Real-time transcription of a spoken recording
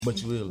But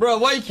you will. Bro,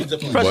 why you keep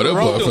pressing the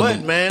wrong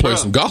button, man? Play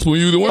some gospel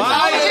when you the one.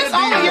 It's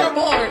only your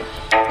board.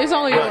 It's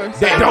only yours.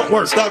 That don't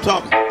work. Stop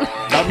talking.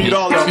 I mute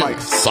all y'all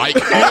mics. Psych.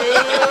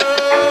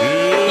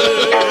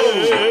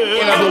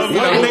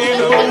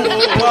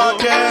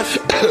 Podcast.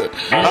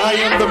 I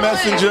am the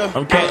messenger.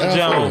 I'm Captain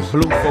Jones.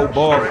 Blue 4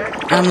 bar.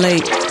 I'm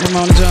late.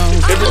 Ramona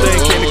Jones.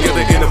 Everything came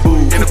together in a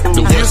booth. The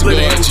voice of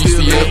God,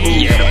 GCA.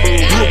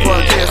 Do a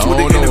podcast with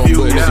the interview.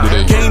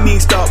 Today. Can't even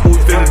stop what we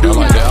finna do. I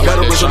like that. Got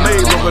a resume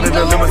rolling in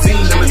the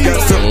limousine.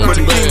 Got something for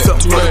the king,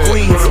 something for the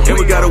queen. And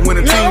we got a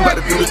winning team, about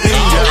to do the thing.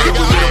 Got to do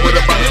it with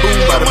a bada boom,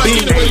 bada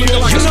beam. You know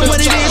what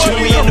it is when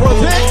we in the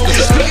booth. We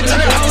get to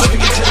the house, we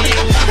get to the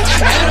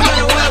no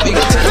matter what, we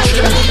get to the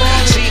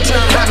see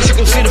time rappers, you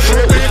gon' see the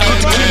flow. Get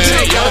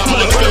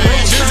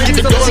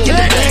the door, get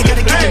the bag,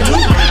 gotta get the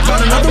loot.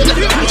 Find another one,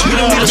 you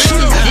don't need a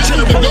suit. Till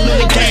the ball in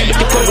the game, with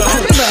the cover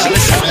crew.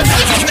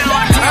 Now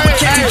I'm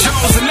Captain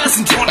Jones, the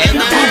messenger. And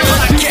the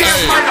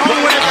podcast.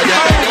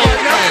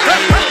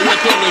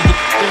 You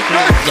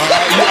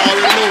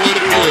already know what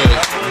it is.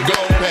 Go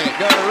back.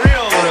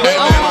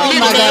 Oh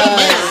my God.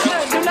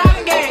 Do not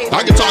engage.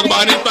 I can talk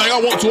about anything I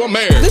want to. I'm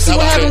married. This is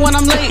what happens when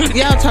I'm late.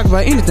 Y'all talk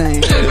about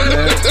anything.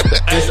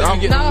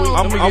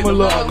 I'm a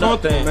little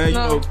uncomfortable, man. You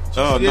know,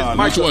 Oh, this no,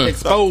 mic no. is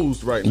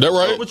exposed right now. That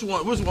right? Which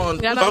one? Which one?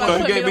 Y'all not gonna You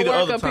put gave me me to the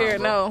work other up time. here.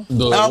 No.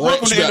 The welcome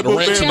ranch, to you got the the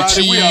ranch and the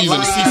everybody. We cheese are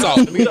and the sea live.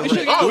 salt.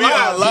 We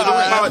are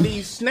live.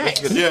 These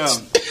snacks. Yeah.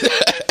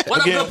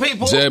 What Again. up, good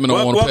people? Jamming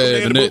on one Welcome to pad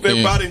the and booth, that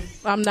thing. everybody.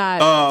 I'm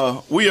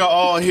not. We are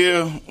all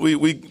here. We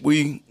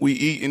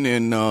eating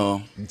and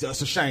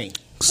Just a shame.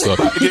 So.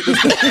 to get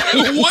this thing.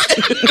 What?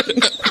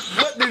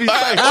 What did he say?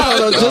 I don't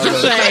know, just a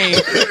shame.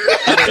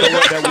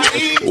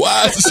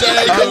 Why is the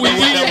shame? Because we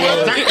eat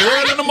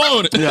early in the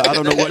morning. Yeah, I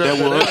don't know what that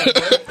was.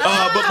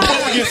 But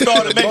before we get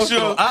started, make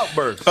sure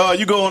Outburst.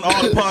 you go on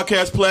all the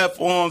podcast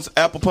platforms: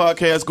 Apple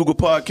Podcasts, Google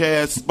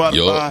Podcasts, Spotify.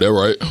 Yo, that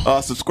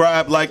right.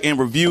 Subscribe, like, and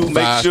review.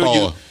 Make 5 sure you.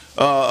 star.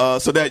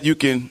 So that you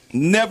can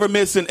never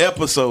miss an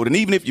episode. And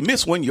even if you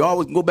miss one, you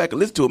always can go back and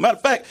listen to it. Matter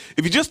of fact,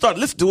 if you just started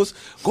listening to us,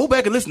 go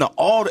back and listen to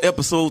all the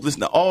episodes, listen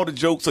to all the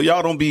jokes, so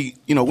y'all don't be,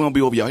 we don't be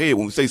over your head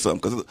when we say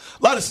something. Because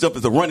a lot of stuff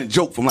is a running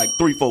joke from like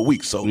 3-4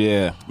 weeks. So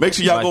Yeah. make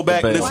sure y'all Like go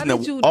back the and best. listen Why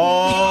did to you do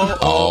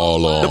All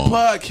the on.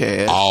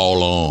 podcast.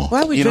 All on.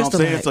 Why we You know what dressed I'm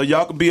saying? alike? So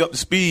y'all can be up to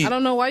speed. I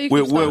don't know why you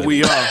with keep where starting.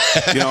 we are.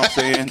 You know what I'm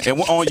saying? And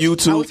we're on I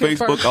YouTube, was here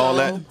Facebook, first, all so-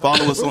 that.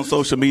 Follow us on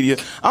social media.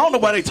 I don't know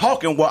why they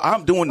talking while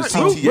I'm doing the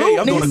CTA.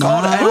 I'm doing the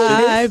call to My action.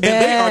 And they are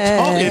bad.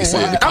 talking.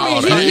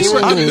 Call to action.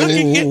 I'm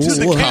looking into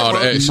the Call to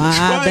camera. action. My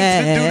trying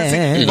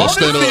bad. You gonna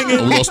stand up? We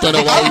gonna stand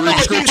up while we read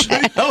the scripture?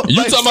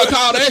 You talking about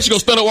call to action? You gonna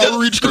stand up while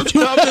we read the scripture?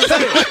 I'm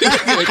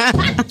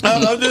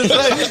just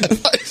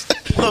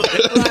saying.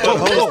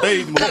 Whole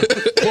stage move.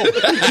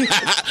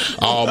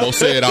 I almost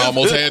said. I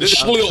almost had a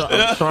slip.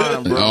 I'm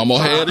trying, bro. I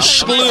almost had a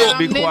slip. I'm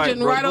Be quiet,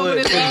 ninjing bro. right Go over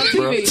ahead,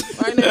 this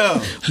TV right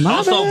now. Yeah.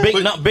 Also,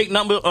 big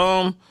number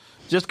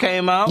just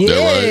came out. That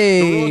right.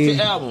 The Royalty Yay.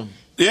 album.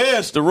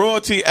 Yes, the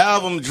Royalty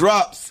album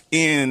drops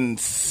in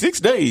 6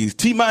 days.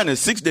 T-minus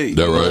 6 days.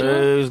 That right.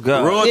 Praise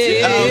God. Royalty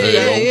Yeah, album.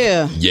 yeah,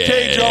 yeah. Yeah.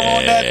 K-Dro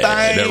on that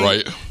thing. That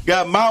right.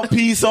 Got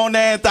Mouthpiece on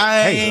that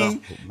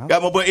thing.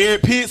 Got my boy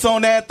Eric Pitts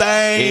on that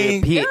thing.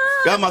 Eric Pitts.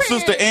 Got my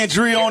sister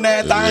Andrea on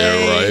that thing.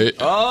 Yeah, right.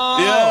 Oh.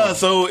 Yeah,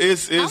 so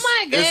it's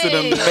my it's an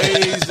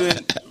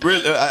amazing.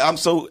 Really, I'm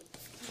so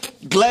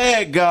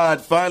glad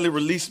God finally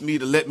released me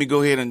to let me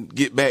go ahead and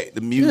get back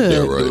to music.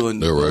 That right.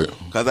 That right.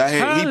 Because I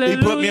had he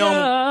put me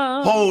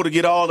on hold to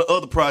get all the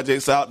other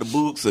projects out, the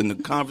books and the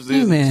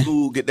conferences Amen. and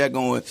school, get that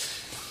going.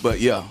 But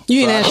yeah,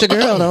 You ain't So asked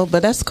your girl though,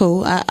 but that's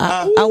cool.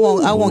 I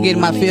won't get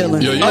in my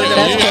feelings. Yeah,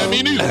 That's yeah, cool.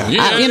 me neither. You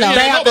know,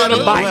 ain't nobody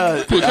Well,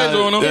 like put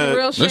K-Dro on them.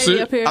 Real That's shady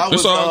it. up here. I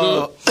was It's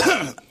all good.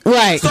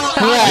 Right, right.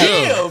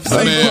 Yeah.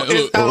 The man,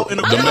 look, the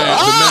man,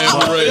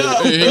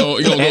 he gonna go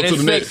And to the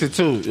it's next.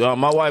 sexy too.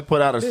 My wife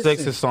put out a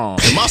sexy song.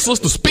 My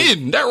sister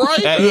spitting. That right?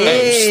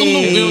 Hey,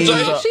 Salute, Yeah.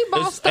 MJ. She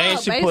bossed and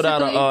up, she put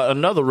out basically.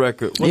 another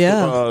record. What's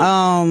Yeah.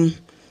 the,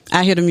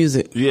 I hear the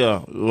music.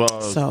 yeah.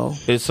 So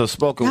it's a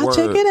spoken y'all word.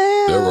 check it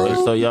out. That right.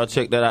 So y'all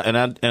check that out.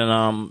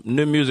 And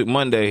New Music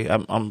Monday.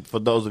 I'm for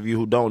those of you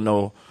who don't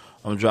know,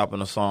 I'm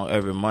dropping a song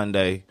every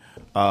Monday.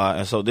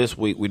 And so this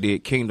week we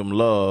did Kingdom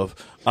Love.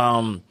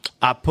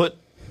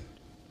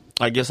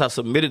 I guess I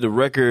submitted the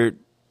record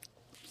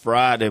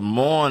Friday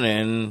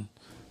morning.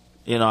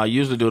 You know, I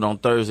usually do it on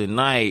Thursday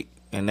night,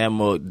 and that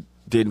mug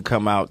didn't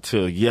come out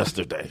till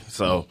yesterday.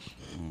 So,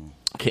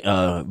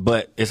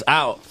 but it's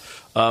out.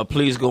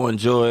 Please go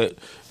enjoy it.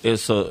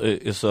 It's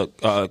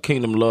a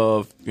Kingdom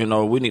Love. You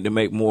know, we need to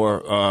make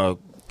more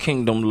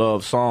Kingdom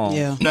Love songs.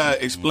 Yeah. Now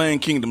explain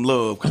Kingdom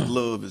Love, because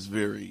love is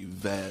very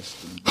vast.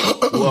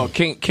 Well,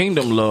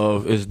 Kingdom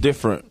Love is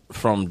different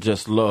from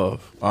just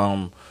love.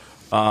 I'm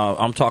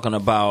talking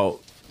about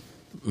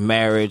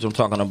marriage. I'm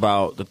talking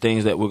about the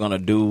things that we're gonna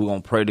do. We're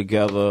gonna pray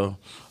together.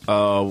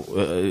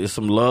 There's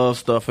some love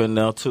stuff in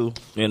there too.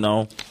 And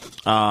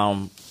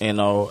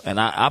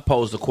I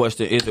posed the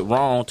question: is it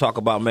wrong to talk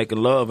about making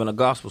love in a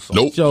gospel song?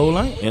 Nope. Joel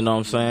ain't. You know what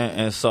I'm saying?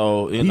 And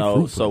so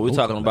so we're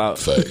talking about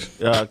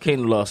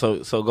Kingdom Love.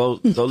 So go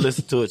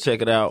listen to it,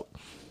 check it out,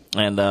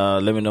 and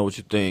let me know what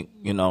you think.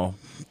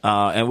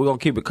 And we're gonna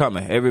keep it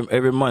coming.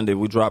 Every Monday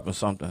we're dropping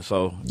something.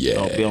 So be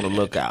on the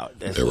lookout.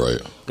 That's right.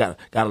 Got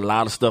a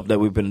lot of stuff that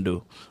we've been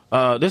do.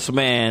 This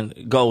man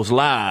goes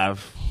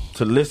live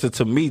to listen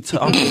to me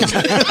talk. I'm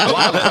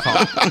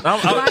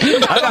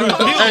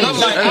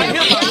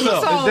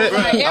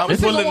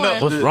pulling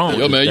up. What's wrong?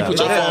 Yo, man, you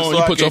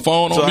put your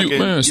phone on mute,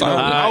 man.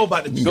 I was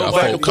about to You go got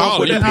back phone and call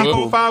put you, that bro.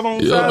 iPhone 5 on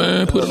Yeah,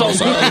 man, put it on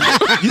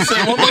silent. You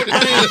said one more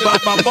thing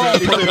about my phone.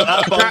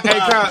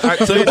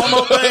 Say one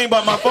more thing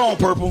about my phone,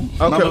 Purple. Okay,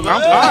 I'm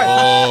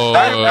all right. I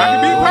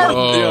can be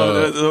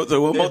perfect. Yeah,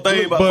 so one more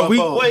thing about But my we,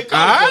 phone. all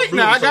right,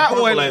 now I got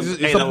one.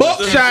 It's a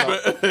buckshot.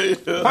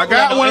 I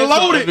got one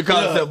loaded.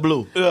 Because it's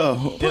blue.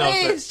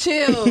 Please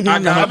chill. I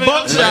got a Man,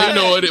 buckshot.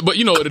 but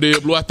you know what it is,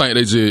 Blue. I think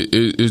it's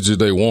just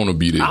they want to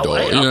be that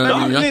dog. You know what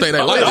I mean? I think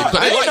they like that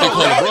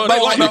color, bro. They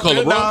like that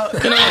color, bro. You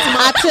know what I'm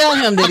I tell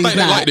him that he's think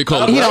they like the not.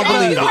 color, He bro. don't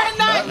believe it.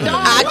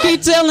 I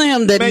keep telling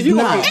him that Man, he's you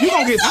not.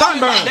 gonna get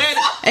sunburned.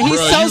 And he's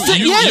Bruh, so you- sick.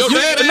 you- Yes. your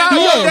dad No, ain't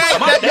your yours.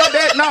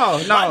 dad, no.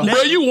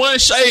 Bro, you one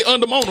shade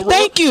under Mona, bro.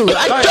 Thank you.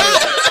 I tried.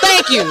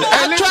 Thank you.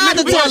 I tried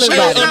to tell him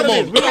that.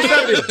 We gonna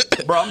say this.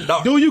 Bro, I'm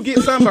dark. Do you get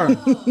sunburned?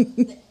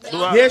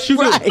 Yes, you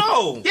do. Right.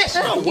 No. Yes,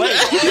 no way.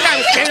 You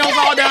got scales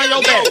all down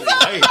your back.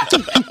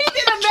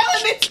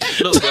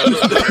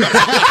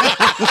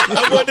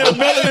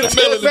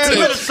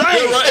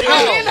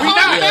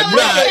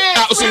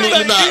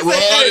 Absolutely not, bro.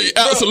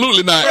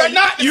 Absolutely not.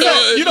 You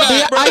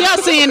know, Are y'all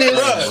seeing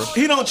this?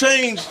 he don't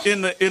change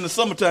in the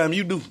summertime.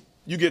 You do.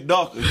 You get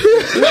darker. He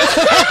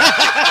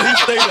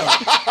stay dark.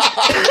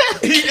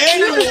 He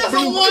ain't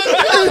blue.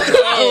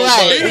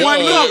 Right. He one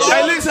color.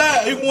 Hey,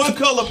 listen, he one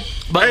color.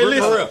 But Hey,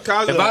 listen, listen,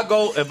 if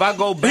I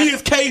go back, He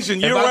is Cajun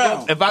year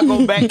round. if I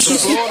go back to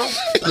Florida,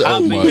 Oh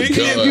my You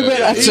God.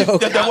 better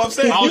joke. That's what I'm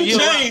saying. All You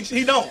year change.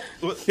 He don't.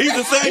 He's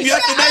the same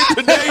yesterday,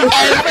 today.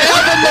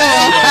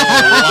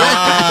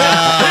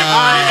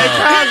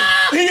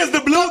 He is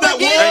the blue that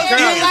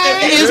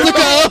was. Here's the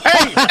code.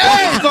 Hey,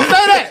 so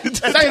say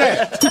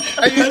that.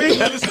 Hey, you see?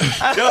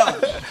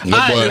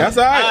 That boy- That's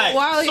all right.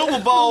 Wally. Super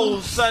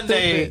Bowl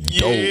Sunday was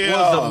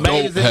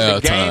amazing. Dope The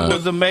halftime. game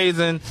was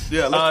amazing.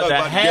 Yeah, let's talk The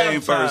about the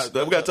game halftime- first. We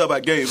got to talk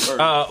about game first.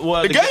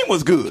 Well, the game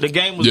was good. The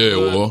game was Yeah,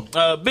 good.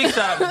 well. Big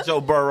shout out to Joe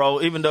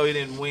Burrow, even though he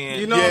didn't win.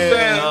 You know what I'm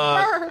saying?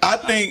 I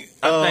think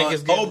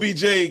it's good.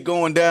 OBJ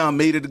going down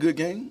made it a good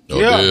game. Oh,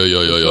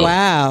 yeah.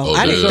 Wow. Oh,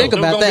 I didn't yeah. think It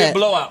was about gonna be a that.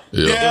 blowout.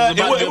 Yeah,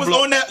 about to be it was a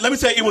blow- on that. Let me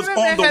say, it was on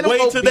had the a way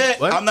little to that.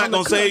 What? I'm not On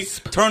going the to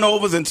say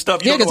turnovers and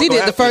stuff. You Yeah, don't because he know did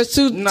what the first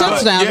two happened.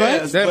 touchdowns,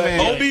 Yes, right? That but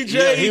man- OBJ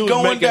he was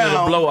going making it a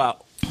down,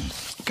 blowout.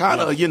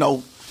 kind of, Made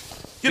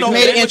it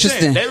they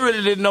interesting. They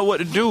really didn't know what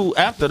to do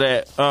after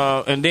that,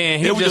 and then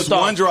he It was just just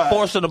one started drive.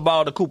 forcing the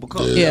ball to Cooper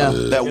Cup. Yeah.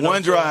 That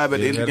one drive at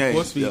the end of the game.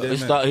 Force feed Yeah.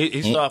 that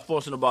He man. started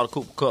forcing the ball to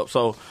Cooper Cup.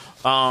 So,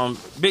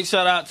 big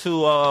shout out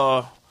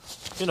to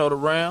the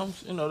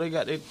Rams. They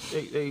got their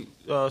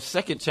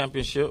second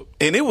championship.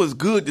 And it was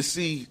good to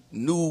see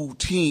new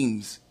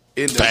teams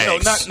in the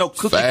Facts. not no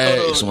cookie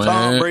Facts, cutter, man.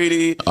 Tom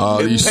Brady, All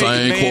and these Peyton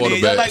same Manning.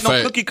 quarterbacks. Like no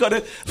Facts. cookie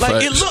cutter.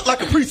 Like it Facts. looked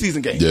like a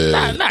preseason game.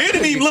 Yeah. It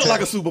didn't even look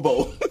like a Super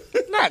Bowl.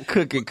 Not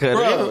cookie cutter.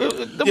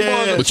 Bruh. The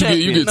Yeah. boys are But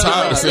you get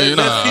tired of saying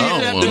Let's that. see I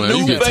don't the know, man.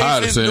 You new get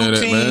tired of faces, saying new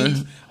that, teams.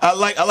 man. I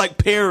like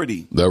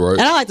parody. That right?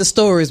 And I like the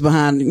stories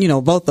behind,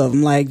 both of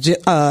them. Like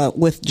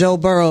with Joe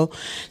Burrow,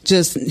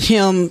 just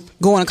him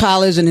going to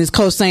college and his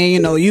coach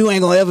saying, you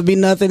ain't gonna ever be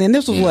nothing. And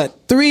this was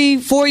what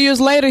 3-4 years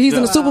later, he's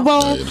in the Super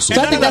Bowl. Yeah, the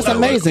So I think that's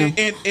amazing.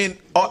 In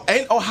Ohio,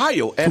 at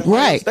Ohio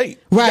Right. State,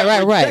 Right, He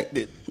got right.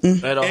 rejected.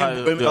 At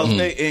Ohio, And Ohio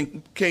State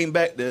and came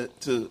back to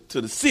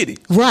the city.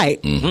 Right.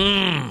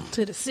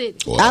 To the city.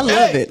 Wow. I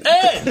love it.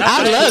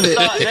 I love it.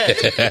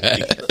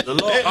 The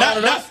Lord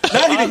honored us.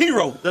 Now he the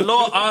hero. The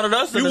Lord honored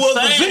us in He the was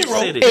the same zero.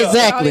 city.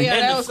 Exactly. Oh, yeah. In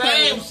That the was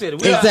same crazy. city.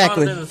 We got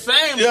Exactly. honored in the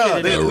same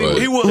Yeah, city.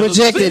 he was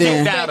Rejected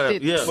in. Yeah.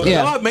 But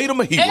Yeah. God made him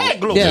a hero.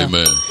 Yeah.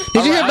 Amen.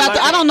 Did you hear about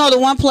I don't know the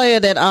one player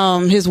that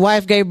his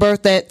wife gave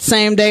birth that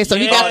same day, so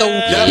he got the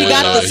Yeah. he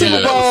got the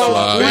Super Bowl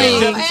Yeah.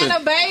 ring. And a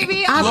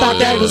baby. I thought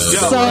that was Yeah,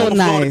 so Florida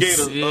nice.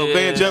 Gators,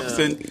 Van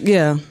Jefferson.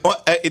 Yeah.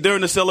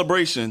 During the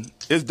celebration,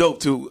 it's dope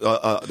too.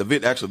 The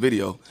actual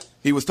video,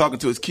 he was talking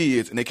to his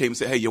kids, and they came and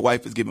said, "Hey, your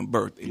wife is giving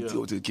birth." And he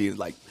told to the kids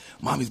like,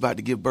 "Mommy's about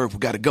to give birth. We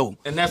got to go."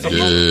 And that's a Yeah.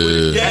 moment with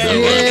it. Yeah,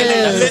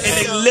 Yes. and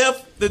they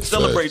left the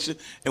celebration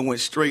and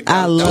went straight. I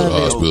down love to the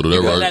it. Hospital,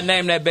 that Girl, right? that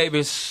name that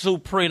baby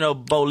Suprema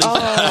Bolita.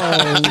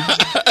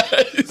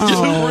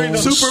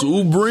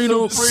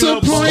 Subrino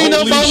Suprema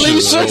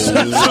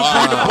Bolisha.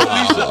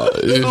 Wow.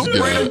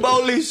 Suprema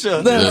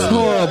Bolita. That's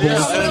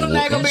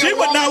horrible. She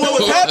would not know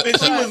what was happening.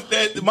 She was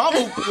that mama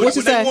when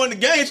she they say? won the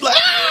game. She's like,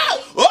 "Ah!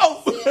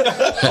 Oh,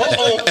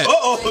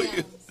 oh.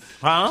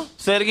 Huh?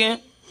 Say it again.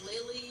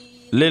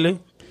 Lily.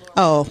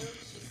 Oh.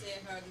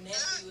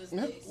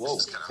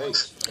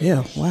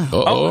 Yeah, wow.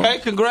 Okay,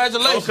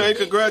 congratulations. Okay,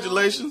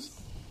 congratulations.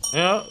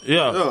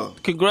 Yeah.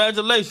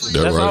 Congratulations.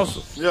 That's right.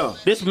 awesome. Yeah.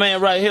 This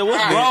man right here,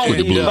 what's wrong with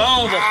these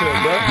bones up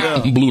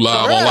here, bro? Blue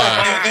Live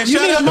online. And You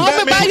shout need out a to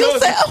moment by Batman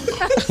cousin.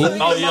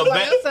 yourself. Oh,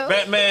 yeah,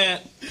 Batman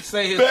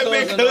say his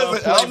Batman cousin.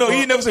 cousin. I don't know.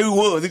 He never said who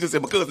it was. He just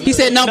said my cousin. He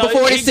said number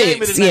No, he gave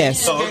me 46. the name.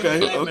 Yes. Oh,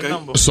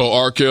 okay. So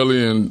R.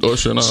 Kelly and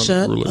Usher and I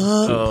Shut really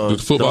up. the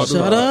football.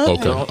 Shut up.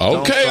 Okay.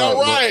 Okay.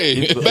 All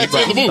right. Back to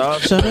the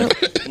booth. Shut up.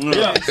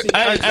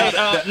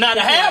 Hey, now the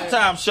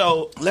halftime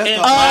show Oh,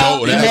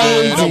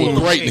 that was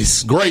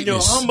greatness. In your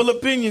Greatness. humble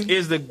opinion,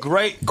 is the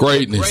Greatness.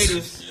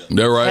 greatest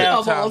That right?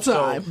 Of all halftime show.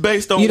 time.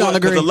 based on You don't what?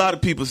 Because agree? a lot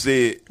of people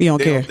said You don't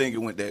they care. don't think it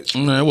went that.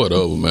 Man,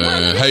 whatever,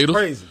 man. Hater.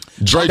 Crazy.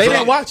 Drake They dropped,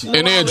 didn't watch it.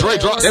 and then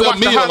Drake dropped They $7 watched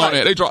the million on highlight.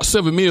 that. They dropped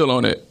 $7 million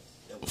on that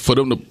for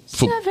them to.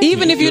 For,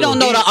 Even if you don't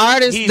know the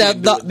artist, He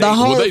didn't do it. the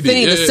whole They did.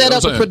 thing, the Yeah, setup,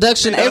 I'm the saying.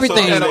 production,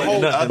 everything. That's what I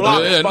had a whole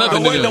block. Yeah,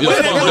 nothing. The way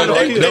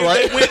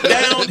they went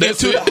down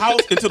That's into it. the house,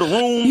 into the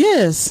room.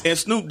 Yes. And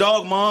Snoop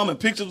Dogg mom and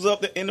pictures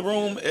up in the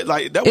room.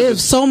 Like that was It was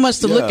just- so much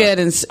to look Yeah. at,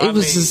 and it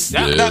was just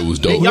Yeah, it was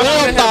dope. Y'all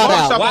well had thought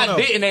barbershop out. Why on up.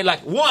 didn't they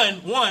like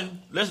one?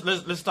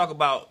 Let's talk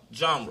about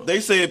genre. They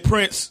said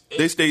Prince.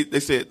 They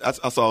said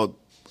I saw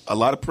a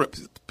lot of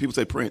people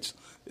say Prince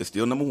is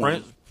still number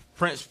one.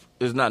 Prince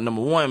is not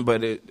number one,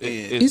 but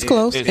He's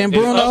close. it's- And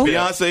it's Bruno? up there.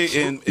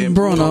 Beyonce and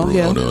Bruno,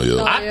 yeah. Oh, no,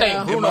 yeah. I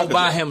think Bruno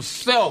by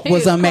himself Was He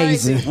is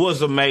amazing. crazy.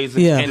 was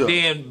amazing. Yeah. And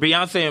then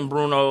Beyonce and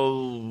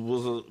Bruno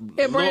was a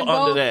It bring little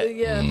under both. that.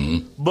 Yeah.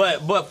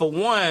 But for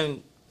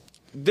one,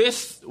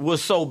 this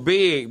was so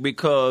big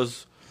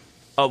because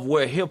of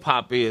where hip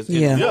hop is in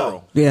Yeah. the Yeah.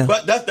 world. Yeah.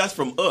 But that's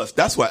from us.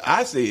 That's why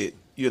I said,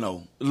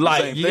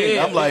 Like, same thing.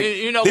 yeah, I'm like,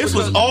 you know, this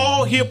was because-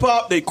 all hip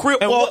hop. They crip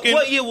And walking.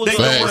 what year was they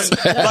that? doing,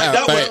 Facts. like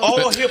that was Facts.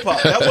 all hip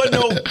hop. That wasn't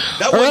no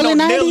Early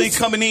Nelly 90s?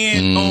 coming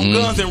in on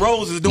Guns N'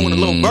 Roses doing a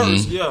little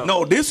verse. Yeah.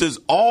 No, this is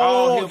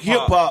all hip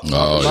hop.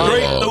 Oh,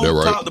 Straight yeah. through They're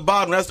right. top to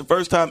bottom. That's the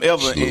first time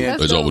ever. And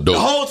That's over the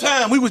dope. whole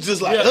time we was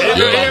just like,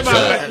 Everybody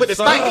Facts. with the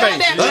stink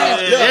face.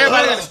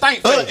 Everybody had a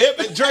stink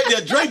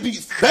face. Drake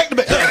beats back to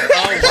back.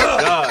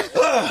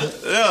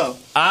 Yeah.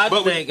 I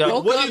But we- think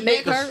Woke what do up, you neck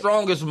think the hurt.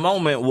 strongest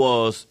moment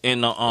was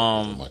in the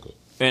Michael.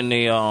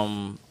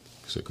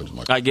 Said, "Cause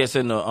Michael." I guess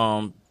in the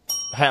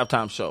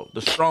halftime show. The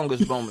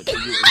strongest moment to you.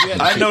 If you had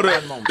to I know pick that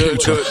one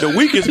moment. the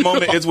weakest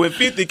moment is when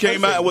 50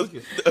 came out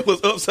and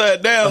was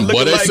upside down. Boy,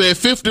 Looking they like said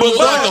 50 looked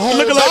like a whole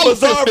looking like dollar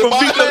Bizarre 50, from boy.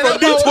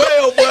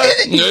 B12, boy.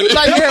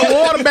 Like you had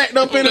water backed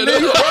up in the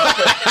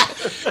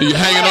You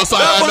hanging upside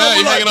down.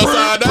 You hanging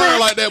upside down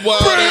like that, boy.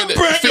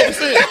 50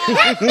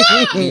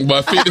 Cent.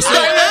 But 50 Cent.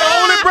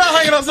 only bro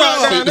hanging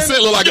upside down. 50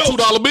 Cent look like a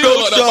 $2 bill. Go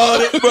Like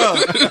that. started,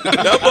 bro.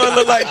 That boy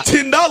look like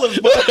 $10,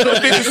 boy.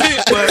 50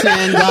 cents, boy.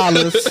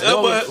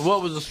 $10.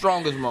 What was the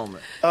strongest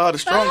moment? The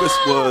strongest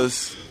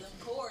was.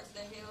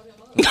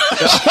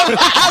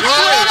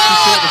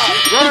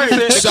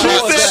 Shout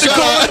out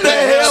What the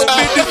hell,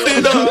 50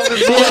 Cent up?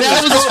 Yeah, that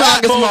was the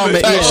strongest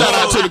moment. Hey, Yeah. shout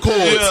out to the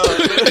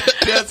chords.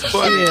 That's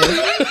funny.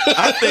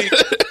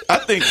 I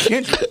think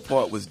Kendrick's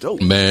part was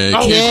dope. Man,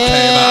 Kendrick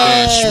came out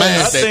there and I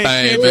smashed think that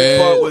thing,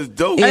 Kendrick's part man. was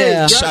dope.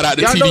 Yeah. Shout out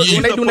to Y'all know when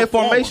TDE. they doing that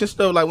Performer. formation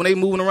stuff, like when they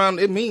moving around,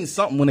 it means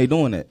something when they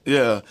doing that.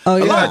 Yeah. Oh, A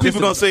lot yeah. of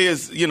people gonna say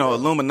it's,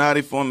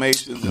 Illuminati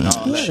formations and all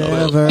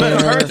that. Whatever. I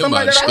heard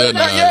somebody that Them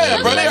already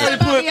Yeah, bro, they Yeah. already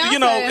put,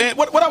 Beyonce. and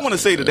what I want to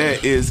say to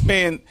that is,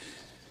 man,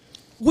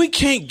 we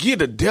can't give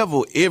the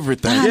devil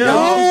everything. I dog.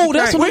 know,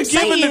 that's what We're I'm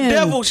giving saying. the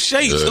devil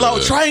shapes.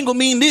 Like, triangle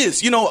mean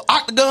this,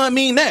 octagon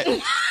mean that.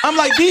 I'm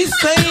like, these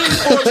same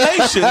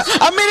formations.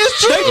 I mean,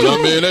 it's true.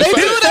 I mean, that's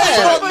They do fact.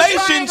 that.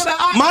 Formations,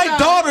 my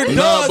daughter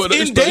Nah, does but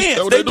it's- in that's dance.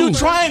 what They they do do.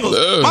 triangles.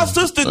 Yeah. My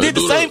sister They did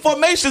the do same that.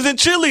 formations in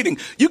cheerleading.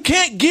 You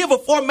can't give a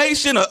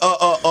formation an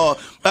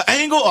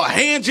angle or a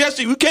hand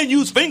gesture. You can't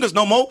use fingers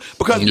no more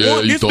because Yeah,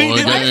 one, you this being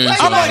throwing games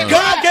I'm like, around.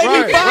 God gave me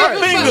Right,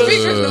 5 right.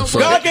 fingers.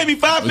 God gave me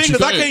 5 But you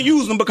fingers. I can't. can't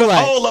use them because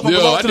Right. all of them Yeah,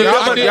 belong I to did. the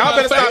Y'all I did.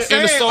 better stop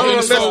In the saying, So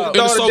let's Glad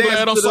dance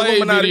I'm to the Saved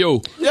Illuminati.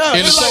 video. Yeah, In the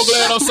it's So like-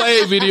 Glad I'm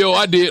Saved video,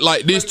 I did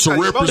like this to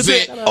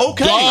represent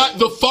Okay. God,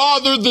 the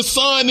Father, the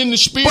Son, and the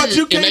Spirit. But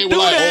you and they can't were do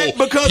like, that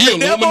because he the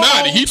devil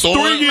Illuminati. He owns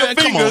throwing 3 man.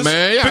 Come fingers on,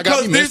 man. Y'all got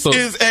because me this messed up.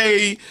 is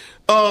a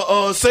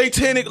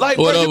satanic. Like,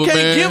 bro, Whatever, you can't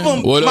man. give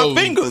them Whatever. my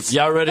fingers.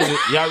 Y'all ready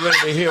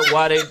to hear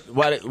why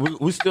they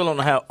we still on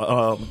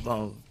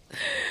the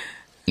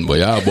But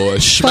y'all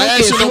boys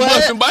smashing the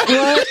muffin, boy.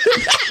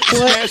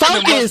 What?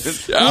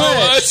 Focus.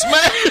 Y'all boys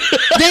smash.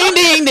 Ding,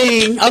 ding,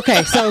 ding.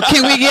 Okay, so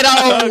can we get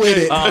on with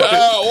it?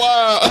 Oh,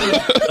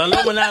 wow.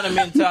 Illuminati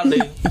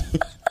mentality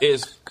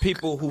is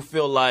people who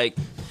feel like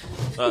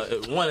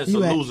one is a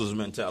You right. loser's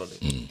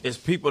mentality. It's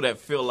people that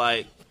feel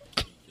like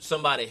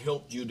somebody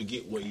helped you to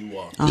get where you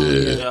are.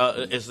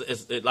 Yeah.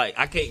 It's like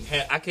I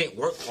can't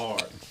work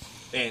hard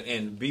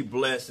and be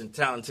blessed and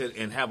talented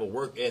and have a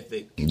work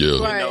ethic. Yeah.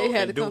 Right. It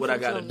had and to do come what I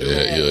from got to something. do. Yeah,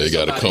 it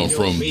got to come Somebody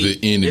from help me.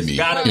 the enemy. It's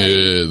gotta Yeah, be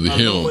the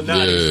him.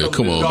 Illuminati, Yeah, some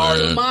come on, dark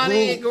man.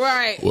 Money,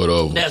 right.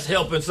 Whatever. That's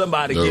helping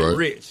somebody All get right.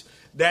 rich.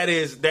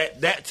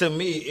 that to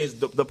me is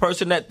the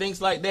person that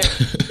thinks like that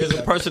is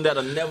a person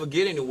that'll never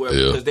get anywhere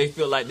because they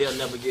feel like they'll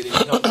never get any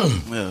help.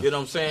 You know what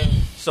I'm saying?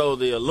 So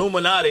the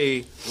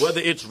Illuminati, whether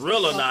it's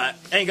real or not,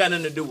 ain't got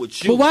nothing to do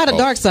with you. But why the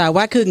dark side?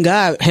 Why couldn't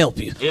God help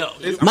you? Yeah,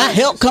 my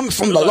help coming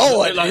from the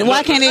Lord.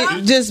 Why can't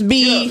it just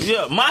be?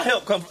 Yeah, my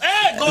help comes.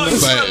 Hey,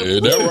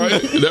 that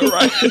right.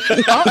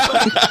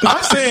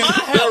 I'm saying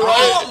that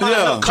right.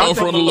 Yeah, come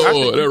from the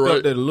Lord. That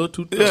right. That a little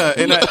too. Yeah,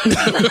 and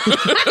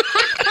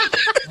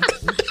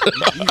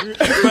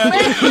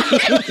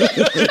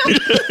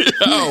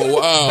oh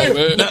wow,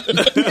 man!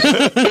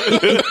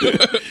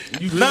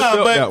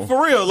 Nah, but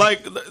for real,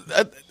 like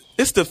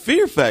it's the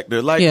fear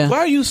factor. Like, why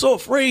are you so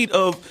afraid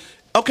of?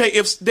 Okay,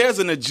 if there's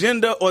an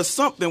agenda or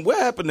something, what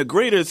happened to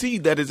greater is he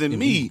that is in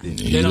me?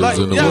 There's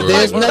nothing in them.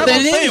 That's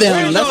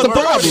the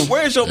problem.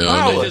 Where's your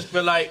power? They just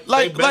feel like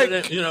they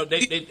better than, you know,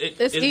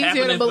 it's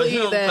easier to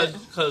believe that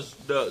because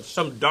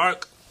some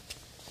dark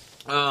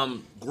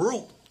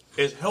group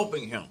is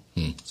helping him.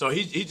 So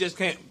he just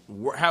can't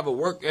have a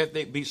work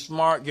ethic, be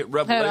smart, get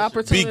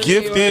revelation, be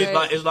gifted,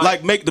 it's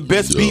like make the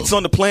best beats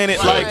on the planet.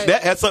 Right. Like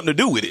that has something to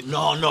do with it.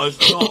 No, it's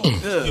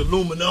the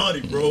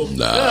Illuminati, bro.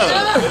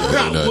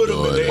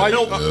 Why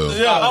don't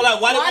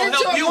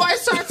help you?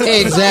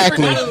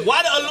 Exactly.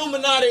 Why the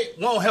Illuminati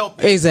won't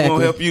help you? Exactly.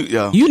 Won't help you.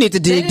 Yeah. You need to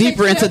dig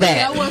deeper into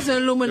that. I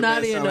wasn't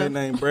Illuminati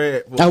enough.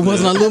 I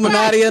wasn't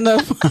Illuminati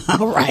enough.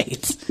 All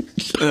right.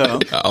 Yeah.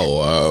 Oh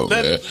wow.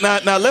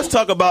 Now let's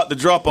talk about the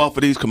drop off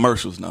of these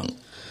commercials now.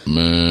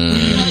 Man,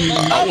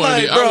 I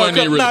wasn't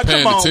even really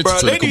paying attention to the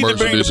commercial. They need to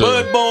bring the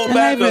Bud Bowl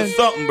back or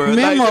something, bro.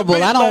 Memorable.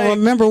 I don't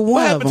remember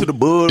one of them. To the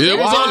Bud? Yeah, it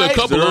was only a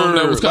couple of them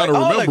that was kind of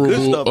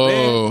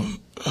memorable.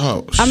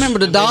 I remember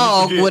the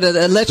dog with an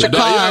electric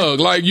car. Yeah,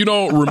 like you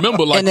don't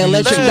remember like an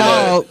electric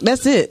dog.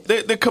 That's it.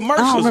 The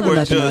commercials were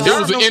just.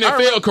 There was an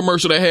NFL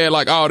commercial that had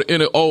like all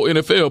the old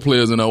NFL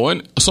players in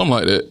there, something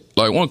like that.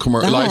 Like one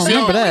commercial. I don't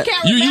remember that.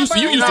 You used to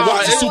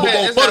watch the Super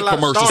Bowl for the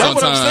commercial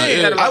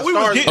sometimes. We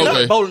was getting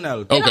that bowling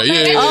alley. Okay,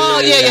 yeah.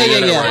 Oh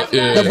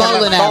yeah. The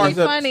bowling alley.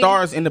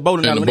 Stars in the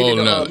bowling alley.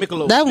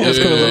 That one was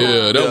cool.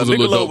 Yeah, that was a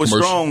little dope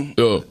commercial. Strong.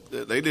 Yeah.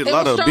 They did a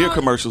lot of beer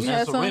commercials.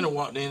 Serena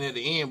walked in at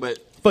the end, but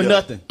for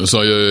nothing.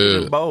 So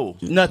yeah. Bowl.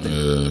 Nothing.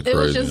 Yeah, it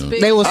was just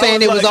big. They were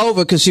saying it was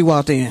over because she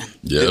walked in.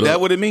 Yeah, is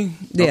that what it mean?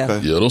 Yeah.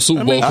 Okay. Yeah, those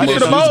Super Bowl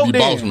commercials used to be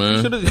boss,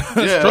 man.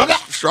 Yeah,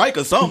 strike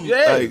or something.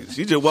 Like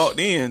she just walked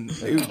in.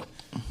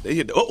 They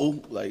hit the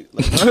like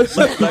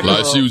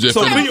she was just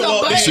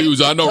she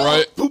was, I know,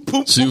 right?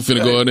 She was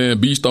finna go in there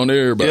and beast on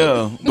everybody.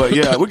 Yeah, but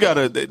yeah, we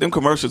gotta them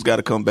commercials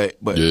gotta come back.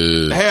 But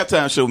the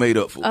halftime show made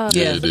up for it.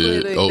 Yeah, it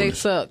did. They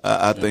sucked.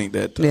 I think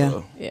that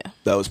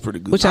that was pretty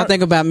good. What y'all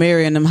think about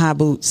Mary and them high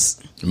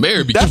boots?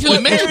 Mary be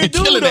killing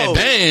that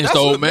dance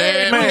though,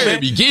 man. Mary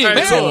be getting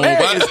it on.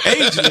 Mary is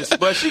ageless,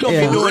 but she gonna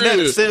be doing that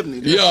at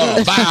 70.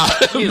 Yeah, wow.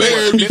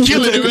 Mary be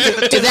killing it,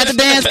 man. Is that the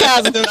dance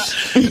cousin?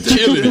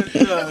 Killing it.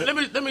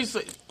 Let me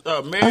say,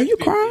 Mary. Are you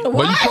crying?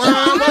 Why you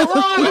crying?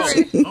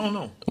 I don't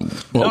know.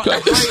 Okay.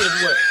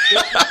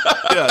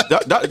 Yeah,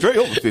 Dr. Dre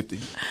over 50.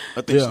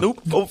 I think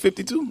Snoop over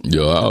 52.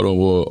 Yeah, I don't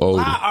know.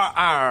 Why are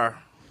our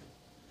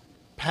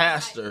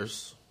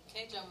pastors?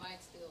 Your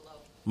mic's still low.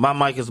 My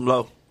mic is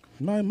low.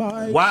 My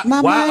mic. Why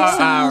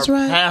are our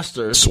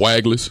pastors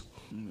swagless?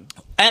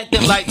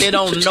 Acting like they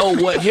don't know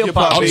what hip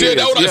hop is?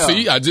 That's what I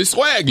see. I just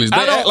swagless. They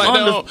act like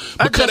they don't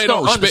because they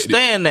don't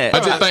understand that. I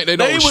just think they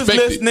don't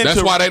respect it.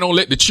 That's why they don't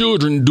let the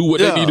children do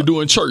what they need to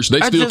do in church. They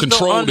still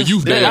control the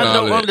youth there. I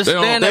don't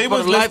understand that. They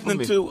was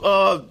listening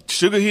to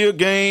Sugar Hill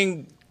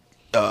Gang.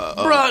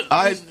 Bro,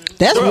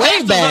 that's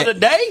way back. The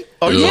day?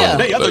 Oh yeah,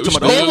 they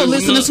were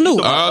listening to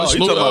Snoop.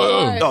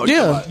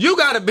 Yeah, you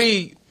got to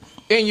be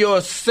in your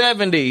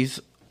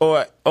 70s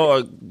or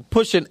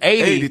pushing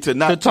 80 to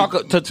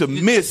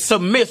miss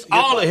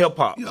all of hip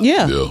hop.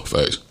 Yeah,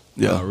 facts.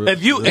 Yeah,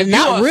 if you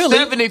are really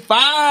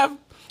 75,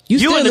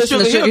 you in the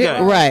Sugar Hill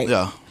Gang, right?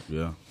 Yeah.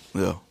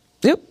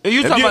 Yep. If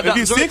you're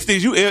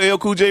 60s, you LL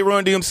Cool J,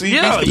 Run DMC,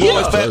 Beastie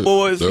Boys, Fat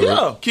Boys,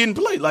 Kid and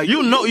Play. Like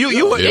you know,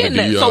 you were in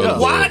that. So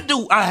why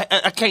do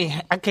I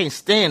can't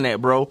stand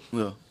that, bro?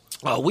 Yeah.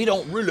 We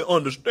don't really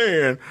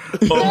understand.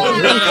 Because they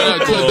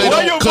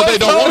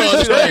don't want to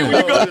understand.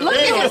 Look at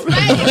his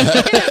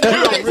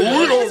face.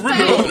 We don't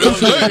really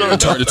understand.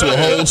 Turned into a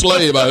whole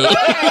slave out here.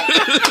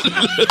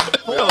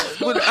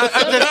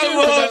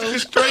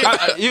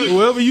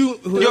 Whoever you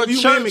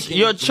mimic,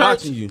 your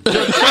church, you.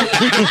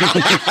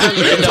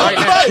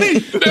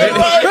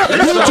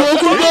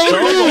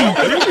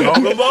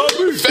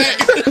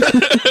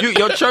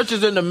 Your church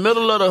is in the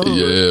middle of the hood.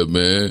 Yeah,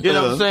 man. You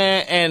know what I'm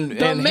saying? And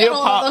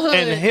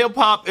hip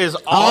hop is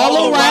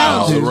all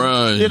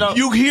around. You know,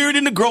 you hear it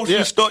in the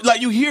grocery store,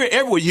 like you hear it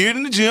everywhere. You hear it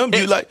in the gym.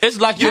 It's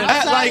like you're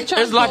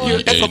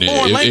it's a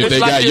foreign language. It's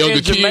like you're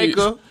in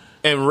Jamaica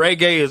and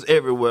reggae is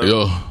everywhere.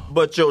 Yeah.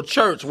 But your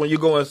church, when you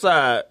go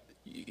inside,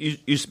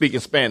 you speaking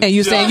Spanish. And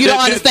you saying you don't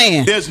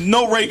understand. There's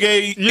no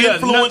reggae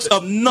influence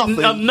of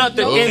nothing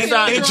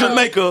inside in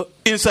Jamaica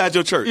inside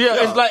your church.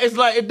 Yeah, it's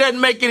like it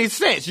doesn't make any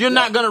sense. You're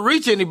not going to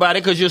reach anybody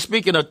because you're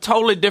speaking a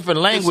totally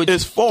different language.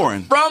 It's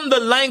foreign from the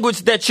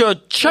language that your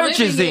church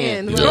is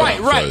in.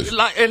 Right.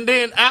 Like, and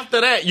then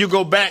after that, you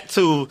go back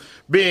to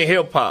being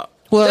hip hop.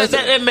 Well,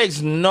 that makes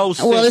no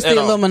sense. Well, it's the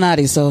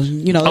Illuminati, so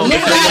you know,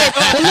 Illuminati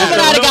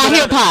got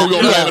hip hop.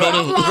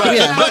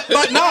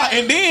 But nah,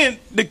 and then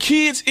the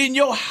kids in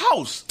your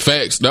house.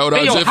 Facts. That's what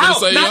I was just gonna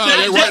say.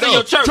 Right in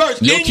your church.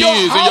 Your kids in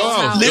your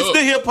house. Listen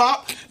to hip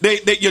hop.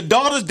 Your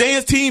daughter's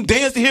dance team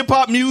dance to hip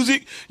hop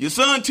music. Your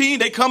son team,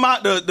 they come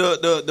out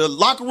the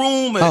locker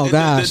room and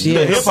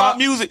the hip hop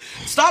music.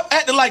 Stop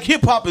acting like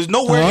hip hop is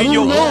nowhere in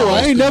your world.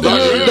 I ain't never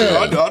heard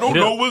that. I don't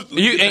know what's I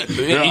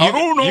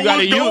don't know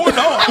what's going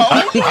on.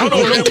 I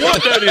don't know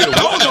what that is. I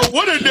don't know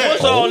what is that.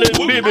 What's all this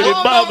bibbity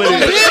bobbity?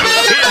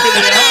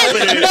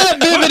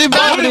 Bibbity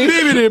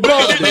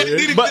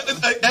bobbity. But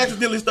I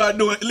accidentally started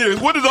doing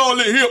lyrics. What is all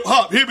this hip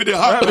hop? Hippity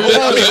hop.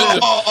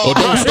 Oh,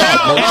 don't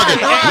stop.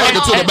 Rock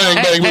it to the bang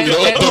bang. The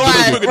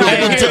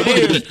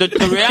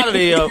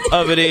reality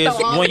of it is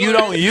when you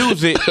don't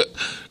use it,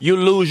 you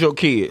lose your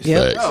kids.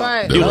 Yep.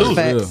 Right. You lose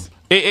it.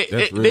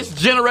 This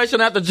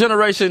generation after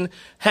generation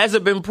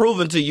hasn't been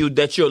proven to you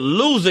that you're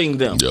losing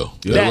them.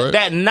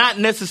 That not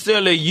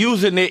necessarily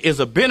using it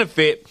is a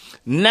benefit.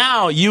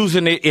 Now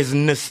using it is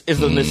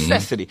a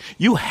necessity.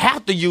 You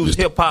have to use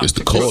hip hop. It's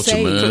the culture,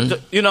 man.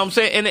 You know what I'm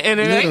saying? And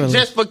it ain't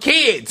just for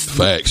kids.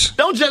 Facts.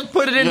 Don't just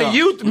put it in the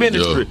youth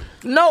ministry.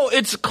 No,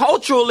 it's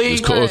culturally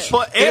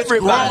for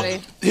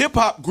everybody. Hip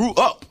hop grew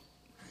up.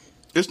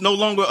 It's no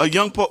longer a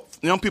young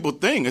people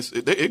thing.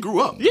 It grew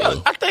up. Yeah,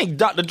 I think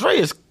Dr. Dre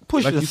is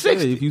pushing like 60.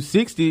 Said, if you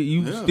 60,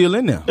 you still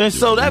in there. And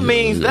so that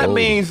means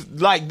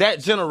like that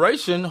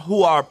generation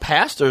who are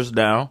pastors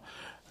now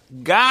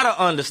gotta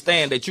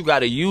understand that you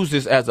gotta use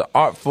this as an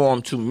art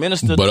form to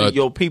minister to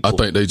your people. I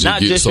think they just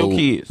not get just so your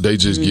kids. They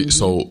just get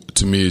so.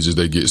 To me, it's just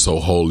they get so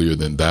holier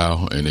than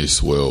thou, and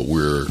it's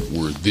we're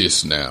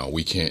this now.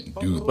 We can't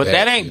do that. But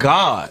that ain't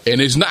God.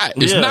 And it's not.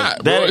 It's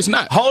not, bro. It's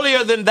not.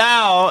 Holier than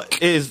thou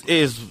is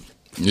It's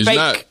fake.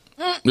 not.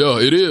 Yeah,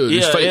 it is. Yeah,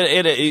 it's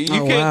fake.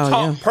 You can't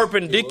talk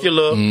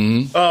perpendicular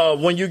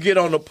when you get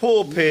on the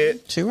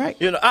pulpit. She right.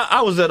 You know,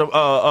 I was at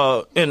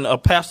in a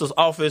pastor's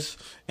office,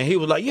 and he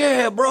was like,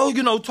 "Yeah, bro,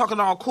 you know,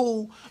 talking all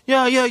cool.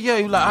 Yeah." He was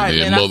like, "All right,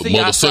 man, I see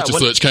you outside." Mother such and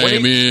such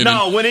came in.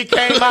 No, when he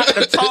came out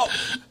to talk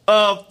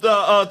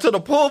to the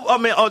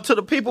pulpit, to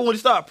the people when he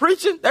started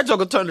preaching, that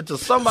joker turned into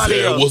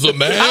somebody else. There was a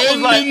man I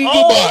was like, in the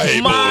oh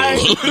Bible. My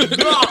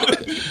God.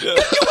 If you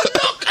would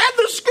look at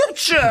the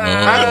scripture.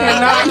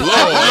 I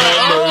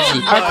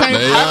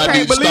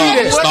can't believe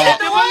it.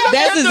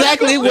 That's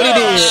exactly what it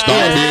is.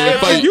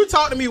 If you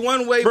talk to me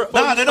one way before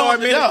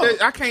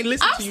I can't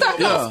listen to you. I'm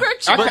stuck on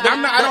scripture.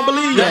 I don't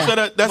believe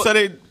that. That's how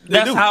they.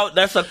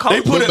 That's a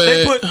culture.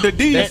 They put the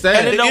D in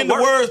the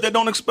words that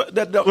don't express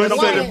that don't a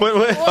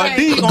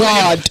D on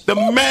God, the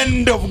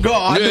man of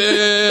God. Yeah.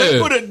 They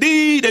put a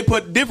D. They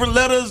put different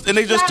letters, and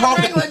they just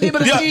talking.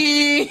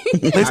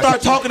 They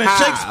start talking in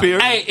Shakespeare.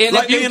 Hey, and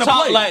like if you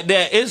talk like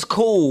that, it's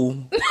cool.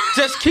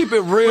 Just keep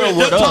it real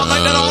with us. Talk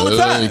like that all the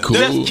time. Cool.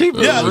 Just keep it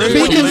real.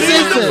 When you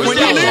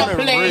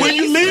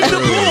leave the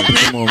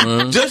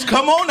pulpit, just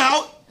come on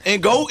out.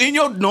 And go in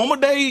your normal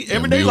day,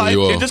 everyday life,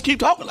 and just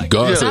keep talking like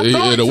God said,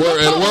 the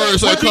word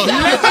say come.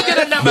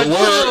 The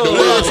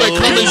word say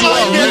come as you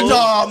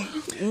are.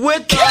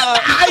 With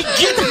I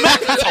get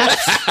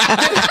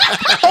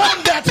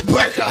on that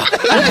burger.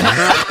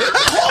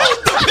 Hold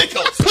the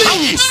pickle,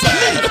 please.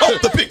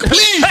 Hold the pickle,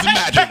 please.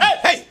 Imagine.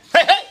 Hey.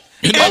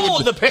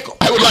 Hold the pickle.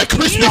 I would like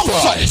crispy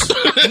fries.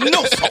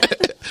 No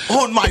salt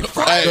on my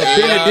fries.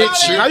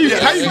 Benediction. How you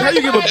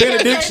give a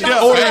benediction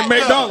order at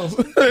McDonald's?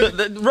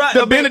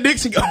 The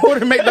benediction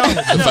order at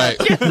McDonald's. In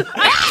fact.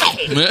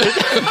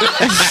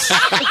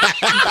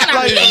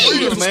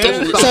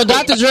 So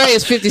Dr. Dre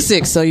is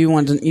 56. So you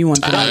want to know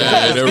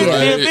that?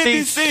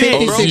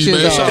 56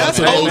 years old. That's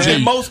older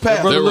than most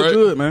pastors. Look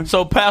good, man.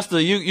 So,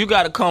 Pastor, you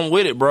got to come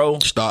with it, bro.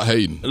 Stop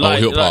hating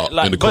on hip hop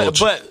and the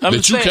culture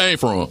that you came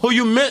from. Who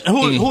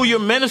you're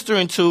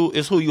ministering to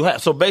is who you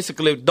have. So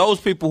basically, those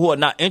people who are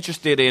not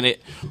interested in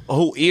it,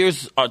 who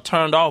ears are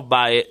turned off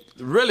by it,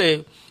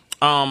 really.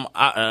 Oh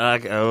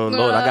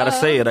Lord, I gotta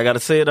say it.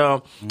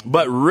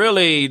 But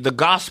really, the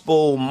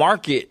gospel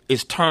market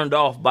is turned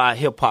off by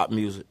hip hop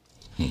music.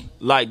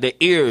 Like the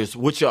ears,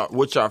 which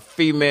are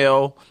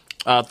female,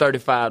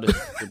 35 to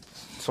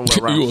somewhere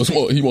around.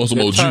 He wants some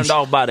more juice. Turned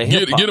off by the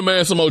hip hop. Get a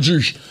man some more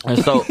juice.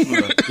 And so,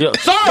 no,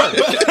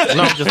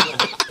 I'm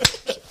just.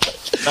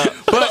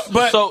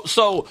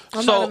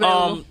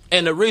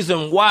 And the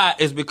reason why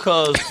is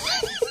because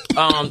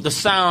the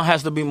sound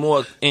has to be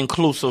more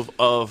inclusive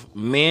of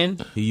men.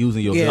 He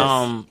using your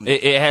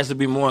it has to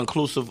be more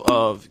inclusive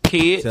of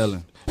kids.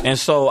 And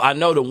so I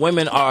know the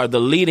women are the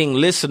leading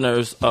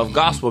listeners of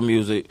gospel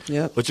music.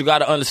 Yep. But you got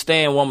to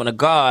understand, woman of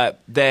God,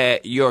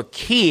 that your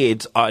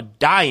kids are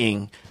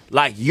dying.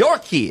 Like your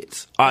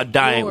kids are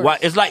dying. Why?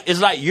 It's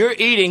like you're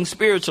eating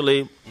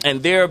spiritually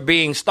and they're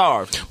being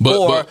starved,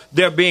 but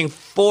they're being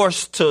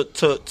forced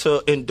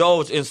to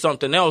indulge in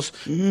something else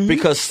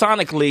because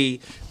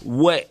sonically,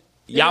 what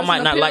y'all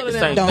might not like the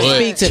same. Don't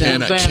speak to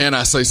them. Can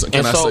I say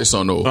something? Say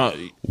something though?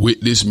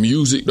 With this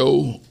music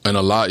though, and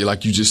a lot,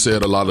 like you just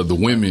said, a lot of the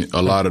women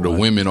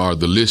are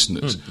the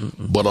listeners,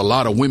 but a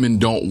lot of women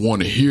don't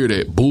want to hear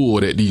that bull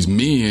that these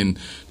men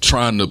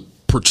trying to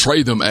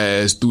portray them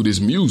as through this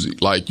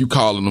music. Like you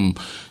calling them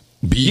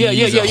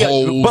bees and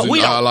hoes, but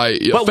we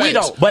don't. We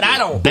don't. But I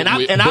don't.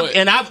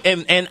 And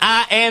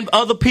I and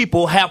other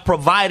people have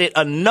provided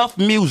enough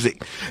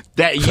music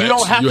that you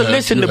don't have to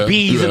listen to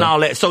bees and all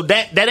that. So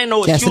that ain't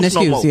no excuse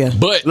no more. Yeah.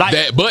 But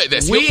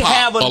that's we hip hop.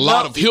 have a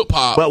lot of hip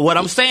hop. But what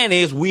I'm saying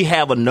is we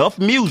have enough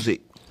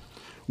music.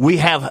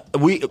 We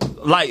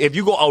like if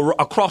you go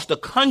across the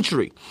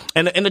country,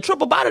 and the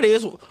truth about it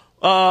is.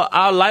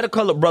 Our lighter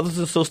colored brothers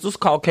and sisters,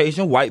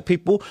 Caucasian, white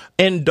people,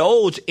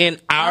 indulge in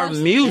our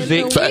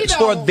music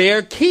for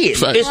their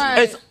kids.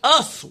 It's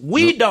us.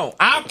 We don't.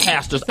 Our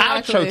pastors,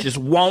 our churches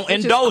won't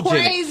indulge in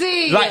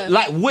it.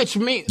 Like which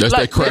means that's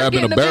that crab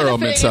in a barrel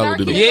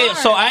mentality. Yeah,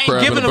 so I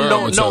ain't giving them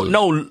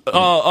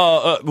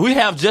no. We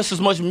have just as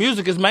much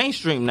music as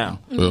mainstream now.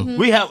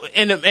 We have,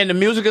 and the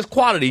music is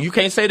quality. You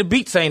can't say the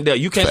beats ain't there.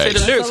 You can't say the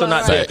lyrics are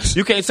not there.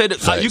 You can't say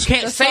that. You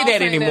can't say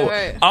that anymore.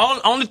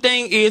 Only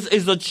thing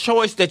is a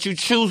choice that you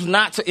choose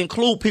not to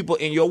include people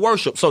in your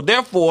worship. So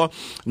therefore,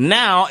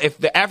 now if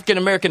the African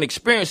American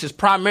experience is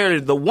primarily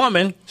the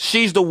woman,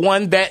 she's the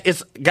one that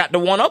is got the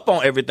one up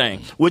on everything,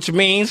 which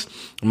means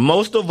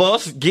most of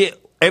us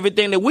get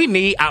everything that we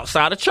need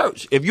outside of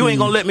church. If you ain't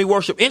gonna let me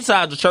worship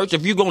inside the church,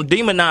 if you're gonna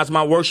demonize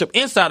my worship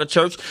inside the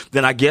church,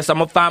 then I guess I'm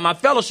gonna find my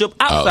fellowship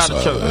outside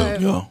the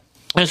church. Yeah.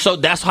 And so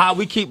that's how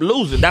we keep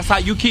losing. That's how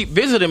you keep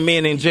visiting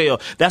men in jail.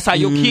 That's how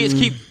your kids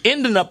keep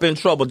ending up in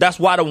trouble. That's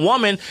why the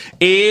woman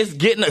is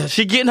getting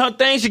her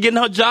thing, she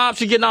getting her job,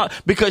 she getting out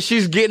because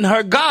she's getting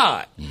her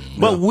God.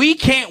 But we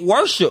can't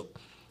worship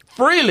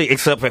freely,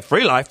 except for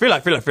free life. Oh,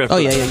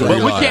 yeah.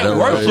 But we can't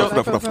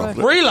worship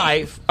free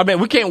life. I mean,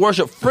 we can't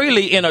worship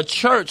freely in a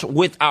church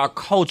with our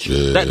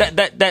culture.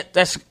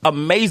 That's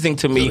amazing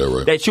to me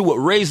that you would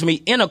raise me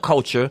in a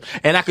culture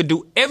and I could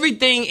do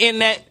everything in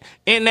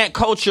that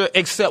culture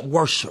except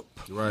worship.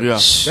 Right. Yeah.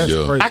 That's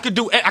crazy.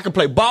 I could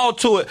play ball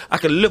to it. I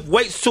could lift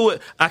weights to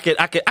it. I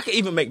could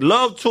even make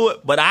love to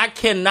it, but I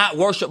cannot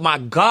worship my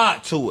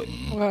God to it.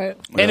 Right.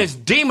 And it's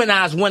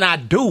demonized when I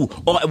do.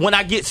 Or when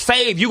I get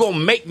saved, you gonna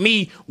make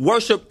me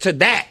worship to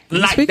that.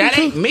 Like that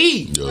ain't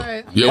me.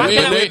 Yeah,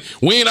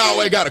 we ain't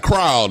always gotta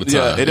cry all the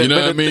time. You know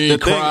what I mean?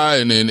 Cry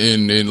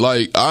and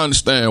like I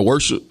understand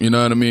worship, you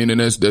know what I mean? And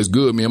that's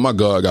good. Me and my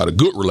God got a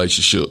good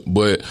relationship.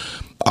 But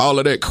all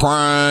of that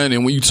crying,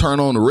 and when you turn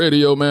on the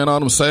radio, man, all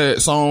them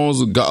sad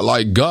songs,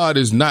 God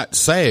is not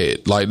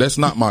sad. Like, that's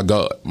not my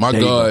God. My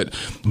God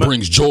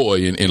brings joy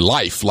in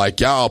life. Like,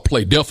 y'all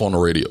play death on the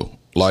radio.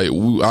 Like,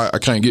 I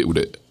can't get with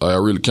it. I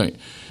really can't.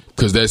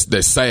 Because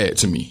that's sad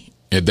to me.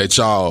 And that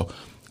y'all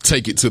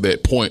take it to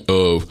that point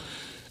of,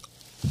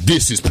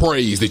 this is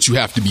praise, that you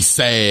have to be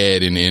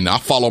sad, and I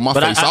follow my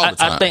face all the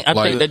time.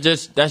 I think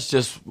that's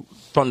just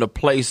from the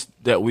place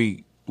that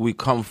we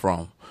come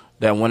from.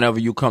 That whenever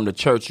you come to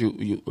church,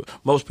 you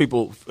most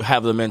people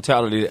have the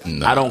mentality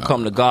that I don't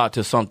come to God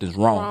till something's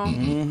wrong.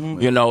 Mm-hmm.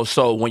 You know,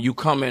 so when you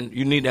come in,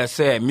 you need that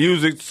sad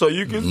music so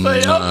you can say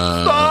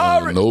I'm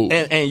sorry. Nope.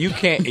 And you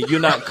can't. You're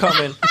not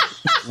coming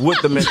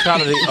with the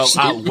mentality of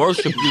I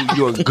worship you.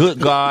 You're a good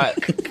God,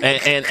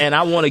 and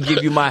I want to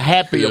give you my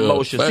happy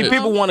emotion. See,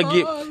 people want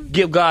to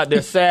give God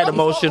their sad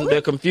emotion,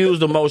 their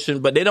confused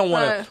emotion, but they don't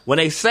want to. When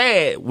they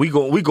sad, we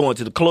going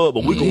to the club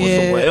or we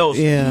going somewhere else.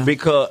 Yeah.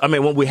 Because I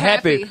mean, when we're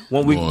happy,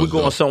 when we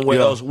going somewhere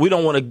else, we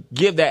don't want to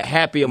give that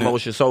happy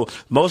emotion. So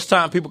most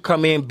time people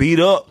come in beat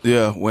up.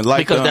 Yeah, when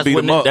life beat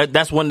them up.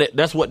 That's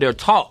what they're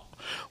taught.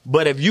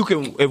 But if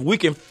we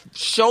can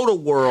show the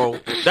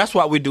world, that's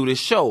why we do this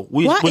show.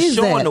 We're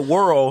showing the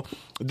world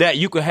that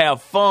you can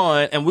have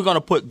fun, and we're going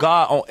to put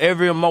God on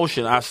every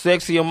emotion, our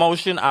sexy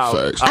emotion.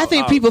 I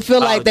think people feel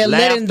like they're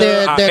letting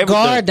their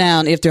guard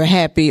down if they're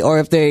happy or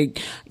if they,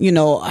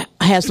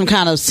 have some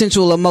kind of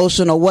sensual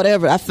emotion or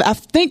whatever. I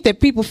think that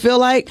people feel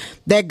like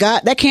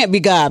that can't be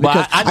God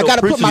because I got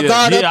to put my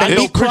guard up and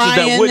be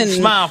crying that wouldn't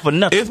smile for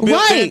nothing. It's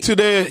built into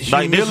their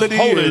humility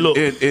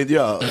and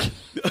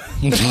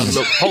you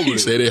look holy. He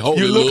said it holy.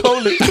 You look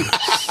holy.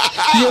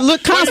 You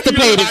look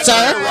constipated,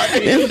 sir.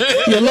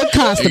 You look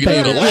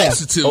constipated.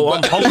 Oh,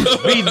 I'm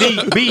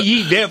holy. Be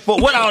ye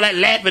therefore. What all that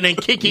laughing and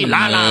kicking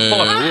la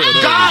for?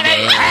 God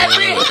ain't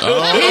happy.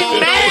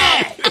 He's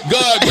mad.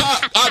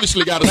 God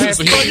obviously got a sense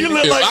of humor. You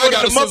look like one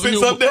of the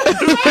Muppets up there.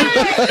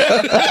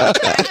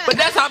 But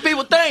that's how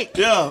people think.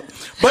 Yeah.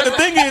 But the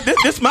thing is,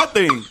 this is my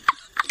thing.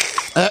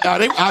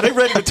 Are they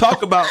ready to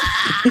talk about?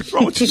 What's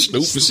wrong with you?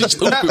 Stupid. She's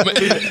stupid, man.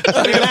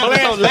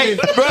 So late,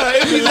 bro.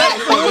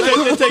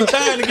 It take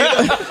time to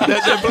get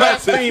that black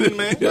scene,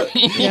 man.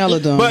 Y'all are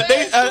dumb. But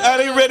are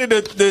they ready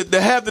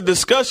to have the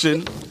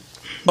discussion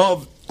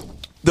of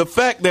the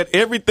fact that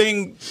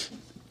everything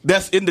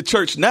that's in the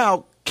church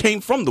now came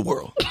from the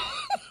world?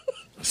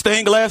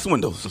 Stained glass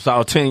windows. It's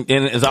all 10,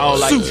 and it's all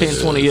like 10,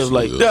 20 years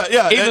later.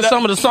 Yeah. Even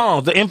some of the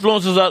songs, the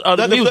influences of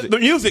the music. The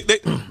music,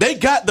 they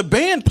got the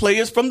band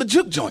players from the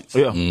juke joints.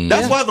 Yeah.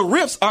 That's why the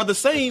riffs are the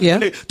same.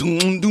 Yeah.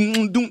 Doom,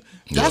 doom, doom.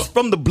 That's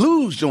from the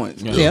blues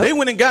joints. Yeah. They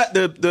went and got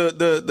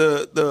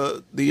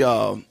the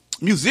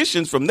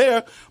musicians from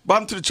there, brought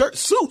them to the church.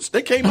 Suits,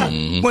 they came out.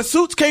 When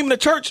Suits came to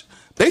church,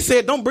 they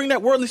said, don't bring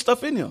that worldly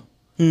stuff in here.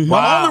 The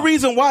only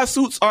reason why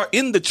Suits are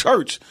in the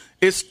church,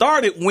 it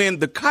started when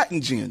the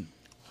cotton gin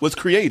was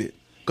created.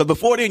 Because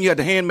before then, you had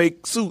to hand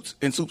make suits,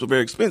 and suits were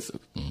very expensive.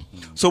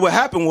 So what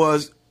happened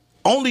was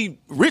only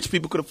rich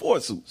people could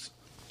afford suits.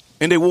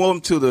 And they wore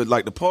them to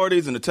the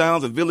parties and the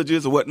towns and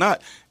villages and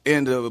whatnot.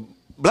 And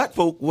black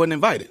folk wasn't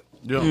invited.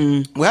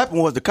 What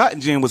happened was the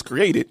cotton gin was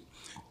created,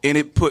 and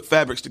it put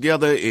fabrics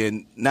together,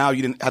 and now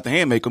you didn't have to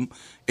hand make them.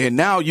 And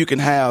now you can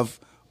have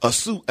a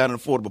suit at an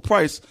affordable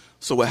price.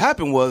 So what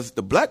happened was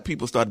the black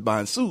people started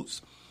buying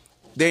suits.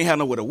 They ain't had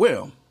nowhere to wear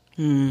them.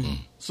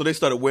 So they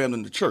started wearing them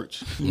in the church.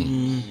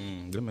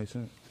 That makes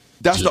sense.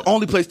 That's the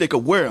only place they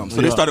could wear them.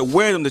 So they started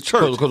wearing them to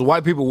church. Because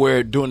white people wear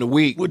it during the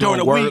week. During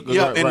the week,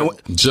 yeah.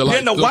 Right.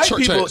 Then the white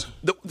people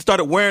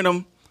started wearing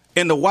them,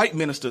 and the white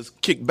ministers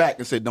kicked back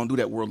and said, don't do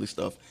that worldly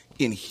stuff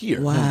in here.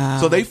 Wow.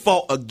 So they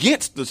fought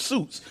against the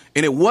suits.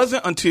 And it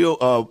wasn't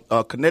until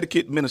a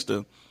Connecticut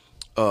minister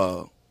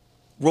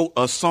wrote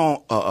a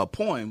song, a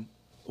poem.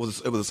 It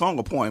was a song,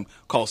 a poem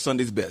called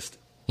Sunday's Best.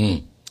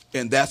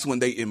 And that's when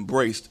they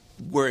embraced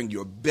wearing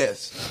your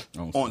best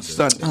on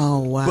Sunday. Oh,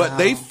 wow. But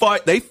they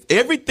fight.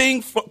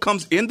 Everything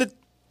comes in the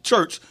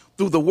church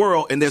through the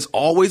world, and there's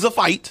always a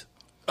fight.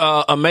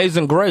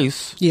 Amazing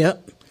Grace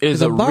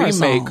is a remake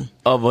song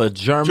of a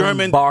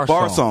German bar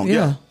song.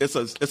 Yeah. It's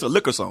a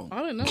liquor song.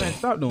 I didn't know that.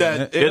 Stop doing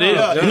that. It is.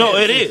 No,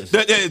 it is.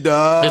 It's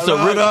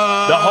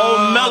the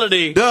whole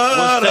melody was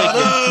taken.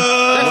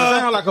 That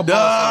sound like a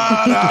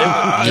bar song.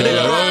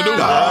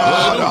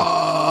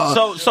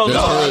 So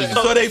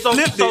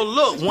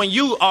look, when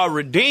you are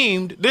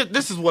redeemed,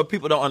 this is what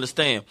people don't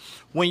understand.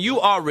 When you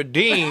are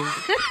redeemed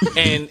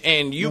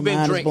and you've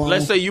been drinking,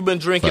 let's say you've been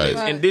drinking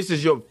and this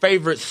is your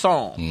favorite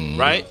song,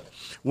 right?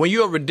 When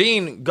you are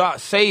redeemed, God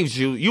saves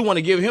you. You want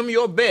to give him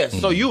your best.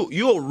 So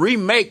you'll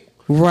remake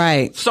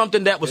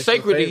something that was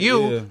sacred to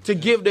you to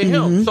give to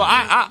him. So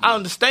I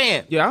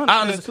understand. Yeah,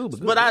 I understand too.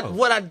 But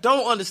what I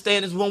don't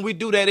understand is when we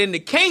do that in the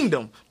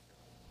kingdom,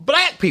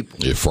 black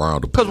people. It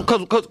frowned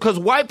upon. Because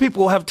white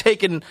people have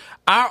taken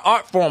our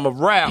art form of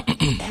rap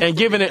and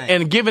given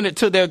it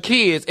to their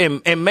kids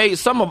and made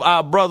some of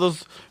our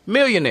brothers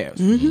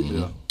millionaires.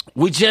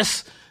 We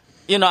just,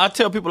 I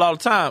tell people all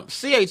the time,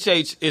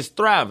 CHH is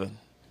thriving.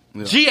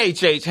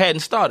 GHH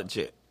hadn't started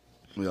yet.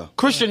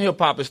 Christian hip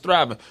hop is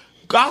thriving.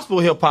 Gospel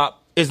hip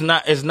hop is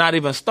not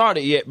even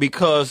started yet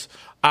because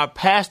our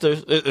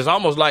pastors, it's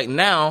almost like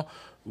now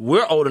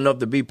we're old enough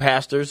to be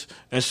pastors,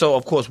 and so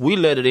of course we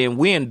let it in,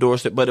 we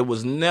endorsed it, but it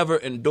was never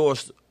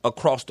endorsed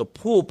across the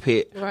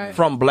pulpit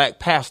from black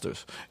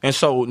pastors. And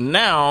so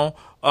now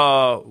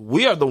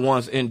we are the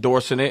ones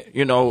endorsing it,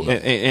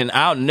 and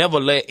I'll never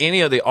let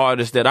any of the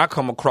artists that I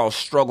come across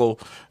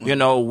struggle,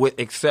 with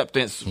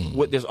acceptance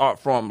with this art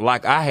form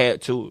like I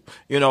had to,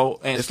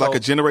 and it's so, like a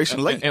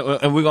generation late.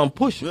 And we're going to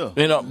push it,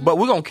 but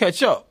we're going to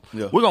catch up.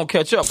 We're going to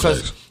catch up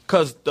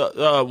because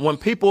when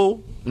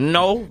people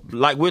know,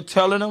 like we're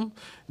telling them,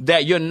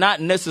 that you're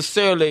not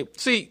necessarily,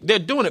 they're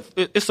doing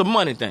it. It's a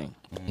money thing.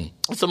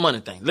 It's a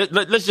money thing.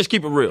 Let's just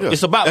keep it real.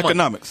 It's about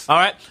economics. Money.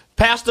 All right,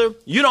 Pastor,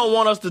 you don't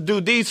want us to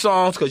do these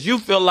songs because you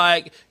feel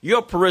like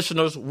your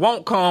parishioners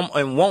won't come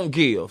and won't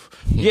give.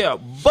 Yeah,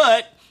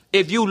 but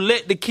if you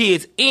let the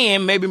kids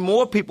in, maybe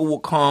more people will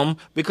come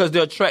because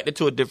they're attracted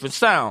to a different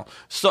sound.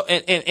 So,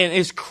 and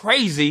it's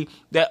crazy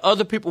that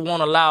other people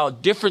won't allow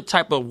different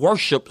type of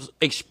worship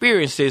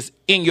experiences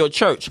in your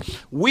church.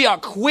 We are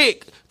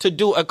quick to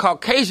do a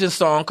Caucasian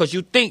song because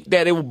you think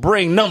that it will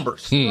bring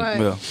numbers.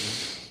 Yeah.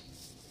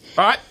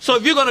 All right. So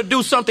if you're going to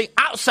do something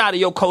outside of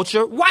your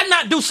culture, why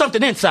not do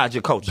something inside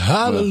your culture?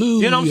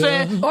 Hallelujah. You know what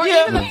I'm saying? Or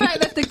even the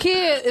fact that the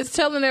kid is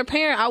telling their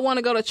parent, I want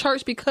to go to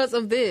church because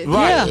of this.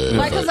 Right. Yeah.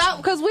 Like,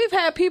 because we've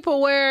had people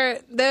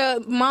where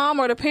their mom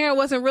or the parent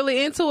wasn't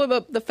really into it,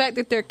 but the fact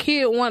that their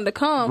kid wanted to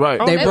come.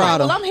 Right. They brought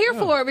them. Well, I'm here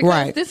for it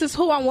because this is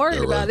who I'm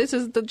worried about. This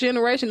is the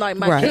generation, like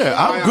my kid. Yeah,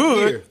 I'm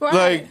good.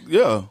 Right.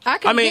 I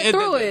can get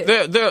through it.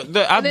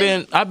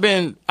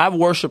 I've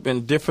worshiped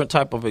in different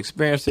type of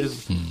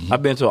experiences.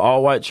 I've been to an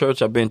all-white church.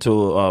 I've been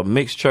to a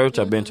mixed church.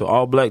 I've been to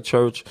all-black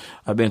church.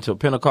 I've been to a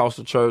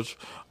Pentecostal church.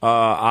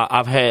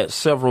 I've had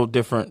several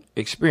different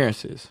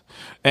experiences.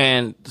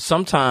 And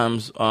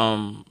sometimes,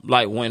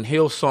 like when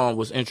Hillsong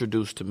was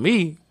introduced to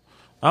me,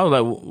 I was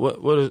like,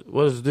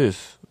 what is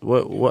this?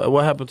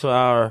 What happened to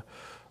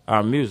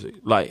our music?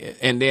 Like,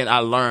 and then I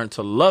learned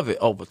to love it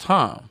over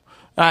time.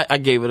 I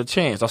gave it a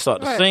chance. I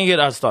started to sing it.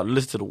 I started to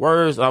listen to the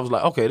words. I was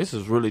like, okay, this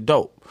is really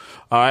dope.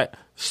 All right.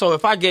 So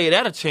if I gave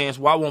that a chance,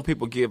 why won't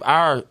people give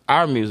our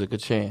music a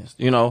chance?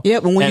 Yeah,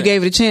 but when you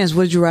gave it a chance,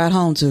 what did you ride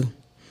home to?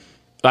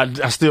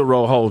 I still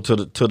roll home to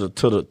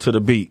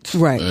the beats,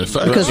 right?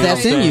 Because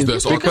that's in you.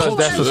 Because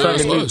that's the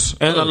stuff.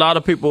 And a lot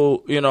of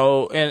people,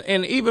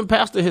 and even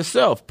Pastor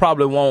himself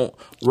probably won't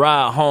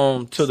ride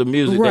home to the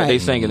music that they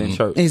singing in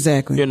church.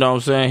 Exactly. You know what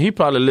I'm saying? He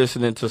probably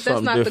listening to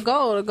something different. That's not the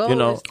goal. The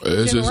goal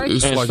is it's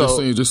like it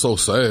seems just so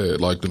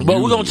sad. Like the music,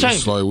 but we're gonna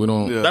change. Like we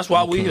don't. Yeah. That's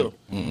why we here.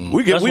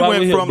 We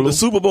went from the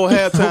Super Bowl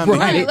halftime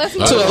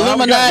to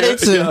Illuminati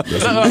to.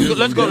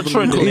 Let's go to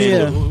trending.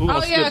 Yeah.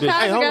 Oh yeah,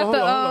 got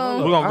the.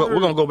 We're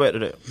gonna go back to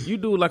that. You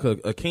do like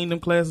a kingdom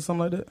class or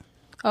something like that?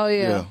 Oh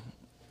yeah.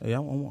 Hey, I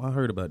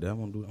heard about that. I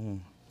want to do it.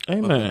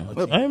 Amen.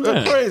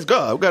 Amen. Praise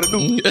God. We got a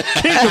new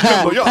kingdom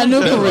member. A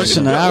new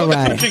parishioner. All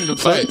right. Kingdom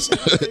class.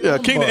 Yeah,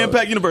 Kingdom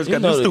Impact University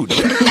got new students.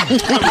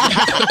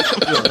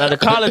 Now the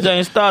college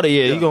ain't started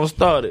yet. You gonna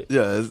start it.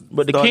 Yeah.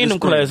 But the kingdom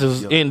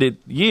classes ended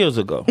years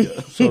ago.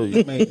 So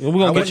we're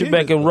gonna get you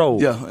back in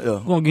roll. Yeah. We're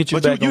gonna get you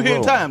back in roll. You here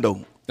in time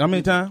though. How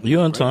many times?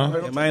 You in time.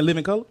 Am I in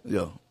living color?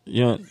 Yeah.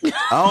 Yeah.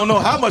 I don't know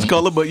how much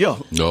color, but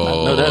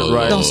No, that's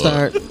right.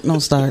 Don't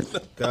start.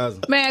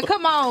 Man,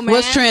 come on, man.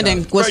 What's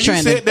trending? What's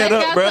bro, trending? You set that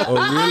up, bro.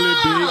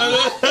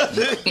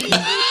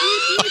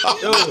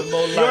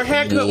 Your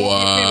haircut.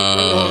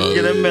 Wow.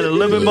 Get that man a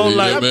little bit more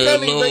like. I'm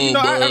telling you,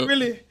 I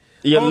really.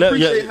 I don't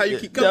appreciate how you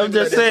keep coming. I'm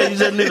just saying, you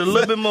just need a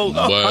little bit more.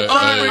 I'm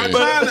trying to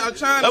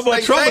That boy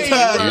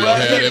traumatized, bro.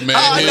 That man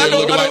head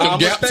look like them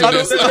gaps in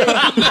this.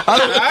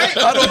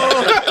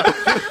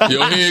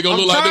 Your head gonna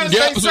look like them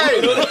gaps.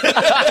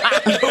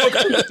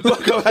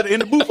 In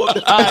the booth. All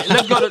right,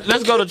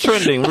 let's go to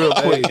trending real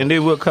quick, and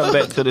then we'll come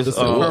back to this.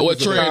 What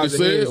trend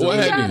is it? What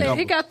happened?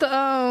 He got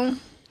the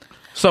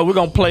So we're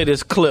gonna play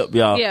this clip,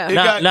 y'all. Yeah.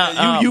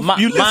 You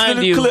listen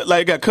to the clip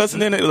like it got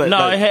cussing in it. Like,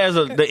 it has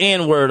the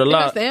N word a lot.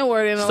 It has the N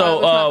word in it.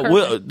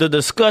 So the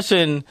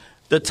discussion,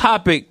 the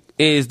topic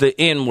is the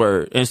N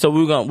word, and so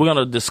we're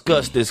gonna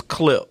discuss this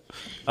clip.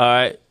 All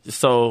right.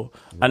 So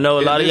I know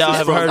a lot of y'all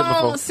have heard it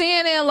before. On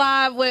CNN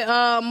Live with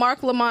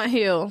Mark Lamont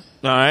Hill.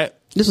 All right.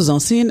 This was on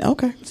CNN.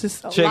 Okay.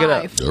 Check it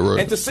out.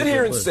 And to sit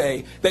here and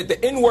say that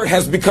the N-word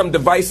has become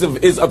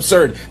divisive is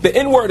absurd. The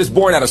N-word is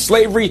born out of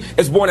slavery.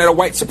 It's born out of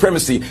white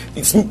supremacy.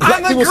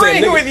 I'm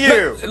agreeing with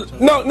you.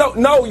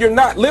 No, you're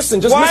not. Listen,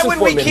 just listen for a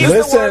minute. Why would we keep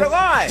the word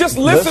alive? Just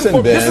listen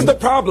for this is the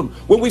problem.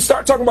 When we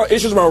start talking about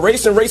issues around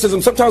race and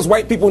racism, sometimes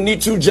white people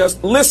need to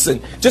just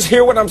listen. Just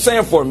hear what I'm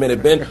saying for a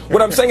minute, Ben.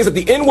 What I'm saying is that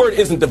the N-word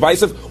isn't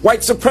divisive.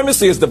 White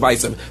supremacy is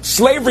divisive.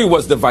 Slavery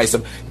was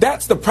divisive.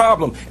 That's the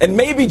problem. And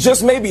maybe,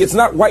 just maybe, it's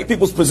not white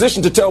people's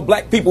position to tell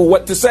black people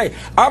what to say.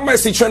 I might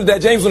see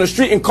Trinidad James on the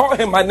street and call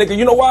him my nigga.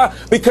 You know why?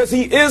 Because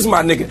he is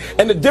my nigga.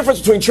 And the difference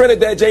between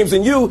Trinidad James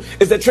and you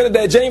is that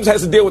Trinidad James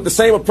has to deal with the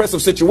same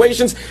oppressive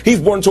situations.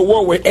 He's born into a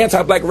world where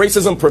anti-black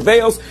racism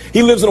prevails.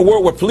 He lives in a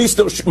world where police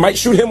still might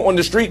shoot him on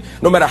the street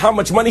no matter how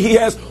much money he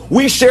has.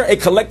 We share a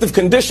collective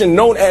condition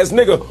known as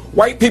nigga.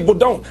 White people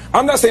don't.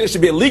 I'm not saying it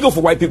should be illegal for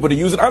white people to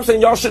use it. I'm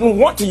saying y'all shouldn't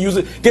want to use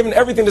it given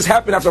everything that's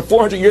happened after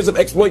 400 years of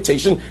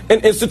exploitation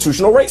and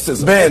institutional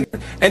racism. Ben.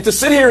 And to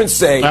sit here and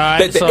say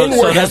that the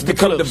N-word has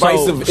become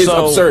divisive is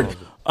absurd.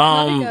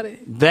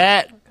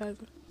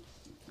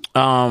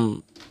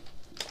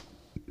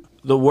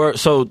 The word.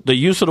 So the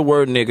use of the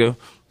word nigga,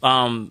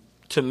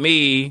 to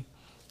me,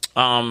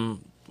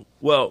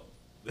 well,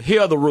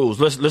 here are the rules.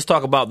 Let's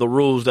talk about the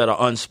rules that are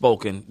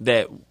unspoken.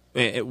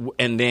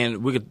 And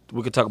then we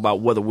could talk about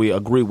whether we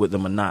agree with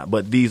them or not.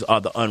 But these are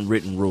the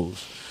unwritten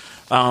rules.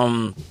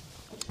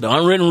 The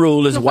unwritten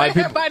rule is white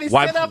people. Everybody.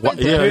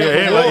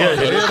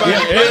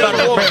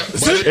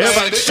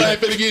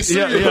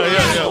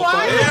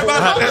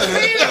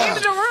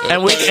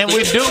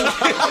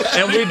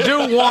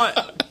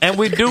 And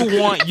we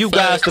do want you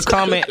guys to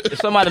comment.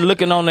 Somebody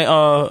looking on the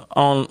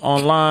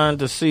online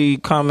to see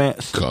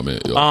comments.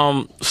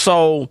 Yeah.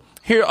 So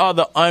here are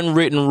the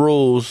unwritten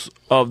rules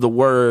of the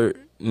word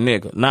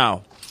nigga.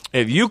 Now,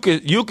 if you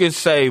could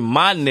say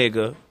my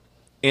nigga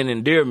in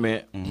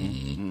endearment,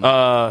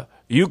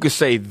 you could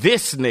say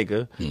this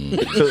nigga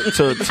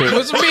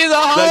which means a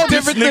whole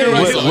different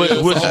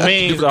thing. Which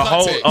means a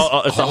whole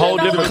it's a whole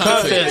different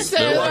context.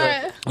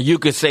 You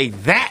could say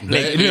that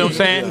nigga. You know what I'm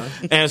saying?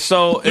 And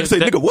so you can say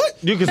nigga what?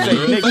 You can say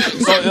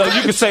nigga.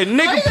 You can say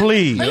nigga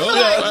please. You know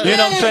what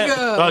I'm saying?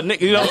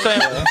 You know what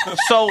I'm saying?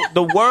 So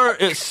the word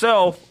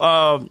itself.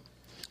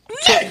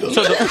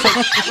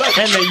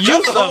 And the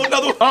use of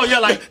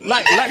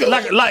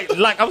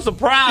like I'm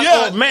surprised.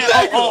 Yeah. Oh man,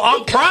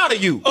 I'm proud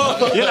of you.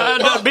 You know,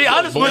 to be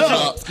honest with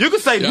you, you can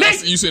say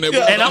nigga, you seen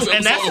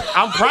that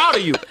I'm proud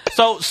of you.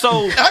 So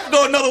I can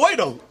go another way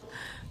though.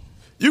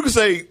 You can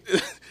say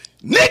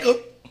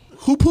nigga.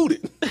 Who pooed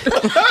it?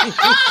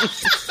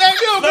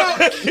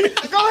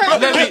 Go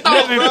ahead.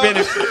 Let me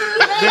finish.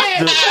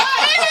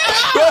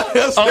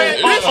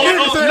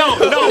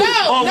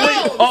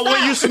 No.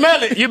 When you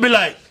smell it, you be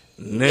like.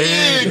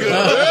 Nigga.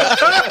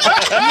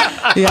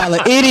 Y'all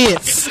are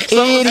idiots.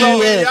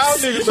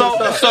 Idiots.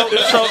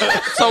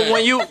 So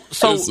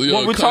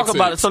when we talk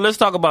about it, so let's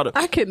talk about it.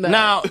 I cannot.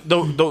 Now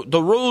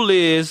the rule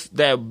is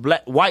that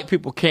white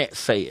people can't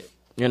say it,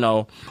 you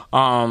know,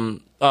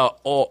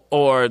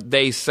 or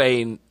they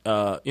say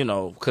you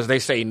know, because they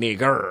say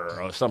nigger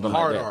or something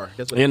Hard like R. that.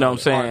 That's what You know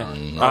they what I'm call it.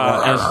 saying?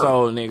 And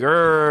so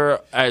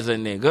nigger as a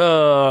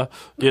nigga,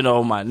 you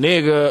know, my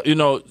nigga, you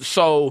know.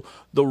 So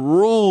the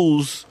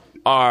rules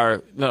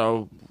are, you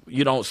know,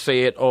 you don't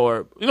say it,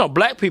 or you know,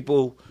 black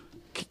people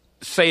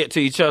say it to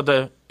each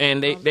other,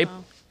 and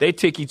they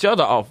tick each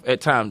other off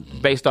at times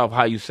based off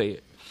how you say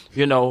it.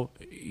 You know,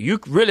 you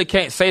really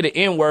can't say the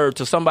N-word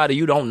to somebody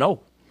you don't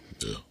know.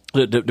 Yeah.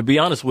 To be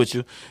honest with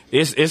you,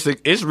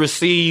 it's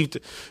received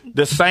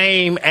the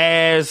same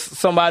as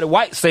somebody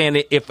white saying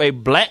it if a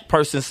black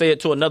person say it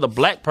to another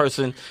black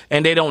person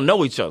and they don't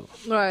know each other.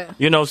 Right.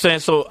 You know what I'm saying?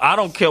 So I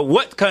don't care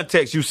what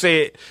context you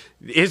say it,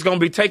 it's going to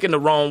be taken the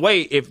wrong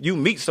way if you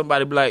meet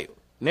somebody be like,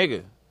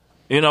 nigga.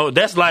 You know,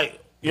 that's like,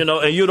 you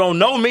know, and you don't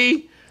know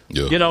me.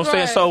 Yeah. You know what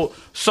I'm saying?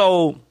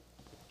 So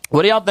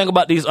what do y'all think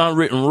about these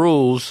unwritten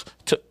rules?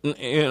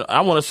 You know, I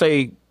want to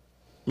say,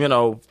 you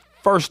know,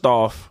 first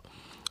off,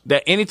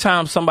 that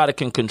anytime somebody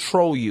can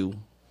control you,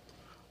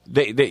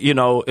 they you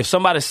know, if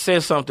somebody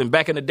says something,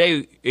 back in the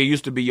day, it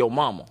used to be your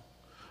mama.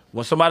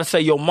 When somebody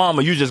say your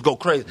mama, you just go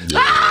crazy. Yeah.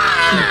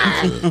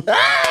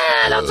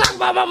 Don't talk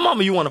about my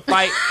mama. You want to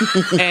fight,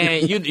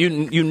 and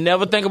you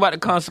never think about the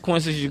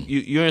consequences.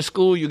 You're in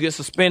school, you get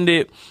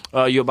suspended,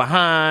 you're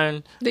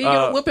behind. Then you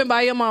get whipping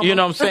by your mama. You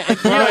know what I'm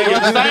saying?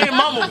 Your same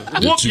mama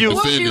whoop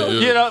you.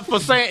 You know,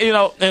 for saying, you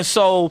know, and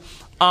so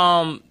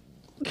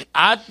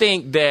I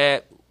think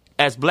that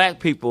as black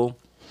people,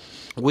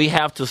 we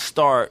have to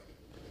start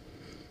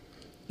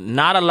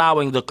not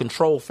allowing the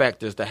control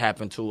factors to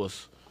happen to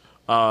us.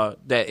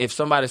 That if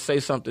somebody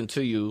says something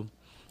to you,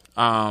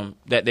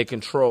 that they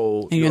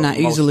control, and you're not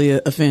easily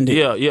offended.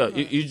 Yeah.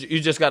 You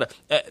just gotta.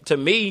 To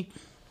me,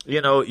 you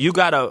know, you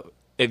gotta.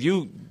 If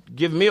you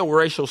give me a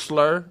racial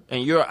slur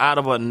and you're out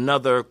of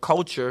another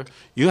culture,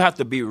 you have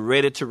to be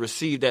ready to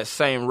receive that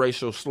same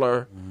racial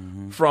slur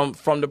from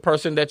the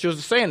person that you're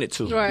saying it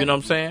to. Right. You know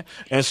what I'm saying?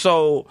 And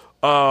so,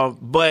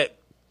 but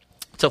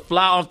to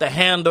fly off the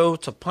handle,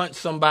 to punch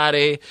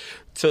somebody,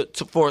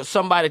 for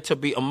somebody to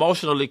be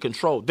emotionally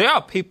controlled. There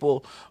are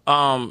people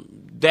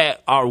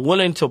that are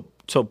willing to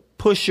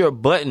push your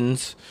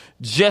buttons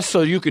just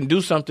so you can do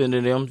something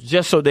to them,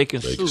 just so they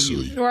can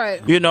sue you.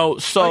 Right. You know,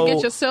 so or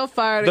get yourself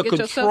fired. The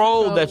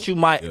control that you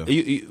might,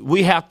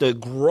 we have to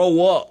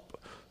grow up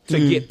to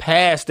get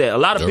past that. A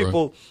lot of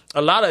people,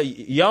 a lot of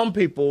young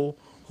people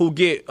who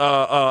get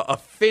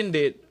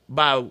offended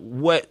by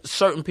what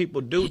certain people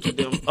do to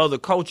them, other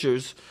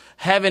cultures,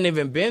 haven't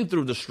even been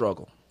through the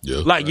struggle.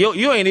 Yeah. Like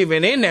you ain't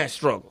even in that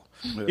struggle.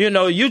 Yeah. You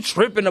know, you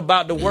tripping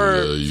about the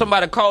word.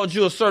 Somebody called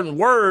you a certain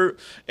word,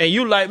 and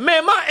you like,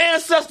 man, my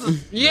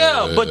ancestors.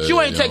 But you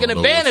ain't taking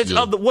advantage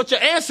of what your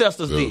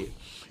ancestors did.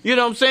 You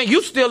know what I'm saying?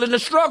 You still in the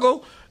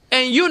struggle,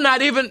 and you're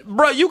not even,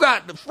 bro. You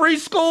got free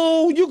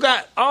school. You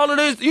got all of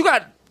this. You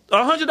got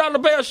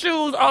 $100 pair of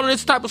shoes, all of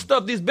this type of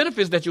stuff, these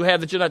benefits that you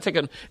have that you're not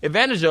taking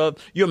advantage of.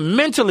 You're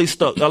mentally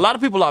stuck. A lot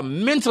of people are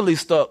mentally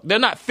stuck. They're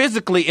not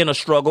physically in a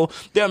struggle.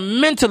 They're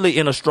mentally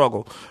in a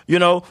struggle, you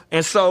know?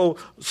 And so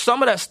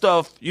some of that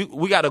stuff,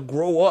 we got to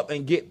grow up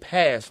and get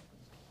past.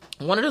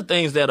 One of the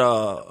things that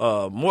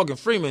Morgan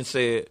Freeman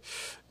said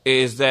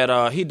is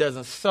that he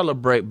doesn't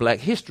celebrate Black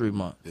History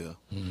Month. Yeah.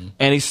 Mm-hmm.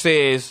 And he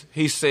says,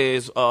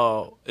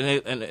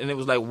 and it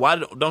was like, why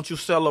don't you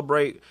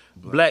celebrate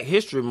Black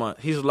History Month?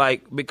 He's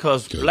like,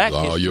 because Black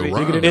history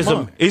is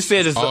he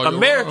said it's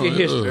American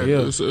history.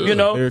 You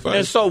know?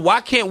 And so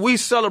why can't we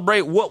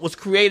celebrate what was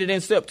created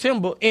in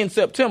September?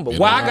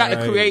 Why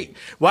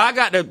I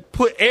got to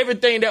put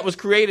everything that was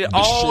created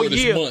all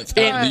year in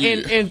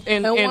February?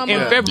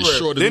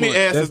 Then he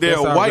asked, is there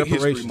a White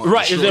History Month?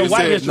 Right, is there a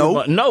White History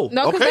Month? No.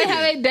 No, because they have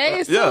their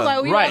days too.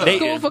 Like we went to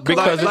school for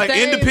because like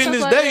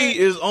Independence Day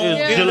is on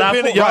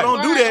Independence. Y'all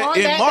don't do that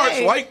in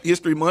March. White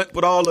History Month,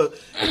 put all the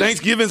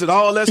Thanksgivings and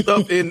all that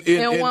stuff in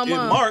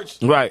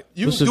March. Right.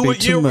 You do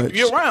it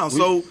year round.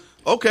 So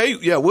okay,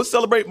 we'll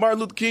celebrate Martin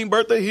Luther King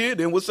birthday here,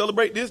 then we'll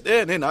celebrate this,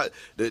 that, and then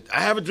I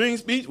Have a Dream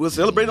speech, we'll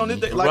celebrate on this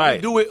day. Like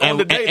we do it on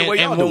the day the way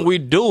y'all do it. And when we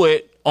do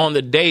it on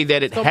the day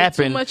that it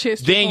happened,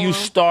 then you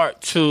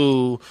start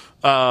to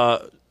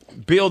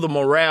build the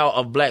morale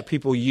of Black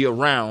people year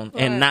round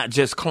and not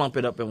just clump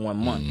it up in 1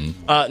 month.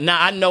 Mm-hmm.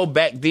 Now, I know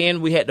back then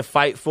we had to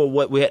fight for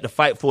what we had to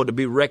fight for to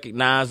be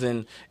recognized,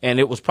 and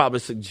it was probably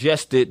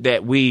suggested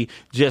that we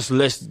just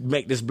let's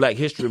make this Black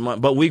History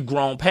Month, but we've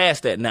grown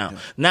past that now. Yeah.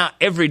 Now,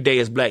 every day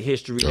is Black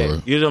History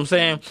Day. You know what I'm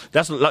saying?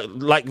 That's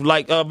like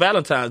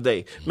Valentine's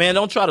Day. Man,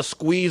 don't try to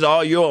squeeze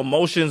all your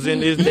emotions in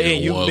this day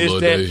and you miss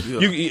that.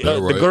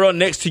 The girl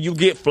next to you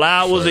get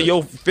flowers and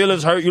your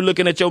feelings hurt. You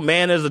looking at your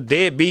man as a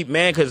deadbeat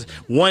man because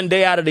one one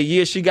day out of the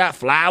year she got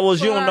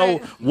flowers. You don't know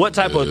what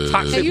type of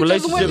toxic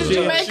relationship she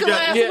is.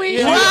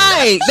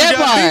 Right, that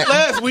part.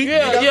 Last week,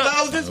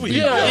 flowers this week.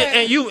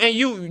 And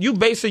you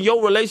basing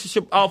your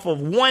relationship off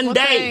of one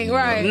day.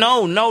 Right.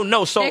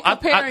 No. So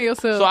comparing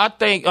yourself. So I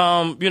think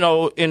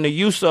in the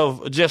use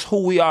of just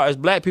who we are as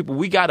black people,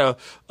 we gotta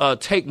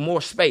take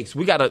more space.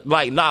 We gotta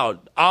now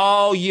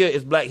all year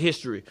is Black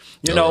History,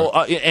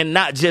 and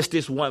not just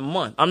this 1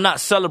 month. I'm not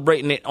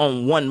celebrating it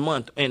on 1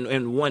 month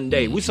and 1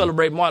 day. We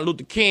celebrate Martin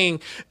Luther King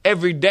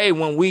every day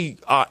when we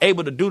are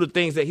able to do the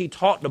things that he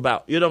talked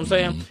about. You know what I'm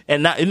saying?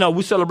 And not,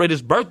 we celebrate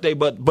his birthday,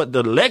 but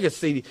the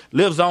legacy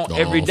lives on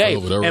every day.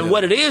 And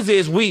what it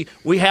is we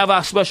have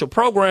our special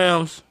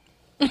programs.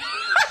 That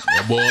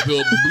boy up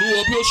here blew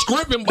up here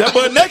scrimping. That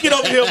boy naked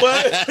over here,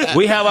 boy.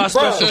 We have our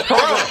special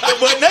program. That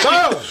boy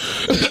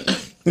naked.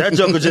 That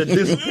joker just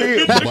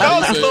disappeared. Focus.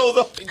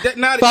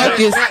 Now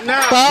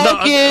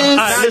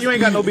you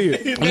ain't got no beard.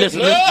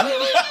 Listen.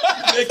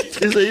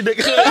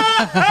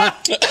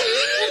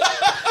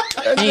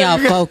 Can y'all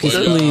focus,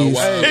 please?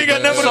 He ain't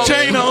got nothing but a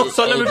chain on.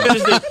 So let me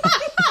finish this.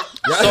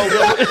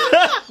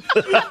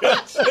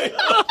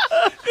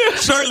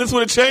 Shirtless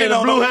with a chain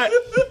on. Blue hat.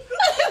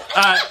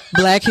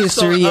 Black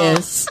History,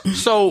 yes.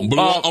 So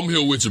I'm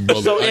here with you,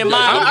 brother. So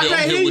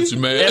I'm here with you,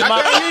 man. I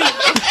can't hear you.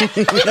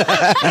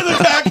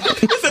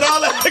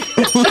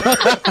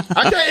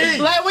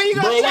 Like, when you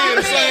gonna Bro, we in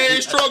the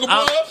same struggle,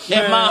 bro.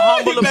 In my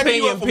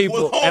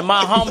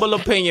humble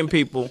opinion,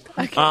 people,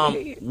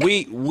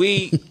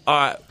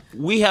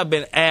 we have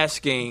been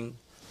asking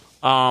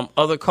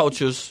other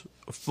cultures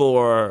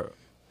for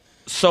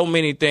so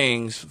many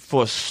things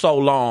for so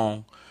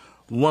long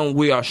when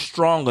we are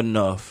strong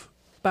enough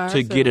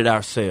to get it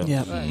ourselves.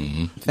 Yep.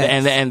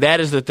 And that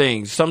is the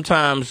thing.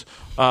 Sometimes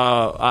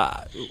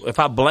if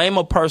I blame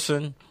a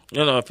person,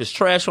 if it's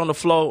trash on the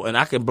floor and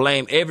I can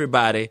blame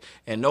everybody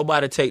and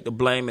nobody take the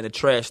blame and the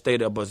trash stay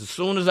there. But as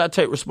soon as I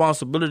take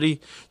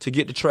responsibility to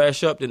get the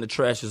trash up, then the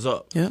trash is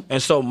up. Yeah.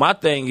 And so my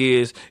thing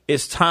is,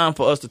 it's time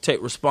for us to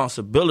take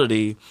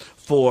responsibility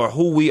for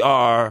who we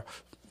are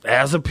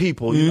as a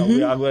people. We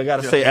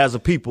got to say as a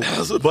people.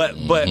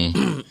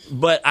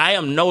 But I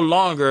am no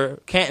longer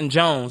Canton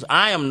Jones.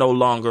 I am no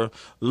longer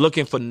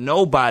looking for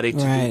nobody to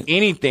do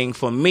anything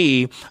for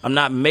me. I'm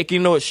not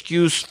making no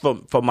excuse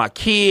for my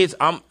kids.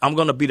 I'm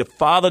going to be the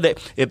father that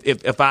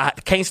if I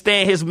can't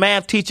stand his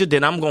math teacher,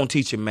 then I'm going to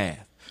teach him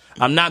math.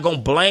 I'm not going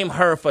to blame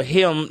her for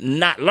him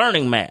not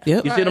learning math.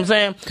 Yep. You see what I'm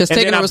saying? Because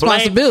taking the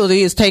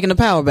responsibility is taking the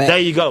power back. There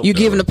you go. You're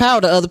giving the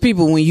power to other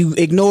people when you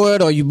ignore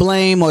it or you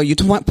blame or you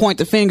point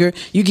the finger.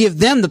 You give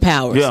them the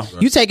power. Yeah.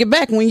 You take it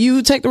back when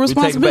you take the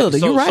responsibility.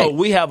 You're right. So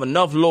we have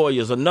enough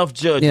lawyers, enough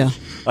judges,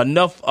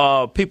 enough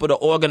people to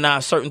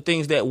organize certain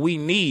things that we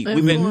need.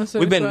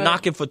 We've been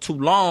knocking for too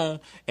long,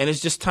 and it's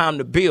just time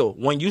to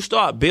build. When you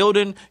start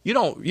building, you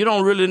don't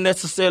really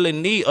necessarily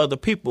need other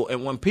people.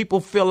 And when people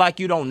feel like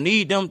you don't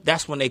need them,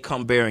 that's when they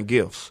come bearing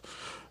gifts.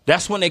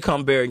 That's when they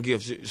come bearing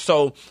gifts.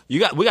 So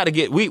we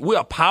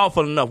are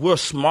powerful enough. We're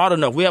smart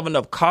enough. We have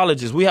enough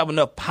colleges. We have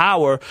enough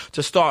power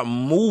to start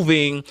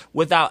moving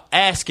without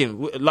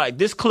asking. Like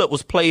this clip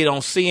was played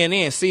on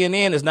CNN.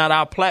 CNN is not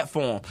our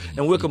platform.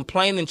 And we're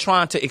complaining,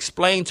 trying to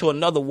explain to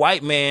another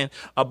white man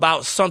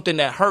about something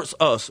that hurts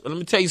us. Let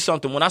me tell you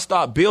something. When I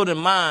start building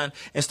mine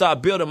and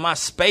start building my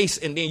space,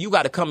 and then you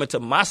got to come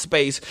into my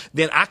space,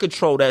 then I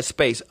control that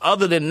space.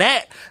 Other than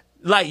that,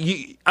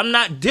 I'm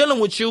not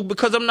dealing with you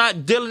because I'm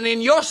not dealing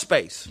in your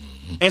space.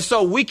 And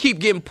so we keep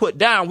getting put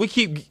down. We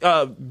keep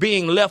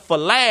being left for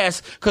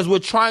last because we're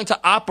trying to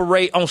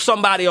operate on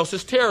somebody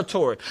else's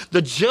territory.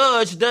 The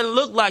judge doesn't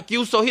look like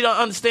you, so he don't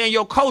understand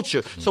your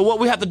culture. So what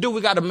we have to do, we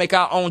got to make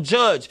our own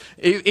judge.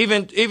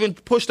 Even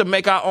push to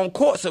make our own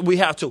courts that we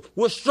have to.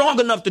 We're strong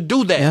enough to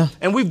do that. Yeah.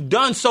 And we've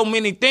done so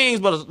many things,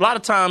 but a lot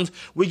of times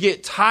we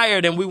get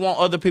tired and we want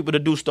other people to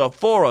do stuff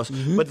for us.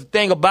 Mm-hmm. But the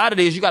thing about it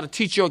is you got to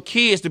teach your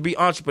kids to be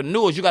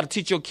entrepreneurs. You got to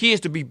teach your kids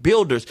to be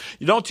builders.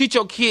 You don't teach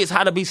your kids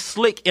how to be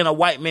slick in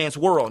a white man's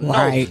world.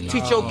 Right. No,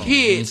 teach your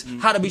kids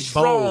how to be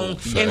strong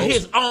in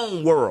his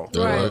own world.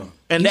 Right.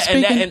 And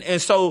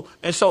so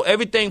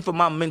everything for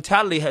my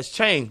mentality has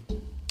changed.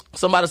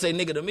 Somebody say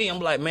nigga to me,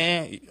 I'm like,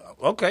 man,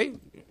 okay,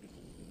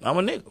 I'm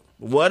a nigga.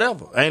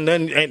 Whatever. And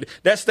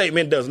that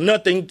statement does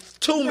nothing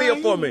to me or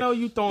for me.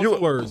 You throwing some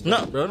words.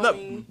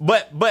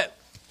 But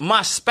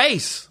my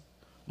space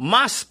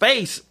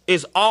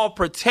is all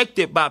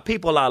protected by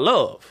people I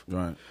love.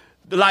 Right.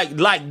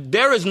 Like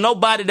there is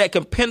nobody that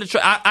can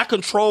penetrate. I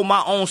control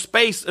my own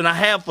space, and I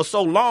have for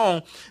so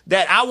long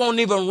that I won't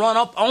even run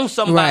up on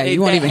somebody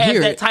that has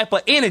that type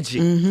of energy.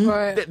 Mm-hmm.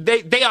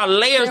 Right. They are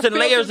layers and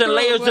layers and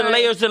layers and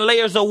layers and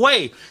layers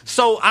away.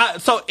 So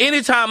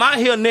anytime I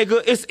hear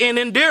nigga, it's in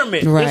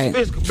endearment. Right.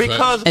 It's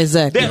because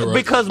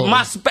because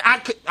my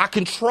I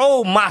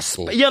control my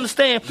space. You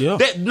understand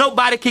that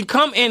nobody can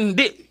come in.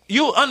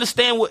 You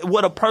understand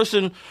what a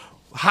person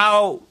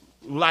how.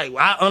 Like,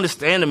 I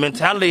understand the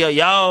mentality of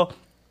y'all.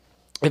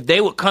 If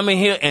they would come in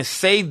here and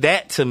say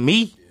that to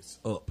me, it's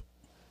up.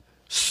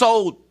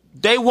 So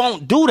they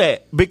won't do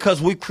that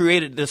because we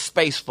created this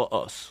space for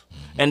us.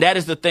 And that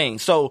is the thing.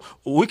 So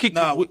we could.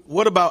 Now,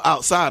 what about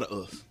outside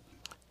of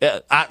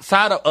us?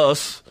 Outside of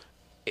us,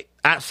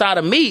 outside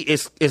of me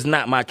is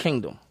not my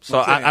kingdom. So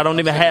I don't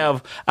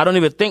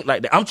even think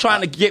like that. I'm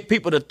trying to get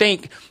people to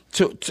think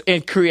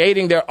in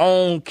creating their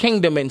own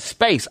kingdom in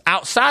space.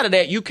 Outside of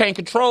that, you can't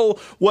control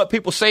what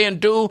people say and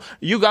do.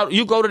 You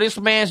go to this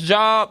man's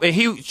job and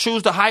he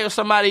choose to hire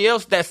somebody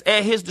else that's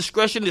at his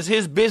discretion. It's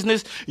his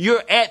business.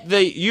 You're at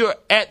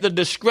the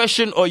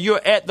discretion, or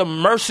you're at the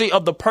mercy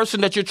of the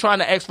person that you're trying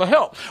to ask for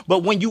help.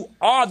 But when you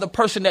are the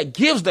person that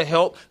gives the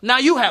help, now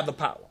you have the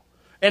power.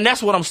 And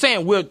that's what I'm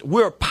saying.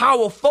 We're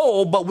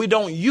powerful, but we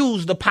don't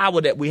use the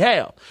power that we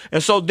have.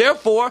 And so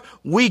therefore,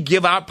 we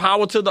give our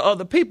power to the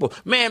other people.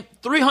 Man,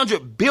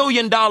 $300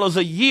 billion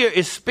a year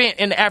is spent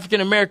in the African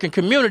American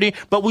community,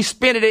 but we're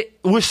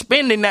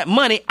spending that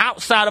money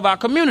outside of our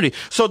community.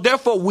 So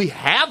therefore, we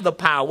have the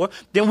power,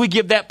 then we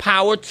give that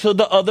power to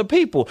the other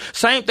people.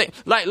 Same thing.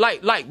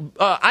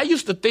 I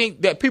used to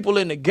think that people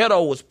in the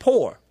ghetto was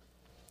poor.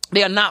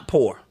 They are not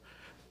poor.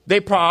 They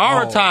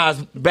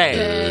prioritize bad.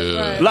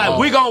 Yeah. Like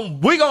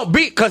we gonna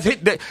beat cause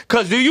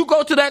do you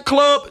go to that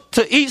club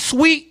to eat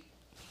sweet?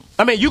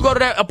 I mean, you go to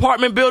that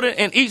apartment building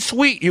and eat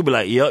sweet. You be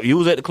like, yep, you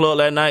was at the club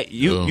last night.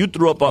 You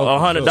threw up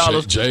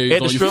 $100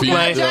 at the strip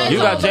club. You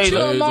got J's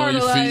on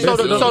your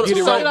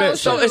feet.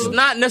 So it's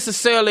not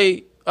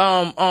necessarily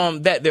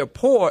that they're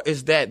poor.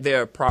 Is that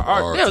they're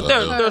priority?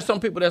 There are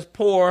some people that's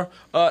poor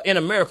in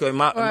America, in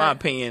my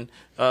opinion.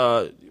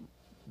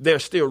 They're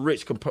still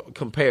rich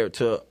compared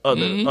to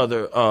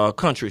other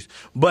countries,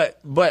 but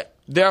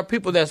there are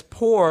people that's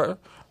poor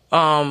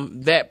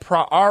that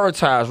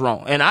prioritize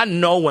wrong. And I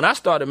know when I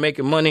started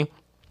making money,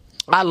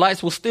 our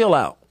lights were still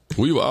out.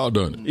 We've all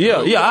done it.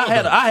 Yeah.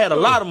 I had a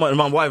lot of money.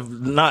 My wife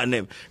nodding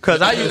at me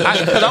because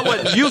I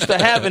wasn't used to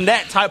having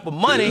that type of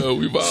money. Yeah,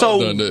 we've all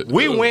done that.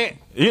 We went.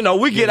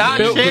 We get our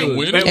check and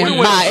we went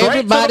buy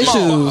everybody's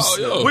shoes.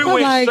 We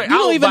went like, you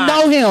don't even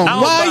know him.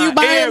 Why are you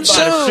buying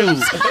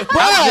shoes?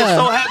 I'm just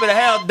so happy to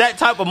have that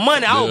type of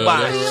money. I was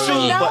buying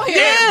shoes for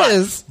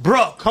everybody.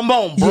 Bro, come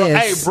on, bro.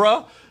 Yes. Hey,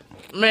 bro.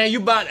 Man, you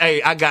buy.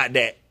 Hey, I got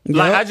that.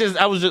 Like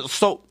I was just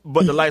so,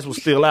 but the lights were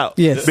still out.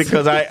 Yes,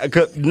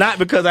 not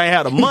because I ain't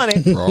had the money,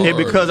 and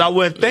because I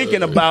wasn't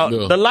thinking about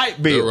the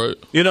light bill. Yeah, right.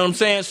 You know what I'm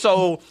saying?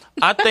 So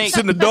I think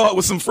in the dog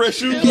with some fresh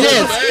shoes.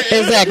 Yes,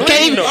 exactly.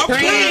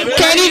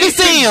 Can't even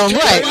see him.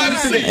 Right?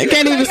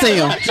 Can't even see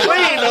him.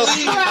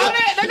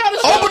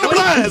 Open the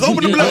blinds.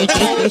 Open the blinds.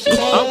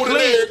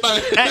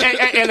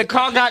 And the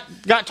car got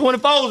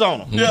 24s on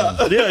them.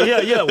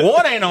 Yeah.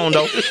 Water ain't on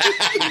though.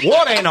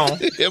 Water ain't on.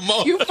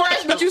 You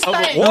fresh, but you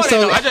stink.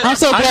 I'm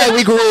so glad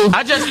we grew.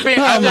 I just spent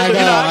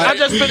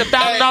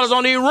 $1,000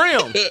 on these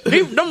rims.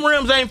 Them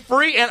rims ain't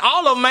free, and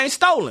all of them ain't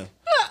stolen.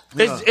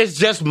 It's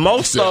just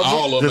most of them.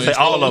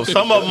 All of them.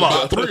 Some of them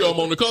are. 3 of them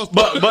on the coast.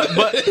 But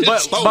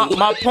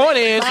my point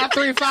is, buy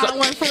 3, find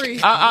 1 free.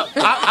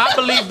 I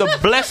believe the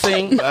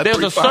blessing. There's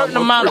a certain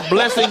amount of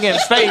blessing and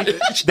faith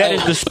that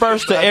is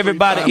dispersed to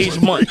everybody each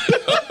month,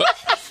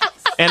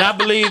 and I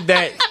believe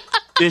that.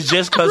 It's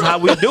just because how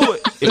we do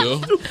it.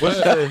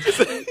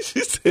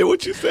 She said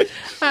what you say.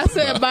 I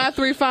said buy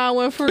 3, find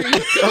 1 free.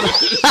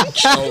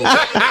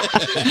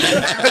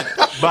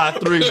 Buy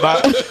 3,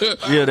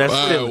 yeah, that's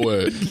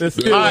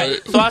silly. All right,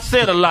 so I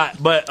said a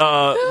lot, but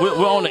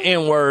we're on the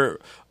N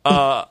word.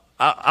 I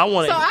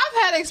want to. So I've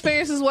had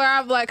experiences where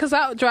I've because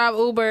I drive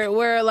Uber,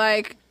 where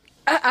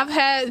I've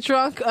had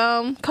drunk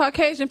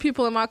Caucasian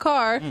people in my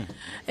car,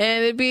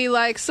 and it'd be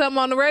like something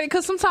on the radio.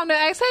 Because sometimes they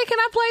ask, "Hey, can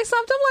I play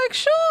something?" I'm like,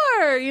 "Sure."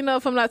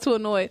 If I'm not too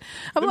annoyed,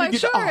 I'm like,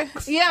 "Sure."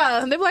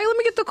 Yeah, and they're like, "Let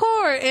me get the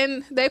chord,"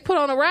 and they put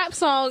on a rap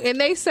song,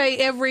 and they say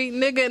every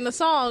nigga in the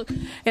song,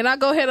 and I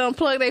go ahead and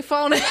unplug their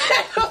phone. They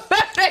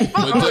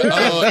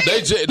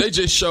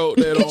just showed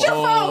that get your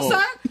phone,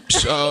 sir.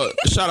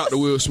 Shout out to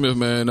Will Smith,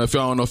 man. If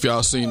y'all don't know if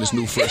y'all seen this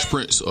new Fresh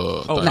Prince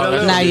thing.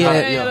 Not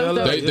yet.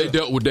 They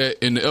dealt with that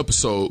in the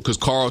episode because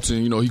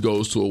Carlton, he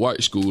goes to a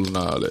white school and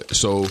all that.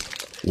 So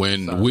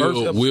when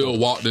Will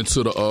walked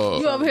into the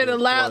you over here to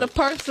allow the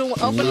person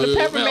open the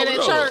peppermint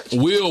in church.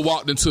 Will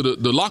walked into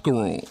the locker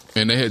room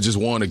and they had just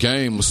won a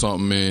game or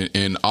something,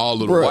 and all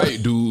of the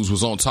white dudes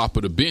was on top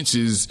of the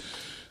benches.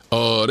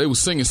 They was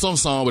singing some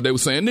song, but they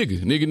was saying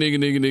nigga.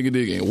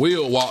 And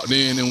Will walked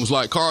in and was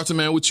like, "Carlton,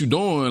 man, what you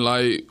doing?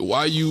 Like,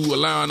 why you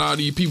allowing all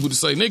these people to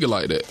say nigga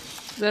like that?"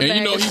 And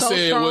he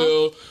said, strong.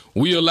 "Well,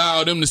 we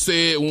allow them to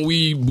say it when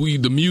we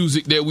the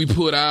music that we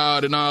put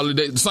out and all of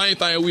that. The same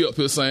thing we up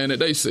here saying that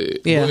they said."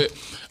 Yeah. But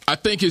I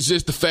think it's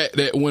just the fact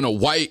that when a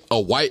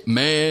white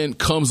man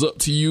comes up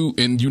to you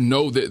and you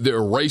know that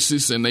they're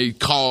racist and they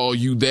call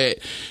you that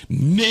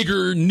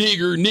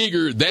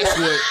nigger, that's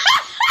what.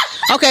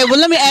 Okay, well,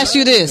 let me ask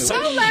you this.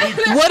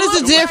 What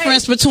is the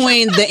difference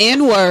between the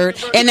N-word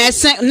and that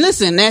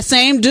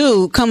same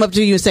dude come up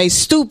to you and say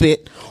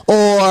stupid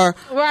or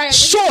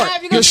short?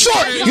 You're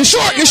short. Is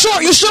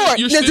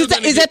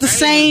that the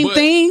same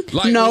thing?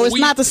 No, it's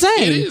not the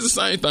same. It is the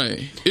same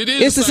thing.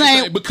 It's the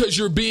same thing because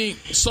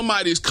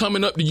somebody is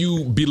coming up to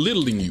you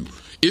belittling you.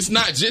 It's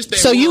not just that.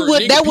 So you word,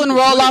 would nigga, that wouldn't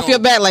people roll put it off your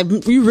on- back like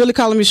you really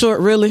calling me short?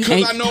 Really?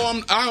 Because I know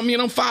I'm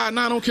 5'9".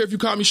 I don't care if you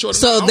call me short.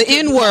 So the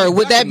N word,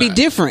 would that be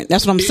different?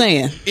 That's what I'm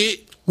saying.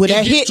 Would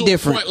that hit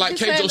different? Point, like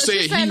He's Kajo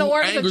said, saying the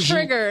word is a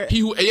trigger.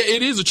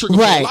 It is a trigger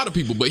for a lot of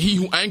people, but he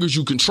who angers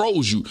you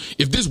controls you.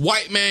 If this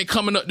white man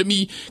coming up to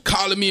me,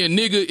 calling me a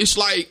nigga, it's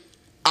like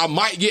I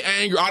might get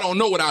angry. I don't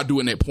know what I'll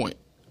do in that point.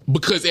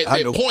 Because at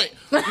that point,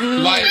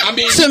 like, I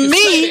mean, to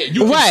me,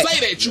 you can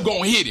say that you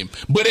gonna hit him,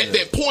 but at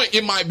that point,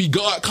 it might be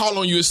God call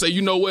on you and say,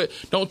 you know what,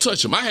 don't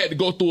touch him. I had to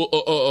go through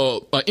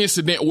a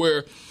incident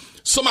where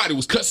somebody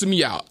was cussing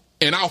me out,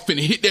 and I was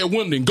finna hit that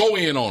window and go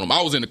in on him.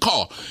 I was in the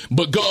car,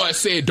 but God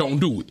said, don't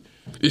do it.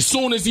 As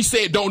soon as he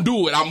said, don't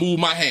do it, I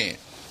moved my hand.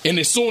 And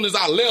as soon as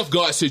I left,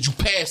 God said, you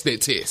passed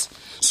that test.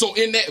 So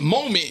in that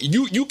moment,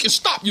 you can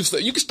stop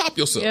yourself. You can stop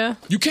yourself. Yeah.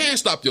 You can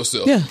stop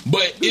yourself. Yeah.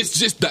 But it's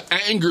just the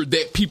anger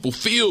that people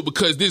feel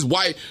because this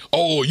white,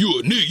 oh, you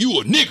a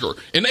nigger.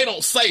 And they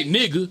don't say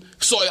nigger.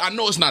 So I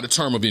know it's not a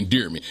term of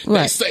endearment.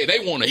 Right. They say they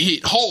want to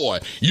hit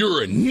hard.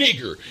 You're a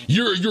nigger.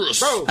 You're a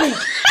Bro.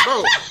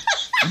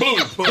 Blue.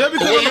 Just because I'm black, bro.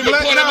 Just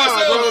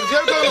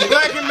because I'm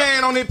black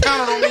man on this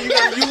panel don't mean you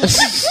gotta use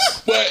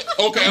it. But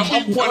okay, I'm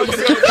pointing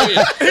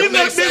myself. He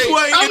looked this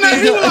way. I'm not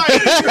you like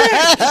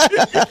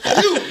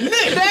you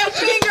nigga. That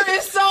finger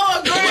is so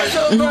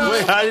aggressive, bro.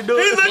 Wait, how you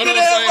doing? He's looking What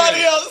at I'm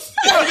everybody else.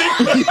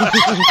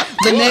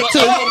 The neck too.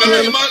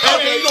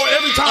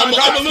 Every time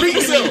God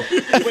speaks to me,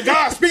 when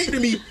God speaks to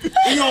me,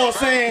 you know what I'm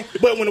saying?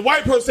 But when the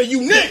white person say you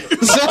nigga,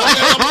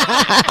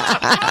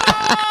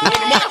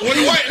 when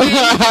the white man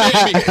looked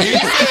at me, he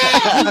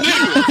said, you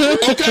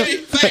nigga. Okay,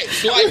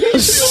 thanks. Like, you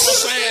see what I'm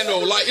saying, though?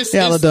 Like, it's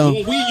when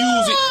we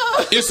use it,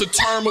 it's a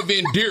term of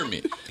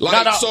endearment. Like,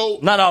 not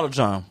all the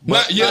time.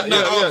 Not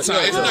all the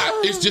time. It's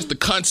not. It's just the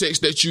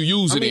context that you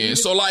use it in.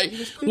 So, like,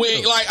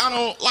 when, like, I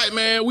don't, like,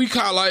 man, we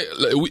call, like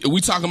we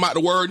talking about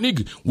the word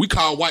nigga. We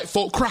call white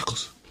folk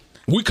crackers.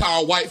 We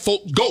call white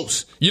folk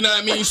ghosts. You know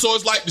what I mean? So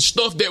it's like the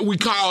stuff that we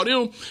call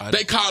them,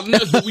 they calling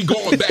us, but we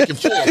going back and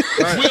forth.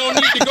 We don't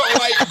need to go,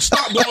 like,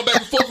 stop going back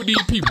and forth with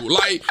these people.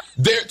 Like,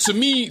 to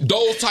me,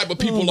 those type of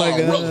people are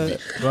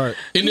irrelevant. right?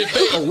 And if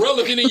they are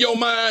relevant in your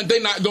mind, they're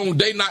not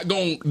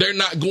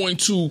going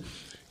to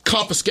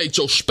confiscate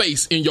your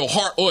space in your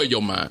heart or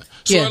your mind.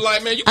 So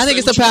like, man, I think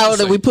it's the power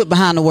that we put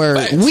behind the word.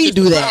 Facts. We It's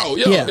do the that. power.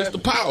 Yeah. That's the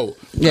power.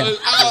 Yeah.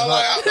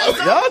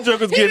 Y'all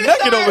jokers getting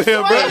naked over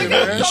here, bro.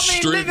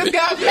 Niggas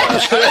got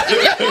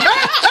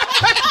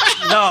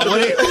No,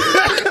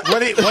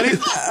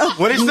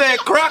 when he said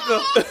cracker,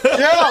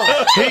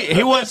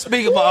 he wasn't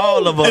speaking for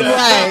all of us.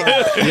 Right.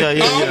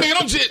 I mean,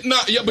 I'm just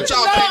not. Yeah, but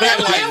y'all can't act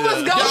like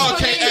y'all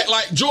can't act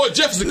like George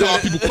Jefferson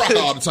called people cracker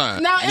all the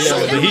time. No,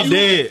 He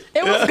did.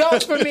 It was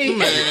ghost for me.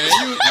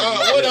 Man,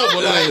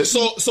 whatever. Like,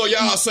 so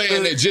y'all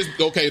saying that just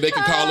okay? They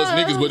can call us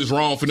niggas, but it's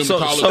wrong for them to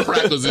call us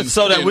crackers, and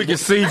so that we can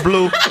see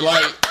blue.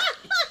 Like,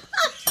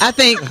 I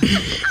think.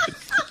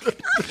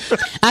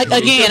 I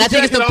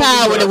think it's the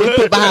power that we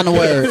put behind the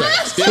word.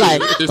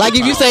 Like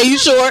if you say you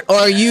short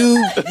or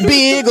you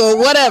big or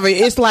whatever,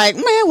 it's like,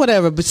 man,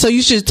 whatever. But so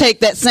you should take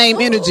that same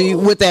energy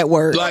with that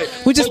word. Like,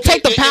 we just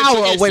take the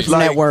power away from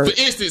that word. For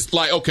instance,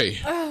 like, okay,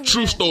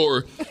 true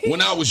story.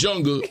 When I was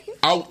younger,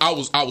 I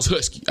was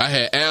husky. I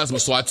had asthma,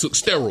 so I took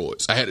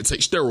steroids. I had to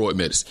take steroid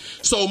medicine.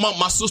 So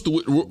my sister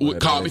would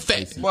call me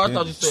fat. Well, I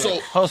thought you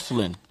said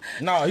hustling.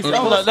 No, he said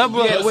that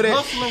brother hustling.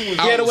 hustling. With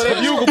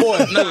that bugle boy.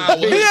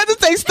 He had to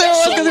take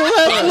steroids because he was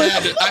hustling.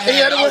 I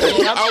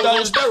was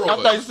on steroids. I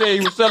thought you said he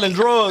was selling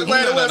drugs. I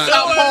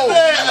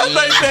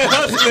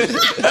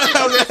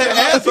thought you said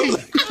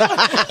hustling.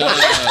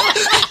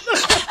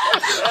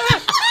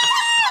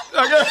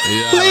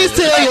 Please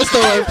tell your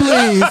story,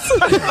 please.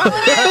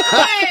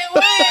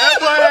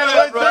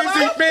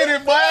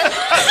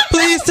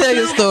 Please tell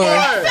your story.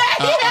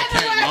 I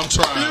can't. I'm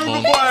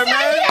trying.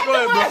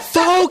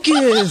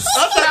 Focus.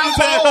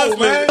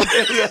 man.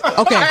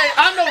 Okay. Hey,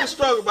 I know the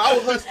struggle, but I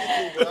was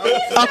hustling too,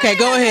 bro. Okay,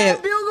 go ahead.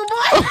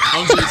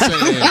 I'm just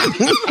saying.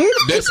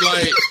 That's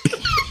like.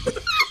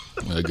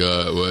 My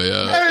God, well,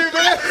 yeah. Hey,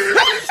 man.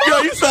 Yo,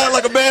 you sound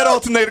like a bad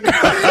alternator.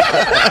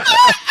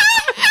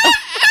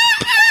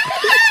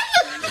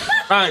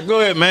 All right, go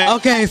ahead, man.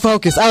 Okay,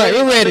 focus. All right,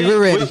 we're ready.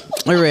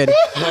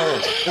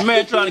 The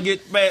man trying to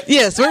get mad.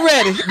 Yes, we're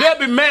ready. They'll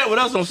be mad with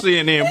us on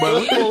CNN, bro.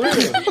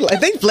 Like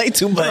they play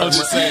too I'm much.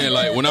 just saying,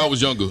 like, when I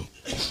was younger, like,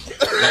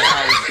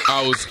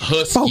 I was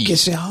husky.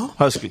 Focus, y'all.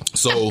 Husky.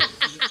 So,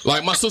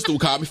 like, my sister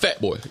would call me fat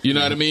boy. You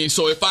know what I mean?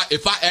 So if I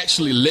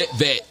actually let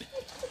that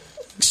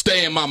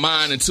stay in my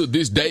mind until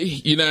this day,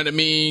 you know what I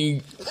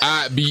mean,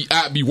 I'd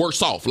be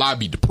worse off. I'd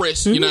be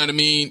depressed. You know what I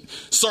mean?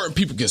 Certain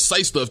people can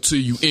say stuff to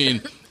you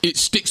and it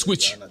sticks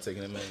with you.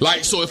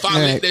 Like, so if I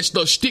let that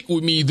stuff stick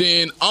with me,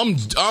 then I'm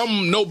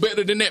no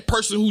better than that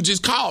person who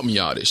just called me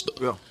all this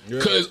stuff.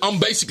 Because I'm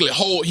basically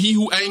he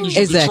who angers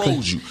you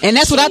controls you. And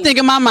that's what I think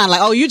in my mind. Like,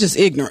 oh, you're just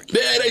ignorant.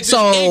 Yeah, they just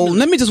so ignorant.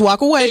 let me just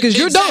walk away because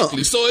you're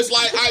dumb. So it's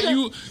like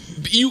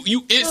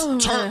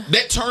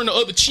that turn the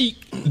other cheek.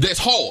 That's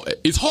hard.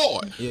 It's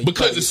hard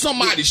because if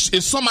somebody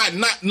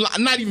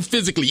not even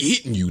physically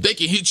hitting you, they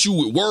can hit you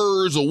with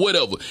words or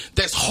whatever.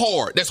 That's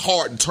hard. That's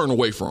hard to turn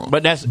away from.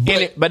 But that's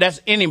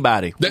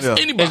anybody. That's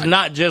anybody. It's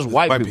not just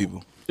white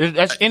people.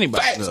 That's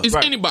anybody. Facts. It's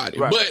anybody.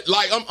 Right. But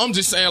like I'm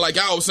just saying, like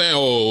I was saying,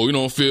 you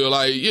don't feel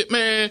like it,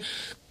 man.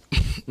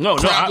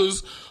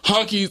 Crackers,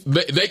 hunkies,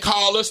 they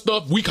call us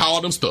stuff. We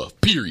call them stuff.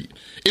 Period.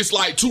 It's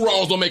like two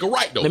wrongs don't make a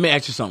right though. Let me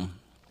ask you something.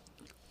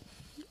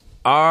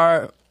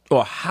 How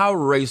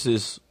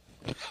racist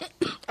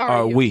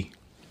are we?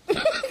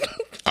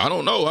 I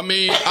don't know. I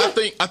mean,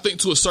 I think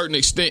to a certain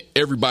extent,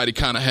 everybody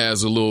kind of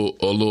has a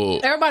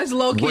little. Everybody's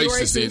low key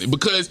racist in it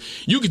because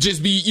you could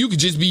just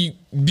be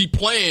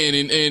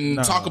playing and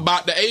talk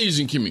about the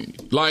Asian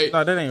community. Like,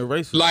 no, that ain't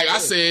racist. Like I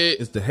said,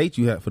 it's the hate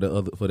you have for that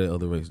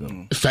other race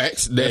though.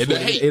 Facts. The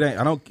hate. It ain't.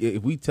 I don't.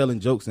 If we telling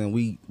jokes and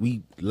we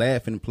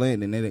laughing and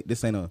playing, then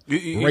this ain't a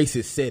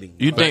racist setting.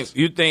 You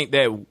think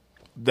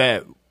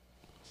that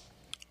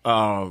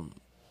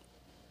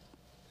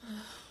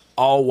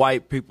all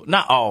white people,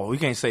 not all, we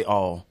can't say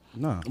all,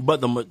 no,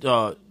 but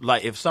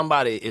like if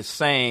somebody is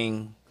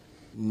saying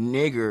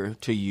nigger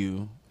to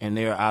you and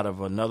they're out of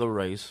another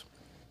race,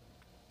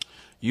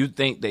 you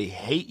think they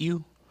hate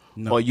you?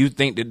 No. Or you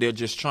think that they're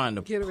just trying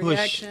to get a push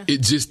reaction?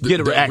 It just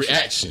get a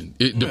reaction.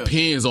 It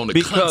depends on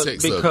the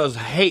context because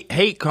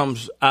hate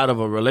comes out of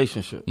a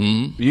relationship.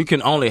 Mm-hmm. You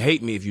can only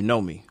hate me if you know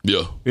me.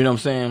 Yeah, you know what I'm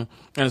saying.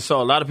 And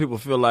so a lot of people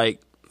feel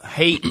like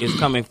hate is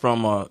coming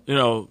from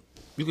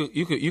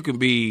you can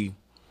be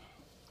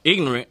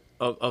ignorant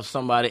of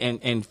somebody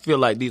and feel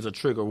like these are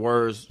trigger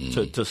words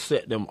to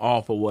set them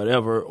off or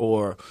whatever,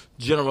 or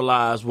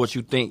generalize what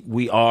you think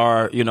we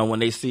are, when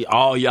they see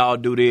all y'all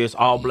do this,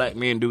 all black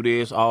men do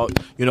this, all,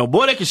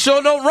 boy, they can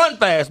sure don't run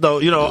fast though,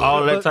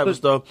 all that type of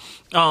stuff.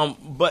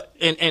 But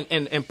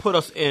and put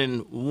us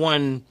in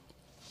one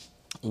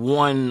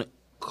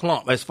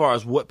clump as far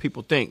as what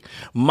people think.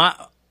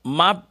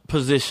 My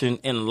position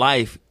in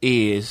life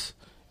is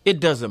it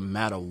doesn't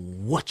matter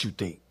what you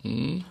think.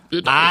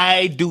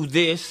 I do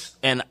this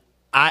and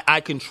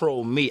I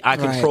control me. I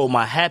control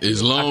my happiness.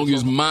 As long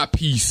as my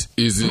peace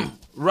isn't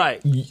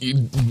right.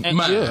 Mine.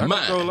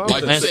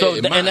 Like and so,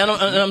 and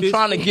I'm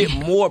trying to get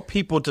more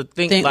people to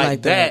think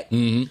like that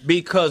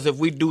because if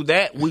we do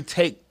that, we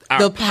take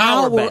our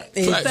power back.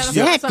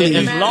 Exactly.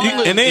 As long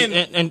as,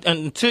 and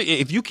until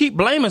if you keep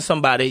blaming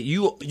somebody,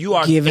 you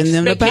are giving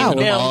them the power,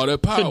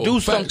 to do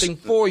something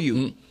for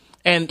you.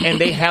 And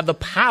they have the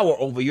power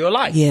over your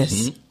life.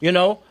 Yes.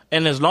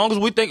 And as long as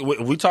we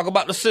talk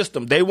about the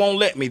system, they won't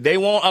let me, they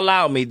won't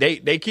allow me, they're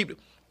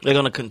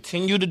going to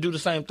continue to do the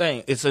same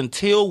thing. It's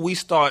until we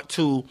start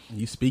to.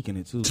 You speaking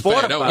it too. That's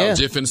what I was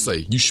just finna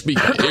say. You speak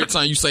it. Every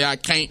time you say I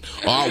can't,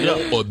 or I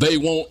won't, or they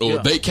won't, or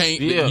they can't.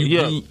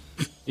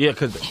 Yeah,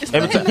 because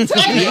every time you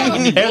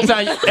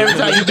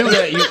do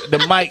that, the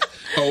mic.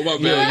 Oh my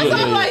bad.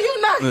 I'm like,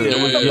 you knocked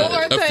it with the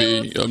lower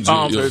table.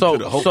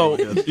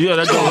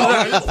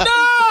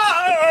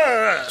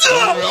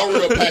 I'm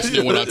real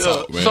passionate when I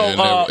talk, man.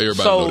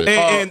 Everybody know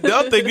that. And the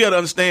other thing, you got to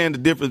understand the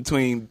difference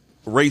between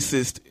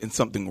racist and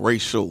something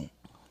racial.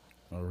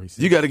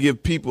 You got to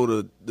give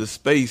people the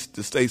space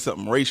to say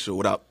something racial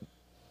without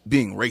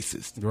being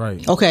racist.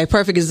 Right. Okay,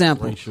 perfect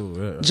example. Racial,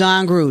 yeah.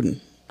 John Gruden.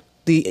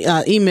 The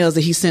emails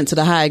that he sent to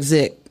the high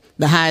exec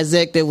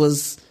that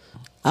was,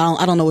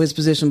 I don't know his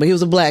position, but he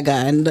was a black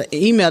guy. And the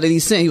email that he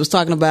sent, he was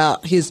talking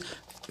about his,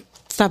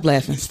 stop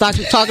laughing,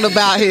 talking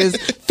about his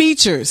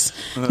features.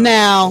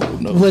 Now,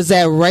 was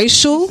that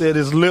racial? Said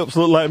his lips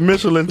look like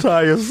Michelin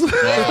tires.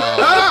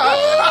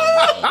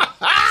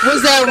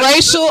 Was that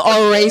racial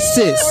or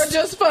racist? Or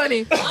just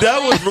funny?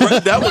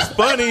 That was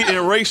funny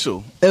and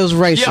racial. It was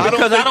racial. Yeah,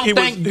 because I don't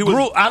think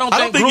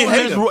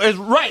Gruden is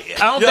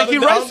right. I don't think he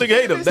racist. I don't think he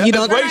hate him.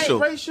 That's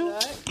racial.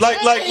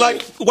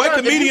 Like white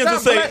comedians will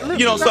say,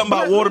 something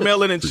about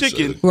watermelon and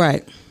chicken.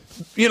 Right.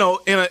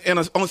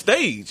 On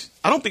stage.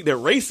 I don't think they're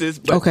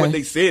racist, but what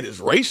they said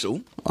is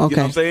racial. Okay. You know what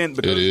I'm saying?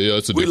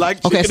 Because we like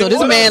chicken. Okay, so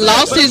this man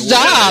lost his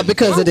job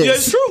because of this. Yeah,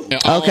 it's true.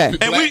 Okay.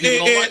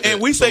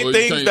 And we say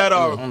things that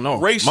are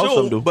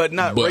racial, but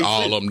not racist. But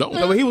all of them don't.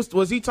 No, but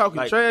was he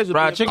talking trash?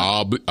 Fried chicken?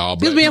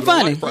 He was being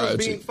funny.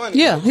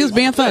 Yeah, he was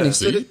being funny.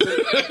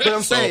 But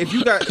I'm saying,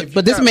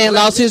 but this man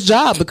lost his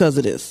job because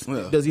of this.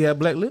 Does he have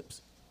black lips?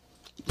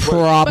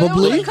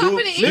 Probably.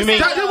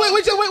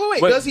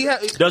 Wait. Does he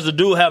have? Does the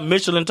dude have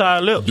Michelin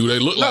tire lips? Do they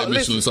look like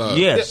Michelin tires?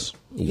 Yes.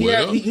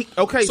 Well,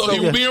 okay, so he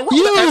was being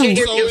roasted.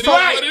 That's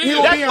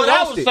what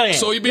I was saying.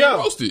 So he being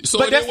roasted. So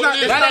but that's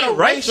not a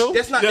racial.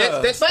 That's not.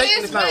 That's but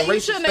it's not a racial. You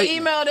shouldn't have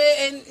emailed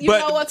it, and you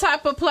know what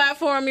type of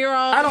platform you're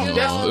on. I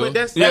don't.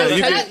 That's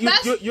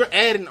you're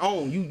adding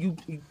on.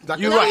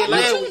 You're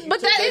right.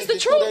 But that is the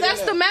truth.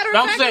 That's the matter of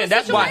fact. I'm saying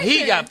that's why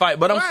he got fired.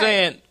 But I'm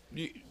saying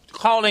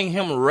calling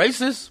him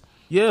racist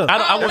Yeah,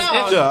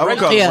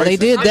 yeah, they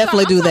did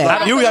definitely do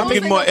that. You have to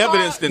get more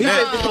evidence than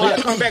that.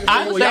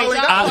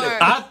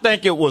 I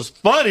think it was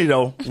funny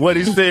though what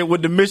he said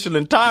with the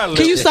Michelin tire.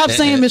 Can you stop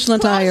saying Michelin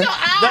tire?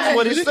 That's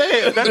what he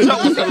said. That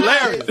was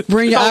hilarious.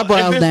 Bring your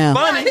eyebrows down.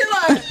 Funny.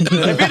 If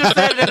he'd have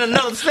said it in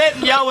another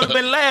setting, y'all would have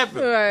been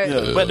laughing. Right.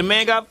 Yeah. But the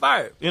man got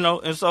fired,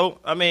 and so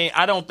I mean,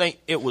 I don't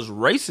think it was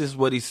racist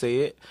what he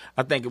said.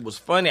 I think it was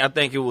funny. I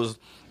think it was.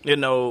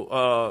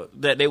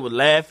 That they were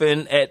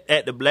laughing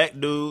at the black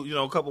dude,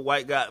 a couple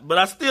white guys. But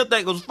I still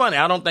think it was funny.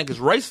 I don't think it's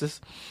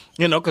racist,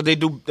 because they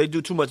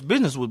do too much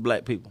business with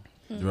black people.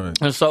 Right.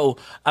 And so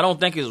I don't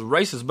think it's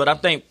racist, but I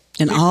think...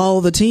 And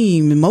all the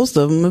team, and most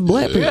of them are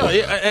black people.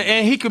 Yeah,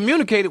 and he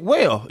communicated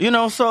well,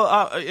 so,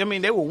 I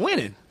mean, they were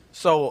winning.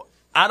 So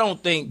I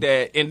don't think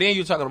that... And then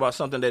you're talking about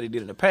something that he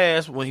did in the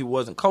past when he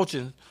wasn't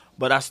coaching,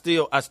 but I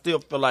still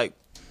feel like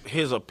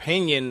his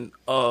opinion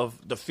of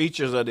the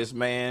features of this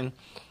man...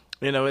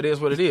 it is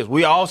what it is.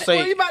 We all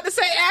say. Were you about to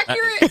say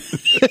accurate?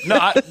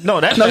 No,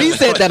 he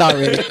said that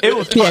already. It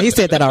was funny. Yeah, he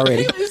said that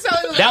already.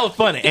 That was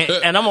funny,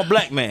 and I'm a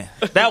black man.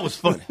 That was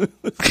funny.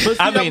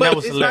 That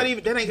was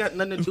hilarious. That ain't got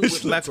nothing to do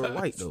with black or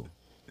white though.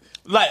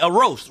 Like a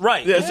roast,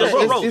 right? Yeah, it's a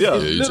roast.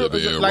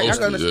 Like I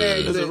can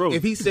understand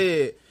if he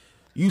said,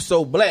 "You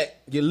so black,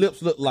 your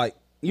lips look like."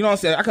 You know what I'm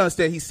saying? I can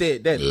understand he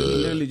said that. He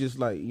literally just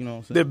like, you know what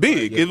I'm saying? They're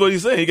big, is what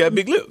he's saying. He got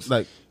big lips.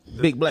 Like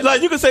big black.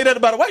 Like you can say that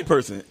about a white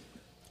person.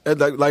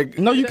 Like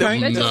no, you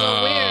can't.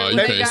 Nah, you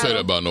can't say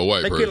that about no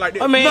white person.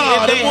 I mean,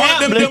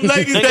 them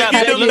ladies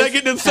that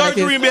get them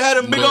surgery and had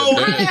them big old.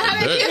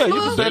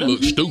 They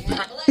look stupid.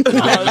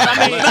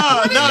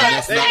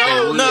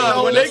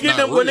 No. When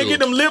they get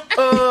them lip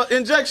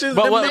injections,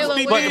 them lips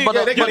be big. But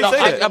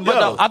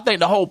I think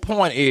the whole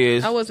point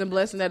is I wasn't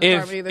blessed in that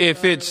department either.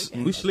 If it's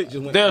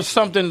there's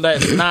something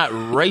that's not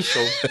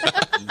racial,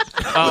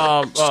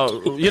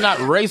 you're not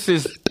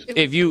racist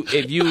if you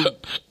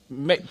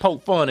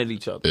poke fun at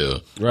each other. Yeah.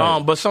 Right.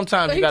 But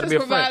sometimes you got to be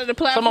a friend.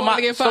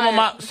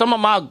 Some of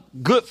my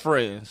good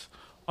friends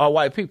are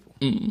white people.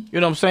 Mm-hmm. You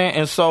know what I'm saying?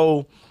 And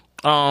so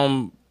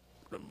one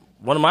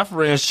of my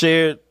friends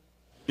shared,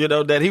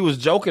 that he was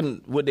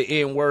joking with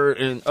the N word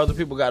and other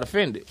people got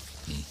offended.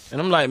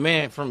 And I'm like,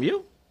 man, from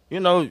you?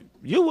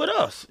 You with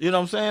us. You know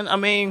what I'm saying? I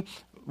mean,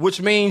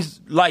 which means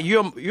like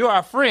you're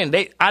our friend.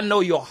 I know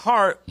your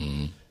heart.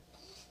 Mm-hmm.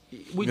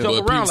 We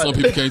joke around some like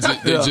people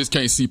just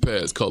can't see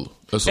past color.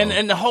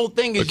 And the whole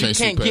thing is you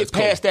can't get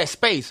past that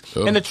space.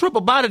 Yeah. And the trip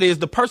about it is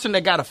the person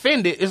that got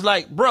offended is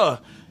like,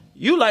 bruh,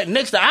 you like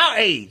next to our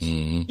age.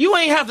 Mm-hmm. You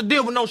ain't have to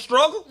deal with no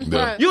struggle.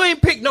 Yeah. You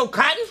ain't picked no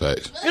cotton.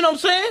 Facts. You know what I'm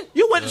saying?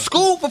 You went to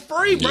school for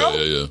free, bro.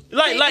 Yeah.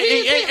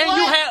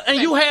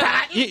 And you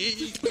have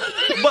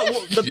but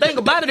the thing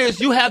about it is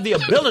you have the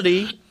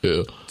ability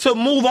to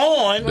move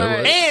on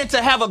and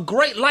to have a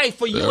great life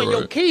for you and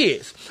your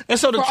kids. And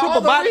so the for truth all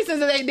about the reasons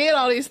that they did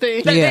all these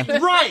things.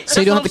 Right.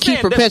 So you don't have to keep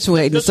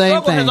perpetuating the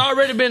same thing. The struggle has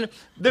already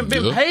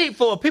been paid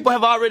for. People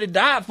have already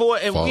died for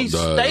it, and we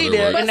stay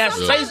there in that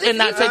space and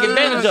not take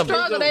advantage of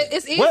it.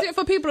 It's easier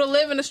for people to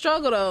live in the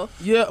struggle, though.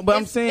 Yeah, but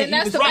I'm saying and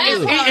that's the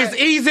bad part. It's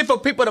easy for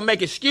people to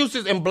make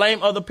excuses and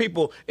blame other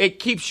people. It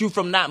keeps you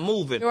from not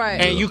moving, right?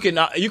 And you can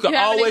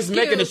always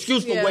make an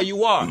excuse for where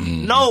you are.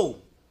 Mm-hmm. No,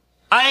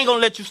 I ain't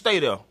gonna let you stay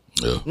there.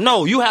 Yeah.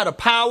 No, you have the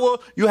power,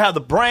 you have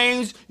the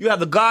brains, you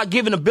have the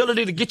God-given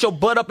ability to get your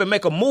butt up and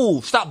make a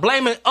move. Stop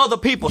blaming other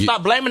people.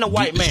 Stop blaming the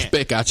white man.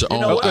 Speck out your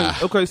own eye.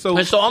 Okay, so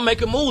I'm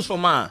making moves for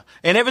mine.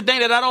 And everything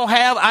that I don't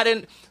have, I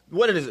didn't.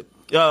 What is it?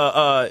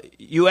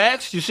 You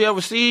ask, you shall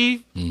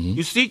receive. Mm-hmm.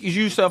 You seek,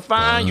 you shall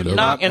find. You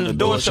knock, and the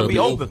door shall be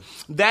open.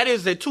 That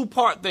is a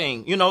two-part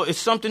thing. It's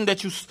something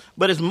that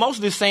but it's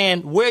mostly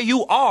saying where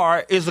you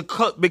are is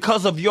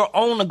because of your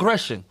own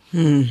aggression.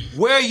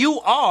 Where you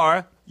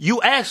are,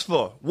 you ask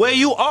for. Where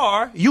you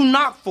are, you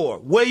knock for.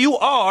 Where you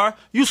are,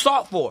 you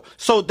sought for.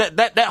 So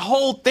that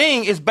whole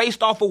thing is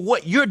based off of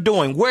what you're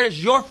doing.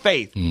 Where's your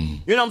faith? You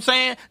know what I'm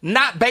saying?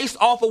 Not based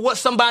off of what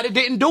somebody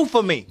didn't do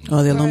for me.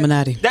 Or the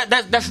Illuminati.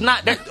 That's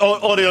not that.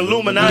 Or the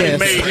Illuminati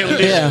made him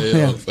this.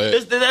 Yeah.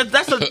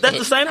 That's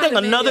the same thing.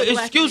 Another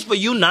excuse for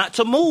you not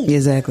to move.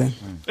 Exactly.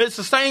 It's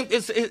the same.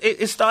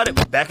 It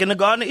started back in the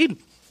Garden of Eden.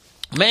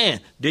 Man,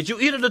 did you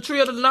eat of the tree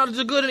of the knowledge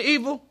of good and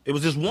evil? It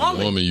was this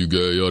woman. You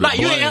gave you you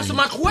didn't answer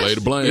my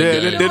question. Play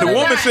the blame. The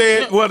woman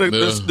said, "Well,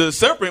 the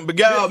serpent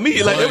beguiled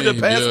me." Like they were just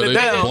passing it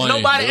down.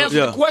 Nobody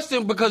answered the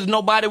question because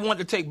nobody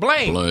wanted to take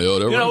blame.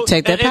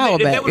 Take that power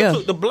back. If they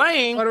took the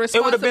blame,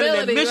 it would have been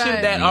an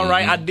admission that, all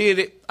right, I did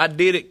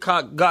it.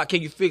 God,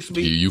 can you fix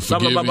me? You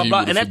forgive me.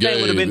 And that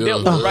thing would have been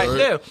dealt with right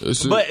there.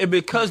 But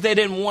because they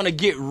didn't want to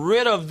get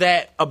rid of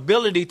that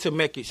ability to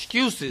make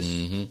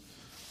excuses,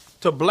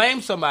 to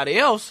blame somebody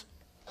else.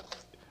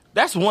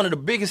 That's one of the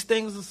biggest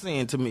things of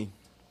sin to me.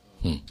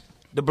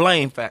 The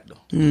blame factor.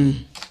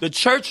 The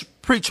church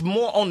preach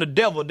more on the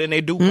devil than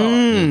they do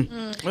God.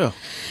 Yeah.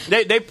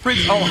 They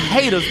preach on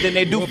haters than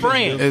they do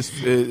friends. It's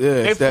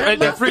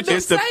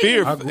the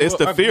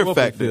fear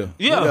factor.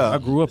 Yeah. I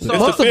grew up.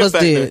 Most of us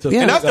did.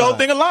 And that's the whole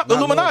thing.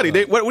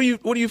 Illuminati. What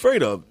are you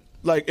afraid of?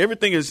 like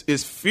everything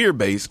is fear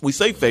based. We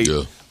say faith,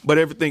 but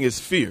everything is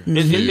fear.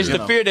 It's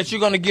the fear that you're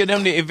going to give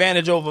them the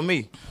advantage over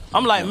me.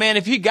 I'm like, man,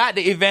 if he got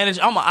the advantage,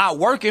 I'm going to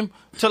outwork him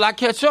till I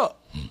catch up.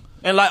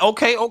 And like,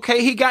 okay,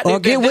 he got the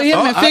get with him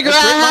and figure out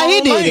how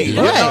he did it.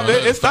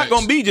 Right. It's not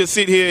going to be just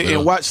sit here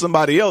and watch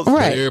somebody else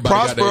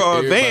prosper or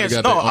advance.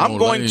 No, I'm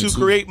going to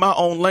create my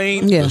own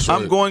lane. Yeah.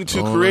 I'm going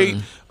to create,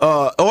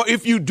 or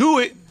if you do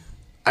it,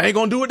 I ain't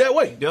gonna do it that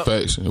way.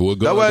 Facts.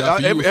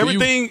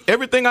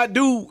 Everything I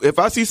do, if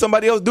I see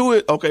somebody else do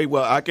it, okay,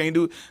 well, I can't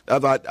do it.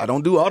 I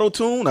don't do auto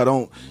tune. I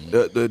don't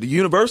the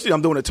university.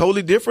 I'm doing it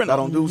totally different. I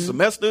don't do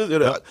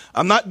semesters.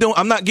 I'm not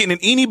getting in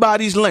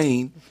anybody's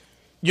lane.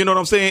 You know what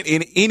I'm saying?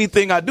 In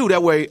anything I do,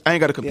 that way I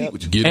ain't got to compete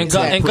with you. And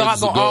God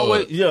gonna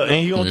always, and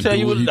he gonna tell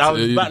you what I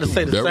was about to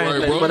say the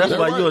same thing, but that's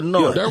why you're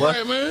annoyed. That's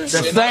right,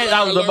 man.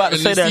 I was about to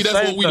say that.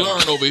 That's what we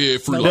learn over here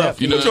at Free Life.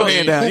 You know, put your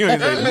hand down. You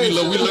ain't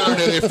we learn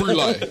that at Free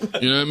Life.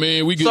 You know what I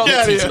mean? We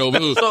get teaching over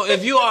here. So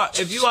if you are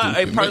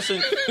a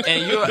person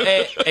and you're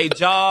at a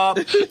job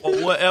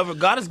or whatever,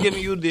 God has given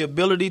you the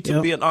ability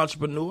to be an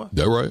entrepreneur.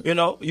 That's right. You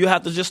know, you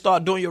have to just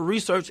start doing your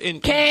research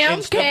and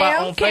step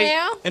out on faith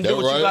and do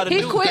what you got to do.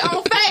 He quit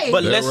on faith.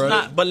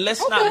 But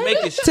let's not make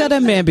it tell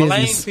that man blame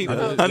business. people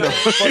for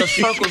the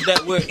circles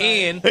that we're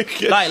in.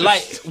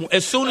 Like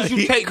as soon as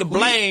you take the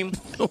blame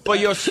for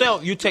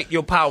yourself, you take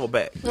your power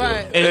back.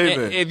 Right.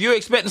 And if you're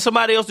expecting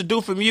somebody else to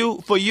do for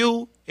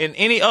you in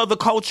any other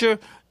culture,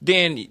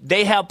 then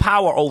they have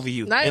power over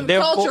you. Not even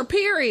culture,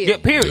 period. Yeah,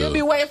 period. You'll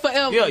be waiting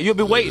forever. Yeah, you'll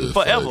be waiting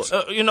forever.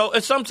 You know,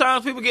 and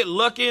sometimes people get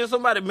lucky and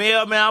somebody,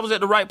 man, I was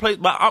at the right place.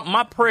 But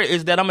my prayer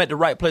is that I'm at the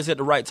right place at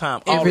the right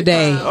time. Every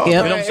day. Yep. You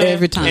know what I'm saying?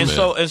 Every time. And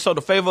so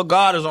the favor of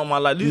God is on my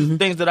life. These are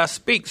things that I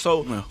speak.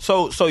 So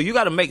you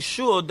got to make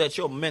sure that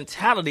your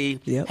mentality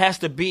has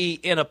to be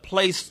in a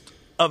place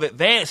of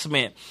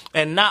advancement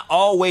and not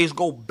always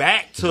go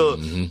back to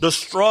the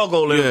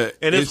struggle and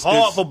it's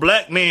hard for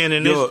black men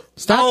and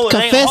stop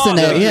confessing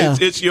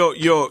that. It's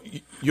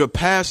your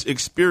past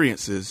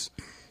experiences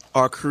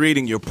are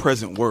creating your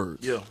present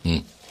words.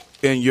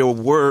 And your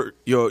word,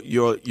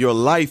 your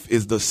life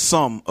is the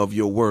sum of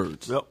your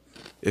words.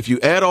 If you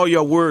add all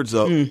your words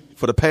up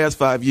for the past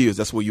 5 years,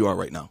 that's where you are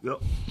right now.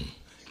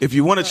 If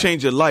you want to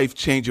change your life,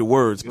 change your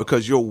words,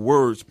 because your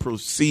words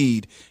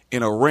proceed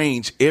and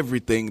arrange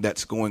everything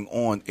that's going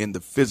on in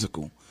the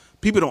physical.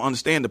 People don't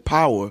understand the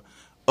power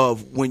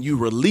of when you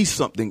release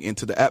something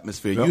into the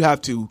atmosphere. You have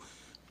to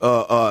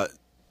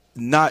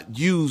not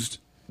use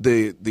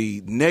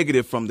the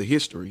negative from the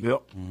history.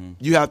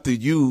 You have to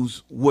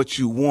use what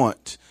you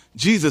want.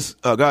 Jesus,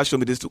 God showed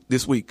me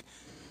this week.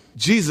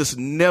 Jesus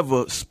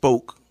never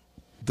spoke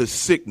the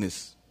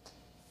sickness.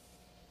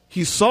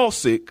 He saw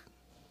sick,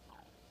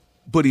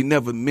 but he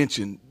never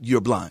mentioned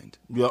you're blind.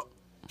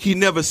 He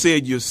never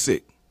said you're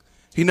sick.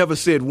 He never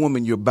said,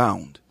 woman, you're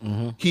bound.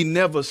 He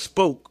never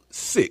spoke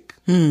sick.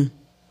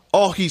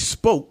 All he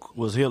spoke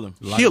was healing.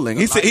 Healing.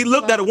 He said he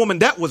looked at a woman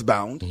that was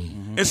bound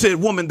and said,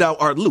 woman, thou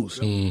art loose.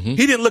 He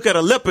didn't look at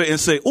a leper and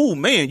say, oh,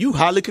 man, you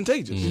highly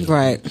contagious.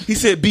 Right. He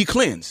said, be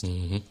cleansed.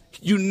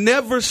 You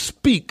never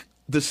speak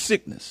the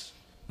sickness.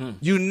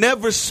 You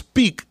never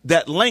speak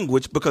that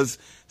language, because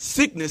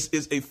sickness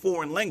is a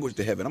foreign language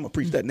to heaven. I'm going to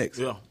preach that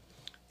next.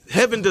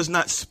 Heaven does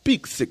not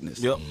speak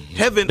sickness.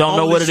 Heaven don't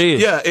know what it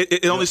is.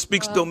 It only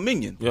speaks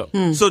dominion.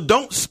 So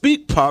don't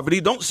speak poverty.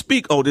 Don't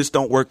speak, oh, this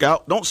don't work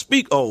out. Don't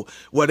speak, oh,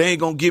 well, they ain't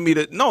going to give me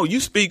that. No, you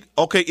speak,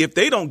 okay, if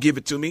they don't give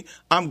it to me,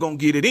 I'm going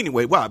to get it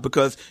anyway. Why?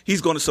 Because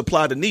he's going to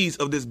supply the needs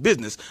of this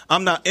business.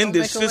 I'm not in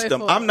this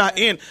system. I'm not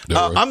in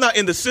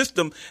the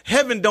system.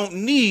 Heaven don't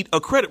need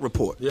a credit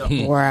report.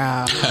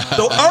 Wow.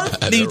 So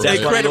earth needs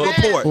a credit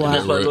report.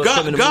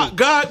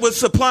 God was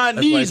supplying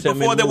needs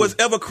before there was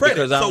ever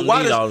credit. So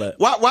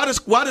why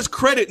does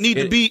credit need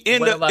to be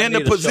in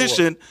the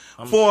position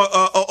for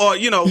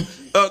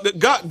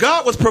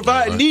God was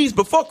providing needs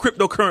before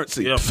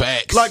cryptocurrency.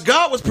 Facts. Like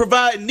God was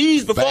providing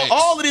needs before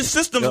all of these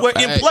systems were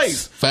in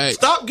place.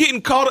 Stop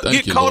getting caught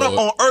up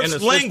on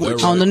Earth's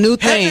language. On the new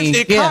thing. Heaven's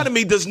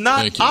economy does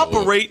not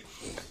operate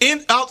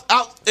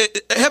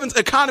heaven's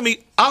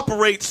economy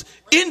operates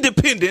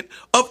independent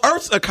of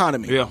Earth's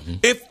economy.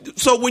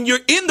 So when you're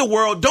in the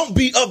world, don't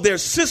be of their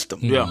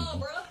system.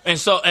 And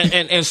so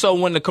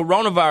when the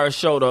coronavirus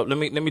showed up, let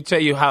me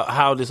tell you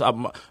how this.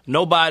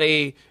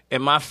 Nobody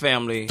in my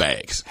family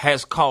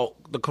has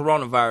caught the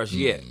coronavirus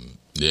yet.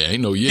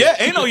 Ain't no yet.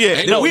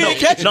 We ain't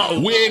catch it. No,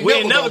 we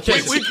ain't never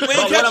catch it.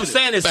 But what I'm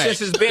saying is, since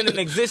it's been in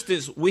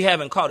existence, we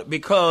haven't caught it,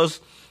 because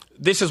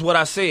this is what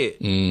I said.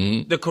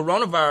 The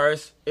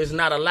coronavirus is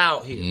not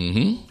allowed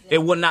here. It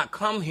will not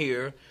come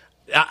here.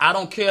 I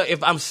don't care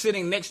if I'm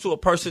sitting next to a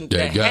person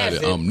that has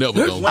it. I'm never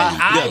going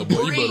to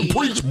breathe. You better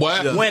preach,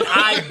 boy. When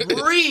I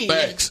breathe,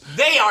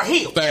 they are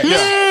healed. And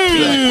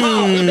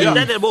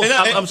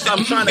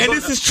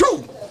this is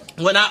true.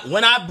 When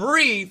I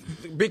breathe,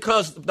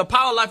 because the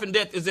power of life and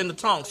death is in the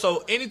tongue.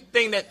 So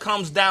anything that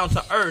comes down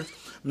to earth,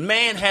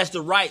 man has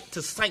the right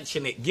to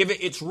sanction it, give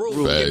it its rules,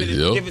 Right,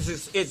 give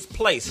it its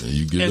place. And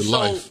you give and it so,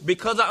 life.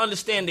 because I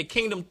understand the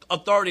kingdom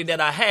authority that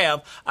I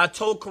have, I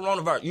told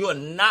coronavirus, you are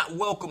not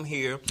welcome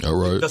here. All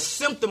right. The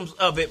symptoms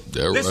of it.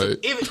 That Listen,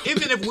 right.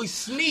 even if we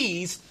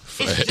sneeze,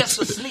 it's just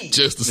a sneeze.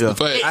 Just a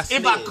fact.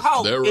 If I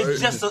cough, That right.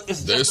 it's just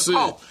a it.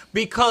 cough.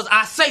 Because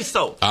I say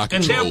so. I And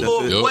control it.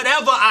 therefore, Yep.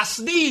 whatever I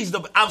sneezed,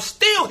 I'm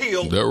still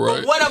healed. That right.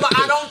 But whatever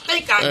I don't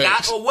think I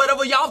got, or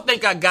whatever y'all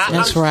think I got,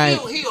 That's I'm right.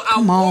 still healed.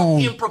 Come I walk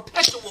on. in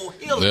perpetual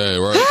healing. Yeah,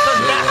 right.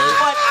 Because that's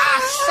what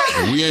I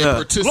say. We ain't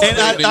participating.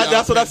 And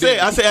that's what I said.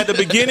 I said at the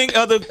beginning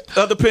of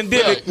the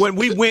pandemic, when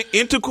we went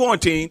into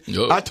quarantine,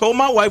 Yup. I told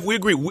my wife we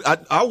agree.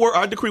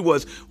 Our decree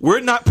was we're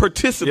not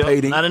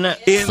participating Not in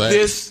that. in Facts.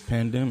 this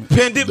Pandemic.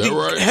 pandemic. That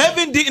right.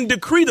 Heaven didn't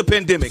decree the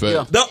pandemic.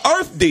 Fact. The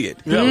earth did.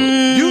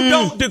 You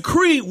don't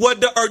decree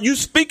what the earth. You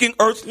speaking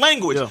earth's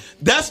language. Yeah.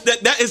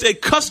 That is a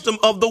custom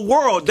of the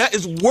world. That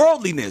is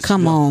worldliness.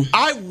 Come on.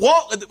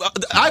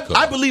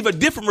 I believe a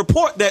different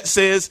report that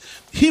says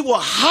he will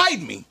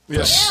hide me.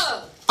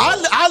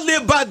 I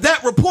live by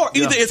that report.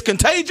 Either it's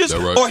contagious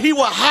That right. or he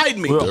will hide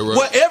me. That right.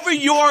 Whatever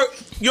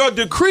your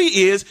decree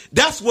is,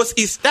 that's what's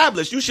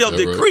established. You shall That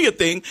decree right. a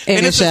thing, And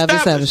it it's shall be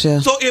established.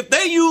 established, yeah. So if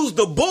they use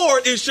the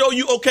board and show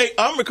you, okay,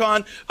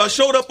 Omicron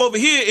showed up over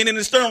here, and then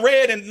it's turned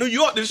red in New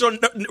York, then show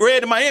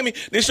red in Miami,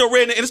 then show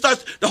red, and it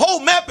starts. The whole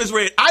map is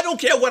red. I don't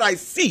care what I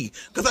see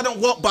because I don't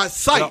walk by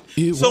sight.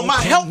 It So won't my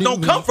come help near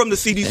don't me. come from the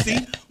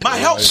CDC. My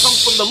help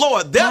comes from the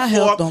Lord. My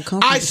help Therefore, don't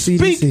come from I the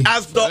speak CDC.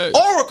 as the Facts.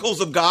 oracles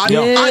of God.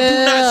 Yeah. I do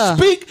not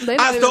speak They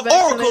not as the even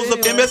oracles of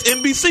vaccinated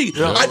anyway.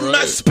 MSNBC. I do not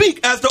right. speak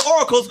as the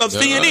oracles of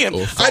Right. CNN.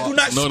 Or I Fox. do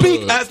not None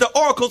speak of it. as the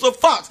oracles of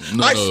Fox.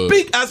 None I of it.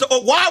 speak as the.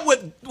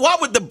 Why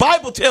would the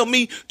Bible tell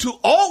me to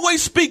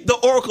always speak the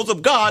oracles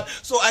of God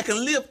so I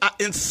can live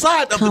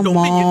inside of Come the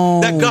dominion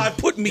on. that God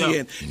put me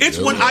in? It's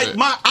Yeah, when right.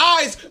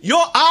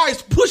 your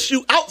eyes push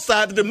you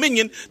outside the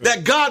dominion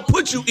that God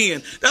put you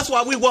in. That's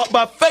why we walk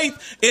by faith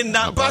and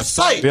not by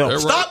sight. Yeah.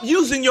 Stop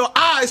using your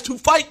eyes to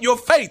fight your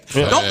faith.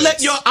 Don't let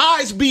Facts. your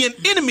eyes be an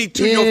enemy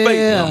to your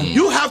Yeah. faith.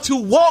 You have to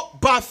walk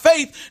by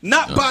faith,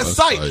 not by by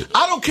sight. sight.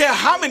 I don't care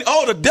how many.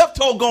 Oh, the death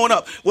toll going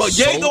up. Well,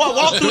 yea, though I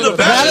walk through the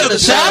valley of the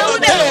shadow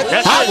of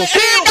death, I will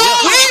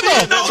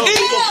fear no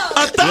evil.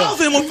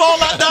 1,000 will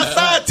fall out thy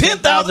side,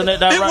 10,000 at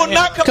thy it will right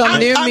not hand. Come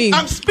near me.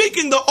 I'm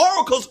speaking the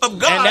oracles of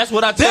God. And that's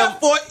what I tell-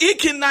 Therefore, it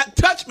cannot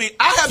touch me.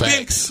 I have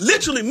Facts. been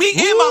literally me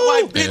and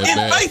my wife been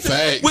Yeah, in faces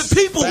facts. with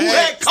people who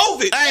had Facts.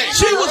 COVID.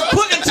 She was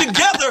putting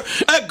together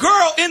a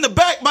girl in the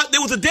back.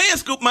 There was a dance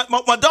school.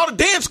 My daughter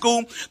dance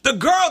school. The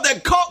girl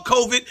that caught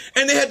COVID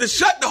and they had to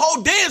shut the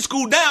whole dance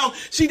school down.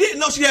 She didn't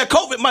know she had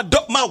COVID.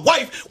 My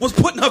wife was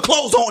putting her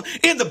clothes on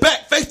in the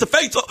back, face to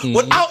face,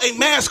 without a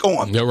mask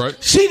on. Yeah, right.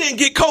 She didn't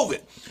get COVID.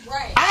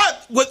 Right. I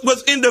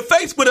was in the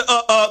face with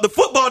the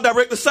football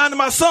director signing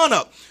my son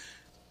up.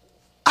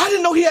 I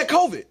didn't know he had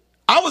COVID.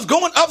 I was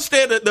going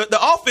upstairs. The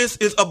office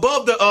is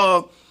above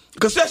the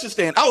concession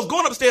stand. I was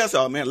going upstairs. I said,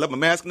 oh, man, I left my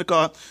mask in the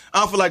car. I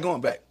don't feel like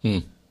going back.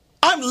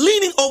 I'm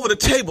leaning over the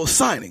table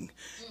signing.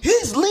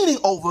 He's leaning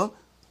over,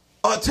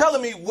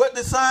 telling me what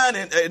to sign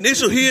and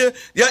initial here.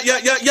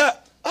 Yeah.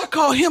 I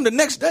called him the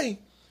next day.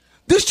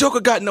 This joker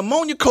got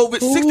pneumonia, COVID,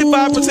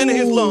 65% of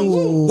his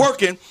lungs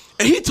working.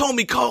 And he told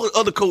me, call the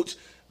other coach,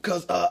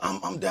 because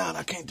I'm down.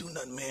 I can't do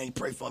nothing, man. You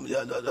pray for me.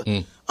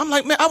 I'm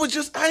like, man, I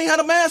ain't had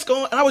a mask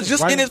on, and I was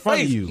just Right in his in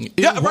front of face. you.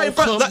 Yeah, right in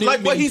front.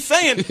 Like what he's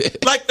saying.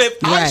 Like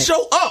if I Right.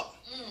 show up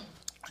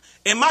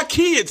and my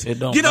kids It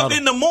don't get up matter.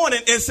 in the morning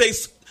and say,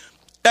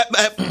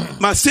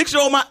 my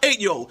 6-year-old, my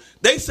 8-year-old,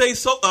 they say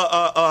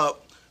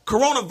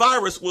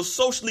coronavirus was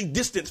socially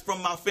distanced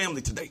from my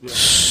family today.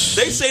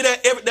 They say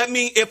that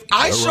means if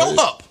I show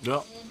up,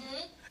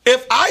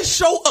 if I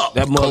show up,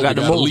 That mug got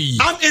the gotta move. leave.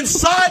 I'm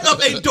inside of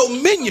a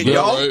dominion, Yeah,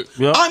 y'all. right.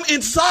 Yeah. I'm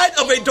inside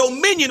of a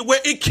dominion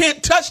where it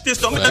can't touch this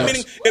dominion.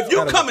 Meaning, if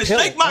you come and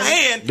shake my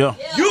hand, Yeah.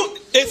 you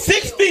at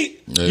 6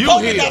 feet, Yeah,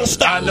 COVID you got to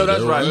stop. I know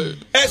that's That right.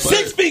 At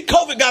 6 feet,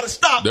 COVID got to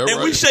stop, That and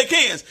we right. shake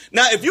hands.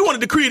 Now, if you want to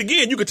decree it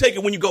again, you can take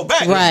it when you go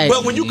back. Right.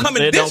 But when you come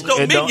in It this don't-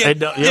 it don't- dominion, it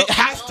don't- yep. it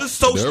has to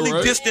socially That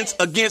right. distance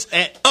against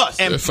us.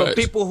 And That's for facts.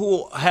 people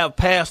who have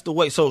passed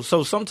away, so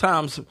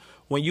sometimes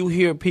when you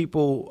hear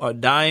people are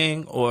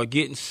dying or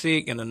getting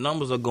sick and the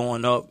numbers are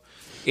going up,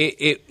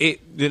 it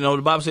you know,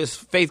 the Bible says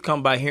faith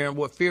comes by hearing.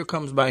 What fear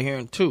comes by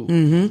hearing too.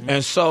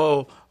 And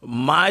so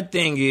my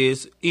thing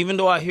is, even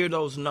though I hear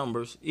those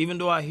numbers, even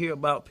though I hear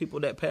about people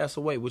that pass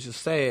away, which is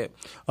sad,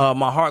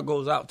 my heart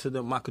goes out to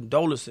them. My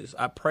condolences.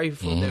 I pray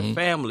for their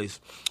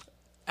families.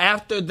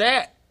 After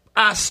that,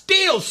 I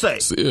still say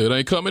See, it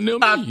ain't coming near me.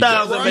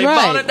 1,000 they Right.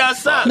 bought it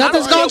outside.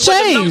 Nothing's I don't gonna care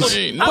what the change. numbers-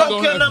 Ain't I nothing don't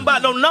gonna care nothing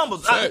about no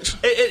numbers. Facts.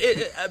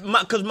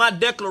 Because my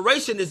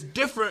declaration is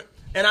different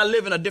and I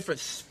live in a different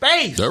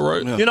space. That right.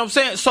 You know what I'm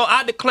saying? So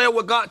I declare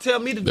what God tell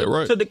me to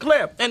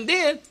declare. And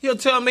then he'll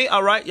tell me,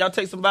 all right, y'all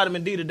take some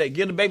vitamin D today.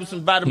 Give the baby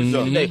some vitamin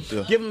C today.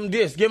 Yeah. Give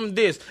him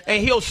this.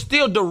 And he'll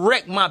still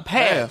direct my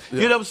path.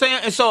 Yeah. You know what I'm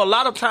saying? And so a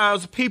lot of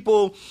times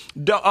people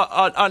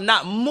are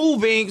not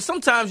moving.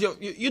 Sometimes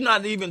you're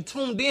not even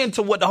tuned in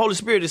to what the Holy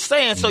Spirit is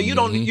saying. So you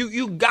don't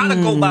you gotta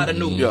go by the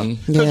news.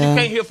 Because you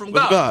can't hear from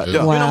God. You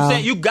know what I'm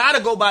saying? You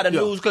gotta go by the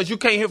news because you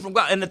can't hear from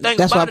God. And the thing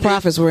that's why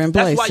prophets were in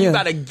place. That's why you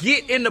gotta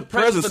get in the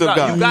presence of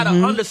God. You gotta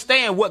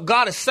understand what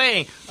God is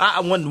saying.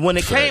 When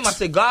it came, I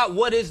said, God,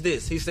 what is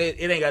this? He said,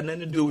 it ain't got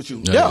nothing to do with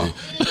you.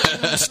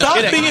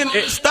 Stop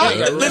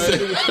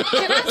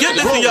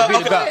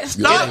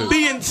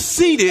being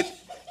seated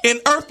in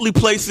earthly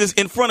places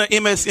in front of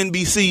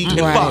MSNBC and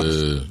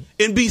Fox.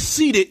 And be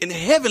seated in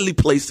heavenly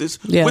places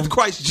with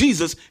Christ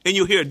Jesus, and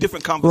you'll hear a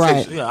different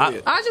conversation. Right.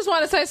 I just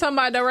want to say something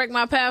about direct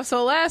my path.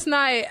 So last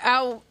night,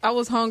 I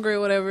was hungry or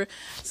whatever.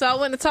 So I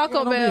went to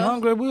Taco Bell. Be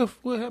hungry, we'll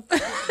help. So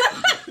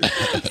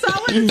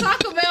I went to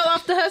Taco Bell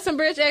off the Hudson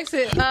Bridge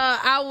exit.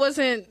 I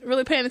wasn't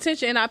really paying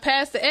attention, and I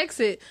passed the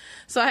exit.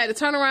 So I had to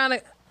turn around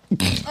and...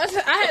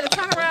 I had to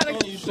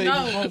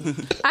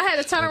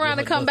turn around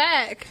and come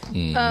back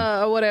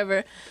or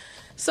whatever.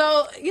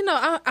 So, you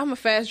know, I'm a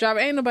fast driver.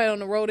 Ain't nobody on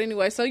the road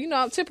anyway. So, you know,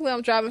 I'm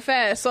driving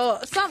fast. So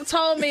something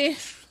told me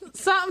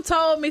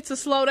to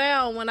slow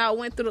down when I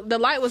went through. The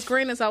light was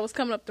green as I was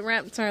coming up the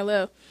ramp to turn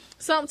left.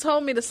 Something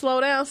told me to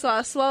slow down, so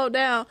I slowed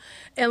down,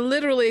 and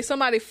literally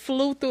somebody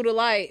flew through the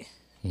light.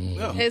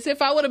 As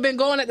if I would have been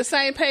going at the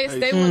same pace,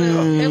 they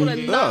would have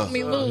knocked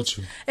me loose.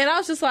 And I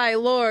was just like,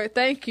 Lord,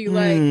 thank you.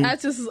 Like I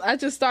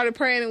just started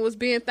praying and was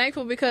being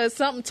thankful because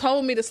something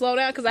told me to slow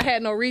down because I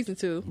had no reason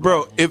to.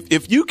 Bro,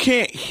 if you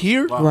can't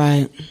hear,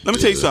 right? Let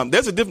me tell you something.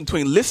 There's a difference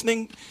between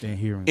listening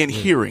and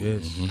hearing.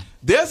 Yes.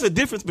 There's a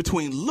difference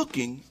between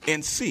looking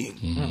and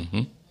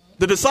seeing.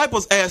 The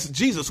disciples asked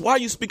Jesus, "Why are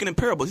you speaking in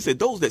parables?" He said,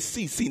 "Those that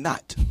see, see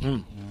not."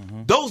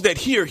 Those that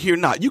hear, hear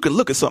not. You can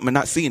look at something and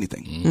not see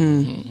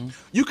anything.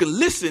 You can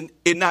listen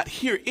and not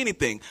hear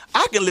anything.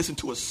 I can listen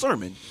to a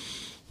sermon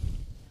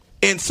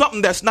and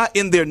something that's not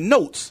in their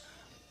notes.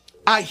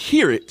 I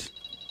hear it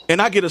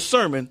and I get a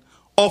sermon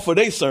off of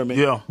their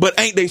sermon, but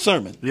ain't they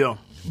sermon.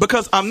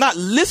 Because I'm not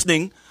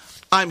listening,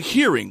 I'm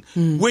hearing.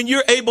 When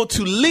you're able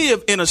to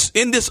live in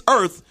this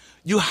earth,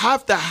 you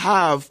have to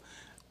have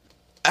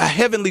a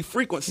heavenly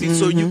frequency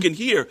so you can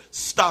hear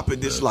stop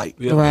at this light.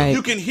 Right.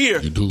 You can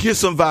hear get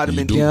some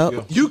vitamin D.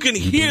 You can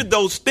hear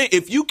those things.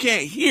 If you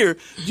can't hear,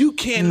 you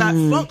cannot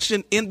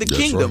function in the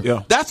kingdom.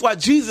 Right. That's why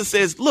Jesus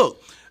says,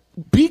 look,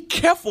 be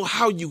careful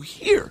how you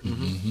hear.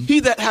 He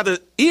that had an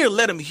ear,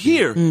 let him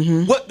hear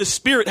what the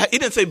Spirit He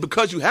didn't say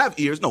because you have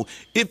ears. No,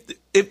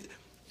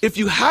 if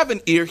you have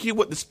an ear, hear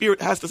what the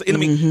Spirit has to say. I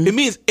mean, it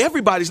means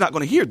everybody's not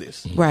going to hear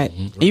this. Right.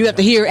 And you have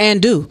to hear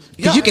and do.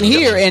 Because you can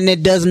hear and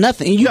it does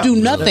nothing. You do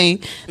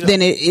nothing, then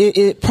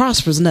it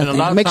prospers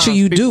nothing. Make sure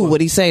you do what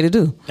he say to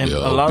do. And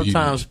a lot of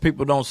times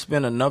people don't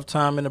spend enough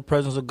time in the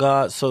presence of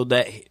God so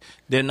that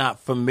they're not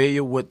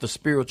familiar with the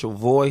spiritual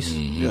voice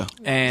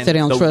and so they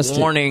don't trust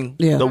warning.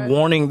 The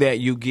warning that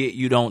you get,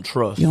 you don't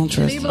trust. You don't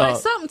trust. Like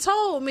something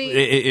told me.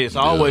 It's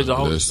always the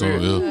Holy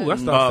Spirit. I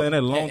stopped saying that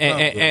a long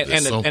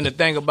time. And the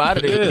thing about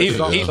it is,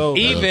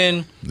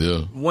 even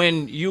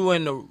when you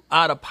in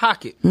out of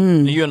pocket,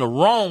 and you're in the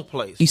wrong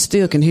place, you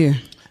still can hear.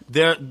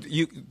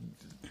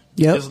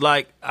 It's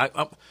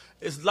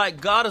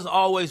like God is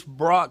always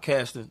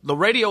broadcasting. The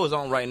radio is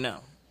on right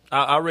now.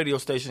 Our radio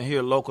station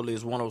here locally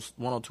is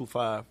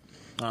 102.5.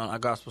 Our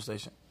gospel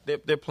station.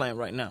 They're playing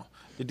right now.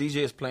 The DJ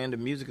is playing. The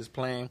music is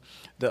playing.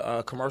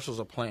 The commercials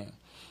are playing.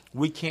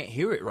 We can't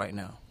hear it right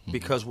now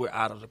because we're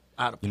out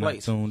of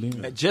place.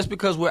 Just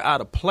because we're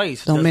out of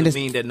place doesn't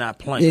mean they're not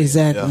playing.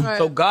 Exactly. Right.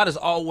 So God is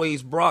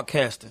always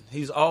broadcasting.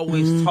 He's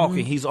always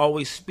talking. He's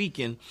always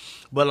speaking.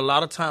 But a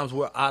lot of times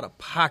we're out of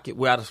pocket.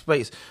 We're out of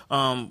space.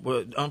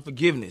 With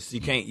unforgiveness,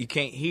 you can't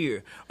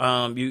hear.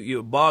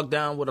 You're bogged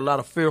down with a lot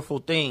of fearful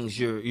things.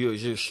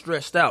 You're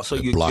stressed out. So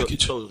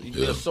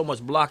there's so much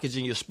blockage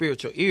in your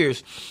spiritual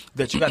ears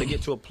that you got to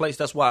get to a place.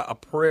 That's why a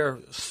prayer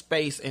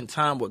space and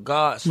time with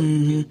God. So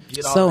you can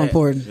get all so that,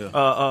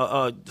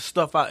 important.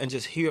 Stuff out and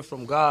just hear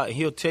from God. And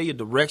He'll tell you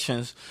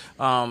directions.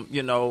 And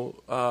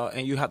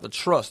you have to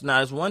trust.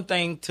 Now, it's one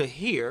thing to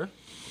hear.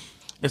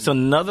 It's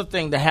another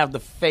thing to have the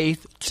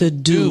faith to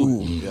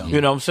do. You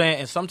know what I'm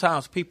saying? And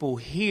sometimes people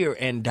hear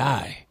and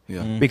die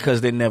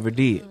because they never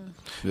did.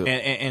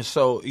 And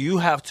so you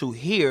have to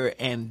hear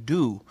and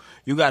do.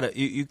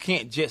 You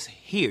can't just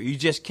hear. You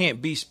just can't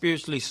be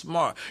spiritually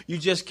smart. You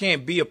just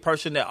can't be a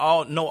person that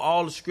know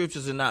all the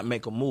scriptures and not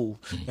make a move.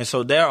 And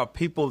so there are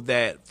people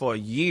that for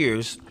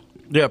years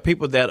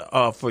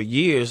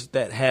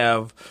that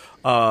have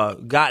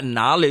gotten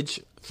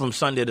knowledge from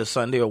Sunday to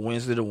Sunday or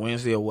Wednesday to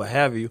Wednesday or what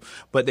have you,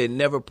 but they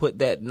never put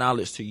that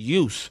knowledge to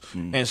use.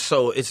 And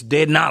so it's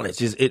dead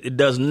knowledge. It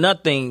does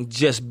nothing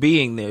just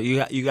being there.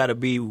 You got to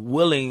be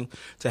willing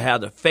to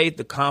have the faith,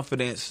 the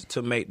confidence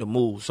to make the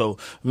move. So,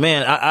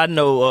 man, I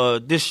know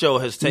this show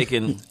has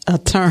taken a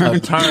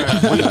turn.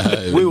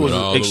 We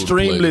was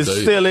extremely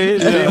silly.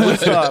 Then we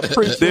started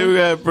preaching. Then we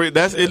got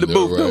that's in the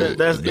booth. Right.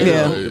 That's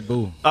in the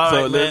booth. All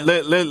So right, man.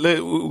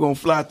 we're gonna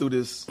fly through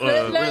this. What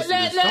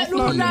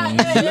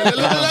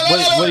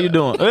are you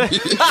doing?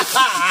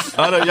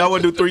 Y'all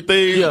want to do 3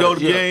 things? Go to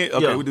the game?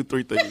 Okay, we do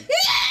 3 things.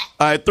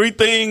 All right, 3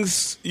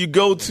 things you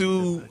go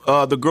to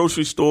the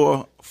grocery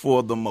store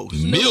for the most.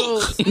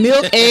 Milk,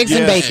 eggs,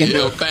 and bacon.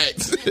 Yeah,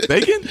 facts.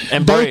 Bacon?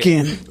 And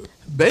Bacon.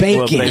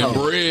 Bacon. And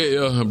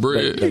bread,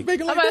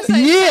 bread. I'm about to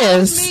say,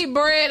 Yes. meat,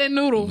 bread, and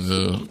noodles.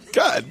 Yeah.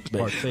 God.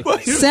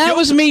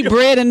 Sandwich meat,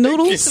 bread, and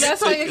noodles. So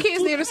that's all your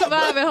kids need to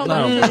survive at home.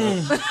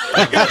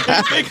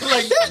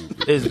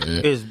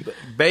 Is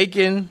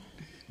bacon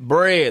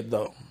bread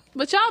though?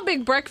 But y'all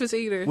big breakfast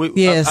eaters.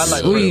 Yes,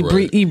 I like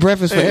we eat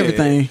breakfast for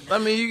everything. I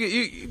mean,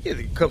 you get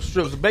a couple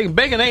strips of bacon.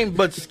 Bacon ain't,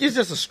 but it's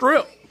just a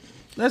strip.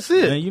 That's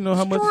it. And you know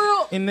how much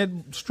in that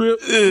strip?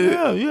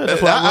 Yeah.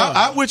 That's why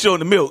I'm with you on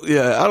the milk.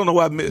 Yeah, I don't know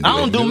why. I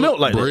don't do milk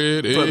like that.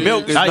 Bread, But eggs.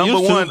 milk is I number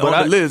used to, one but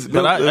on the list.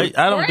 But Milk,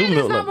 I don't Bread do milk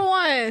is like number that.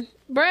 one.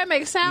 Bread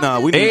makes sandwiches. Nah,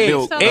 we need Eggs.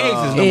 milk. Eggs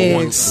is number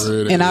one. Eggs.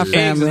 Bread, In our eggs.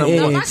 family,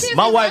 No, my eggs. kids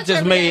My eat wife lunch just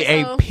every made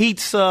day, a so-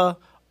 pizza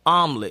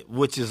omelet,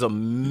 which is It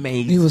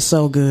amazing. was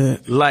so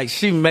good. Like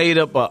she made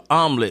up an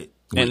omelet,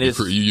 and it's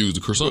You use the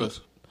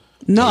croissants.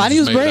 No, I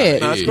use Made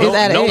bread. out of It's egg.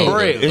 out of no egg.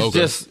 bread. Okay.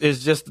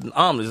 It's just an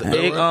omelet. It's an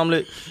egg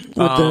omelet With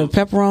the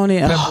pepperoni.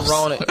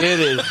 pepperoni. It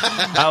is.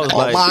 I was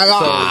like, my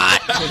God.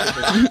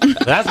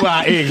 so, that's why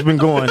our eggs been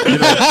going. You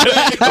know?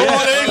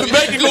 Eggs and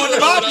bacon going to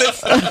the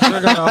omelets.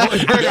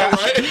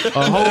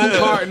 A whole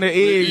carton of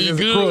eggs You is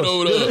good crust.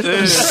 over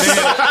there.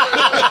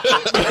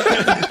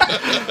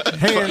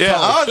 Yeah,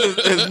 ours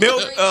is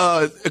milk,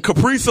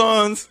 Capri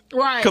Suns.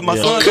 Right. Cause my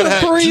son could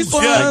have Capri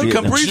Suns. yeah,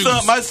 Capri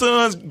Suns. My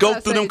sons go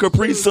through them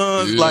Capri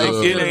Suns like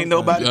it ain't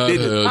nobody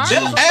business.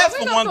 Just ask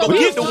for one, go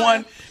get the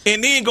one,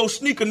 and then go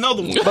sneak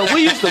another one. But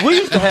we used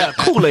to have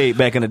Kool-Aid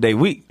back in the day.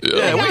 We we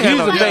had no we make-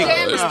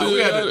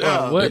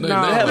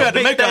 had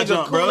to make that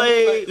junk, bro.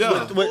 Kool-Aid.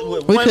 Yeah.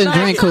 We couldn't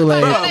drink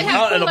Kool-Aid.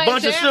 And a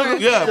bunch of sugar.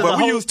 Yeah, There's but a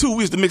we whole- used we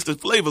used to mix the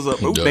flavors up.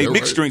 We Yeah, made right.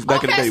 mixed drinks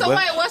back in the Okay, day, so but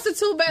wait, what's the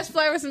 2 best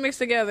flavors to mix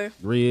together?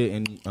 Red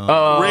and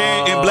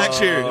red and black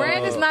cherry.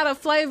 Bread is not a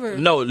flavor.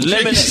 No, lemonade. No,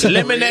 I tell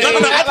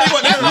you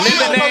what,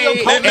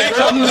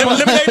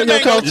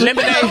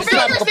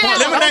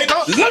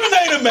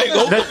 lemonade and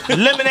mango.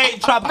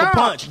 Lemonade tropical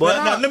punch, But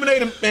but no,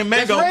 lemonade and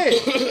mango.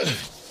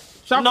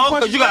 no,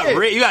 because you got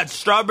red, you got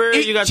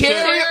strawberry, you got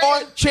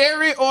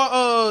cherry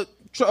or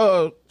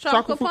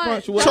chocolate fruit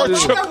punch. No, What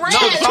is it's it? the red.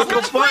 It's chocolate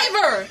not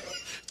flavor.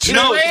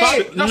 No,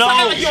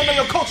 You don't know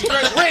your culture.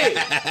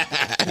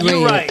 Red.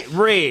 you're right,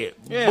 red.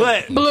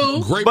 But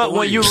Blue. Grape but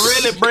when you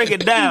Reese. really break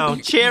it down,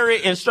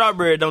 cherry and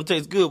strawberry don't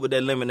taste good with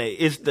that lemonade.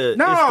 It's the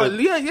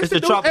it's the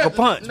tropical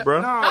punch, bro.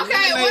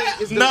 Okay,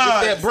 what?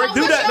 Nah,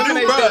 do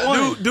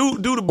that,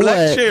 do the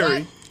black What?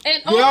 cherry.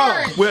 And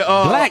orange. With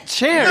Black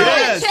cherry.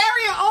 Yes.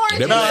 Cherry and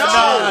orange.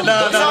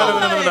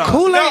 No.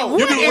 Kool-Aid.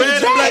 You do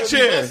red and black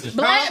cherry.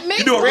 Black mixed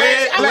You do a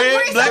red,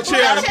 black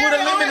cherry. Put a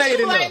lemonade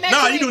in there.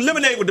 No, you do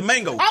lemonade with the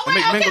mango. Oh, wait,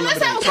 okay,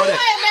 let's have a Kool-Aid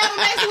battle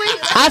next week.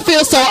 I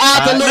feel so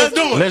out the Let's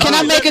loop. do it. Can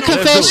I make a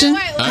confession?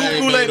 I ain't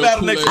Kool-Aid made no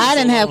battle next Kool-Aid. I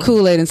didn't have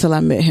Kool-Aid until I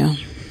met him.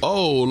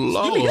 Oh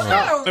Lord!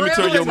 Let me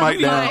turn your mic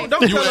down.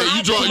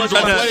 You drank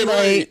Flavor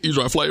Aid? You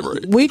drank Flavor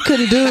Aid? We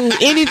couldn't do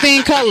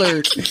anything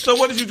colored. So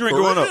what did you drink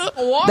growing up?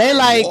 They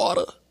like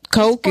Water.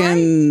 Coke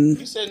and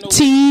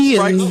tea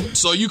and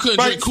So you couldn't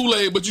drink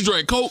Kool-Aid, but you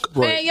drank Coke?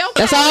 Man, yo,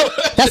 that's how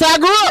I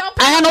grew up.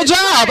 I had no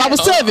job. I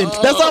was 7.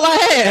 That's all I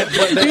had.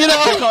 You know? Yeah,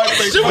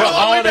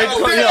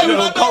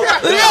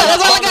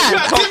 that's all I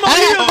got.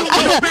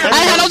 I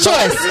had no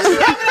choice.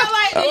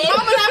 like, the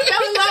moment I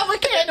fell in love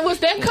with Ken was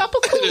that cup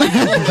of Kool-Aid.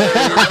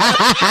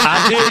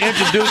 I did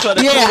introduce her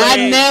to Yeah, I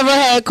Kool-Aid. never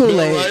had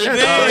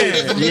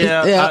Kool-Aid.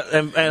 Yeah, Yeah. I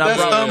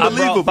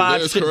brought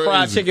That's fried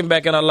crazy. chicken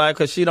back in her life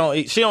because she don't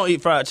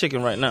eat fried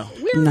chicken right now.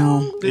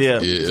 No. Yeah,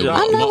 Yeah,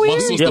 I know my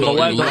weird. sister Yeah, my don't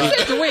wife eat don't lot.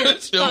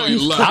 eat- She don't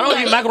eat a lot. I don't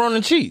eat macaroni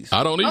and cheese.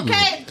 I don't either.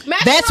 Okay,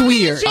 That's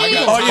weird. I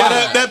got Oh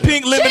yeah, that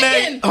pink lemonade.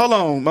 Chicken. Hold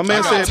on, my man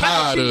I got said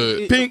tired of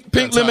it. pink Got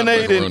tired of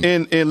lemonade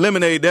macaroni. and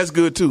lemonade. That's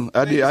good too.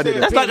 I did That's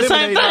it. not the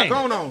same thing.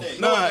 Going on.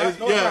 Nah, it's,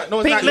 yeah. No,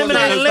 it's Pink not.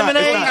 lemonade and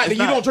lemonade. You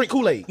don't drink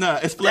Kool-Aid. Nah,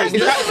 it's flavor.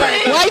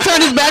 Why he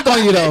turned his back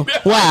on you though?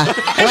 Why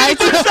he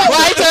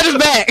turned his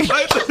back?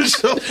 Okay,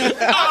 so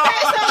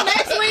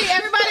next week,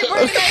 everybody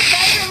bring their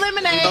favorite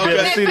lemonade Okay,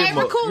 and I see their this favorite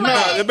one. Kool-Aid.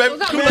 Nah, the baby- We're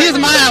gonna- Here's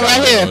mine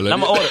right here. I'm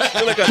gonna order.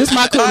 This is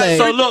my Kool-Aid.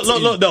 So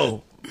look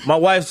though. My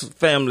wife's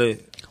family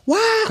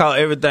Why? call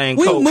everything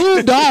We Coke.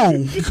 moved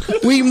on.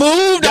 We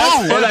moved They're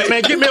on. like,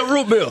 man, get me a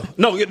root beer.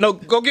 No,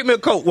 go get me a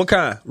Coke. What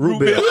kind? Root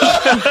beer.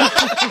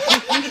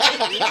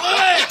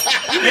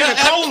 Yeah,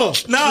 cola.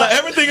 Nah,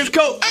 everything is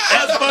Coke.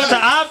 That's To funny.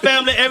 our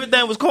family,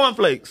 everything was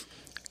cornflakes.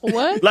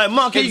 What? Like,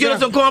 Mom, can you get us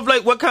some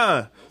cornflakes? What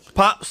kind?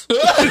 Pops. So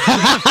don't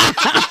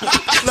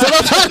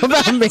talk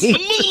about me.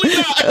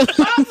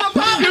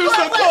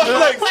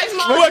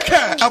 What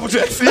kind? Apple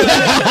Jacks.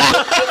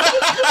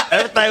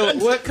 Everything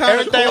with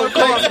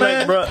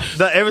cornflakes, bro.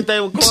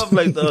 Everything with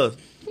cornflakes to us.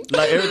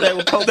 Like everything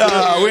with Coke.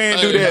 Nah, we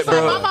ain't do that,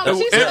 bro.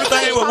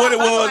 Everything was what it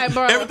was.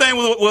 Everything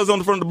was on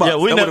the front of the box. Yeah,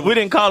 we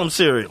didn't call them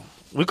cereal.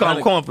 We call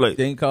them cornflakes.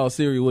 They ain't call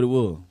cereal what it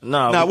was.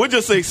 Nah, we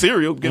just say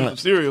cereal. Give me some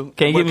cereal.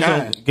 Can you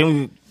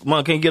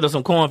can you get us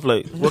some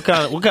cornflakes? What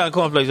kind of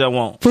cornflakes y'all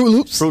want? Fruit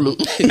Loops.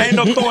 Ain't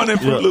no corn in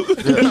Fruit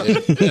Loops.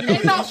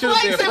 Ain't no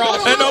flakes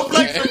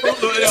in Fruit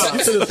Loops.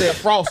 You should have said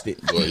frosted.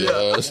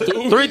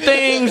 3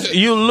 things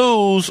you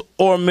lose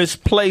or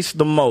misplace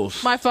the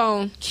most. My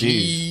phone.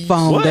 Jeez.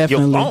 Phone, what?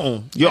 definitely. Your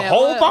phone? Your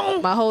whole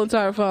phone? My whole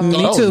entire phone. Me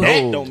too.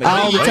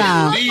 All the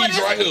time. These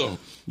right here.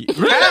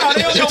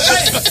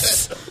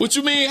 What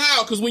you mean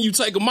how? Because when you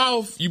take them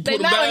off, you put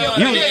them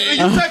down. You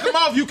take them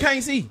off, you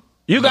can't see.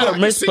 You gotta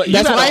misplace.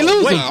 That's why I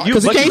lose them. You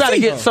gotta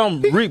get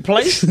some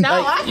replaced.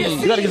 No, I can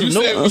see. You gotta get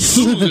some you lose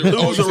the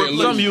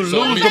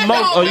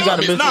most, or you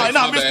gotta misplace.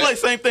 No, misplace,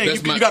 same thing.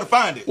 You gotta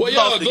find it. Well,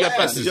 y'all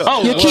glasses.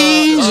 Your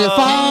keys, your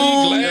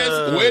phone.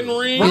 Wedding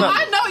ring. Well,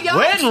 I know y'all.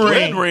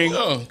 Wedding ring.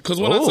 Because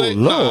when I say,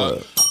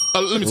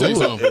 let me tell you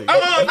something.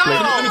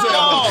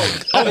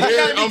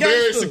 I'm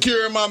very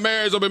secure in my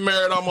marriage. I've been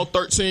married almost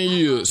 13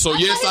 years. So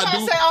yes, I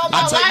do.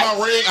 I take my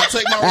ring off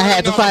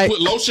and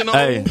put lotion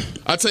on.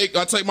 I take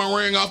my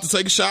ring off to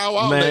take a shower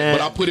all day,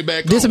 but I put it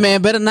back on. This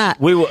man better not.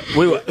 We were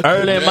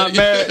early in my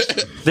marriage.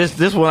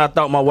 This when I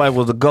thought my wife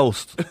was a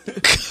ghost.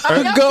 Your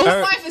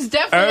wife is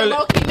definitely a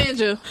low-key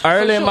ninja.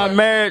 Early in my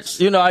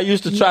marriage, I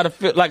used to try to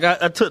feel like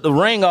I took the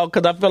ring off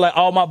because I feel like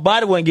all my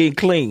body wasn't getting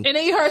clean. And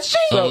then you heard shit.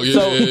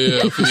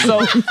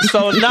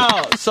 So now,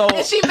 and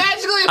she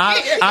magically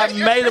appeared. I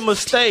made a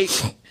mistake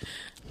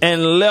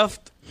and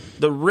left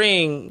the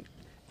ring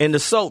in the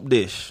soap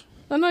dish.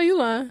 I know you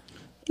lying.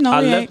 No, I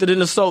left it in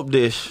the soap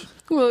dish.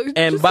 Well,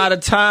 and by the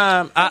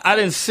time I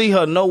didn't see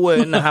her nowhere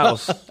in the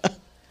house,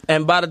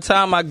 and by the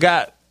time I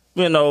got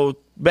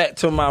back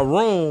to my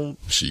room,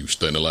 she was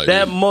standing like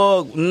that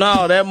mug.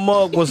 No, that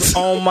mug was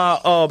on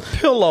my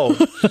pillow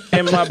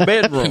in my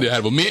bedroom. And they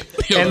had a mint.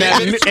 And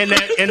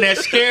that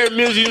scared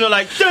music,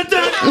 like dun,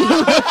 dun.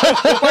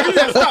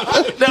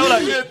 They were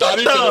like,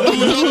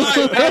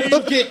 How you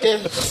get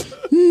this?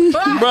 Bro,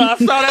 I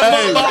saw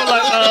that mug.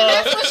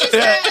 That's what she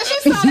said.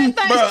 She saw that thing.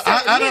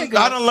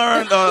 Bro, I done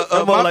learned.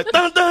 Like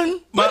dun dun.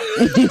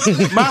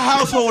 My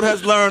household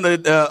has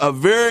learned a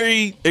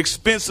very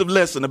expensive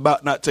lesson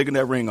about not taking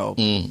that ring off.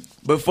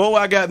 Before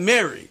I got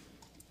married,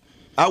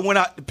 I went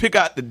out to pick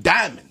out the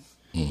diamond,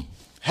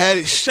 had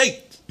it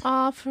shaped,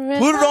 put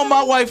it on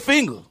my wife's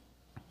finger.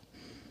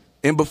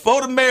 And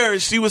before the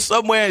marriage, she was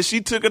somewhere and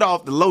she took it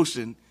off the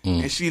lotion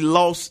and she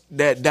lost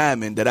that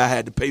diamond that I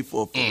had to pay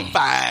for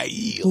 5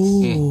 years.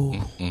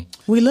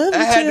 We love you.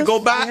 I had to go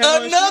buy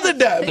another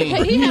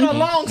diamond. He had a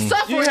long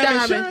suffering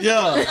diamond.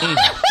 Yeah.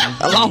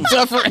 A long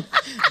suffering.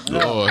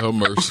 Lord have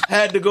mercy.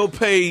 Had to go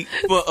pay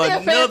for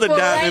another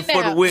diamond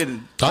for the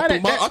wedding.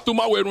 I threw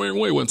my wedding ring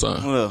away one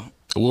time. I was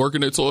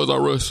working at Toys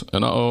R Us,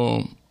 and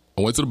I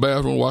went to the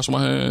bathroom, washed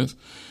my hands,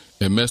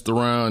 and messed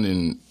around,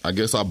 and I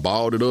guess I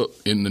balled it up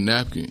in the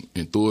napkin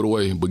and threw it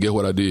away. But guess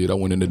what I did? I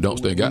went in the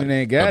dumpster and got it.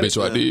 I bet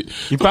you I did.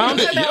 You found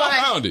it? Yeah,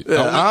 I found it.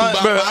 I went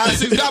through about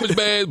 5-6 garbage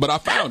bags, but I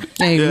found it.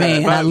 Hey,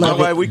 man, I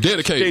love it. We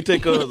dedicated. Can't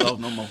take us off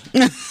no more.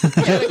 You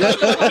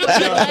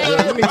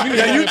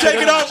take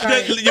it off,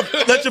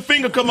 let your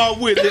finger come out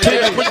with it. Put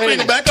your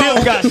finger back on.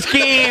 Kim got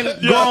skin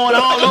growing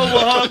all over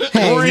her.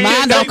 Hey,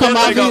 mine don't come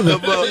off either.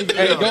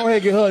 Hey, go ahead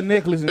and get her a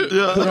necklace and put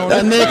it on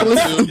A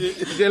necklace.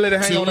 Just let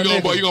it hang on the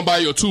necklace. You're going to buy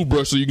you a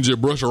toothbrush so you can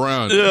just brush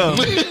around. Yeah.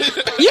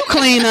 You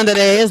clean under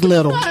there. It's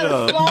little.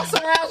 Floss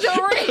around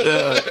your ring.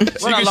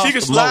 She can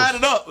slide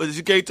it up, but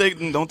she can't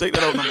don't take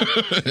that off no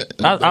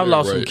more. I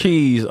lost some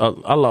keys.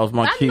 I lost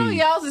my keys. I know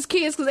y'all's is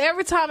kids because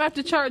every time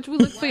after church we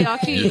look for y'all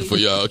keys. For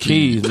y'all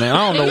keys, man.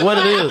 I don't know what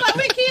it is.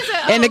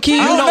 And the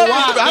keys, I don't know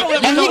why.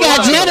 And he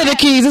got janitor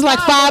keys. It's like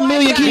 5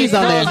 million keys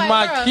on there.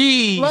 My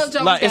keys,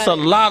 like it's a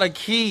lot of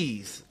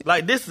keys.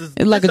 Like this is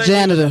it's like a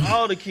janitor.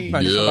 All the keys.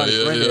 They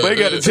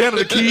got the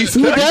janitor keys.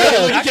 Who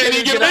does? He can't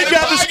even get them. They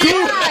got the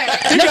school.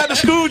 He got the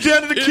school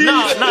janitor keys.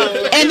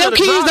 And them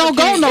keys don't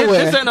go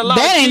nowhere.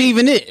 That ain't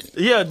even it.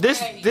 Yeah, this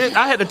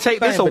I had to take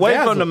this away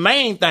from the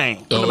main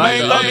thing. The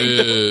main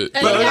thing.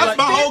 That's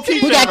my whole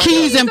key. We got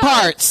keys and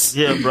parts.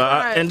 Yeah, bro.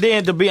 And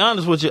then to be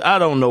honest with you, I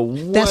don't know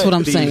what that's what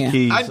I'm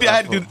saying. I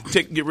had to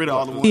get rid of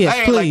all the ones. Yes,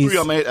 I ain't please. Like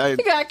 3 of them.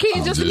 He got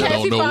keys just in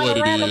case he find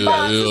a random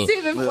box to see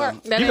if it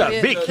works. You got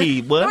big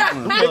keys, boy.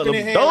 Door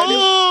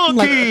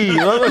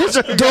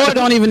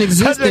don't even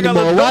exist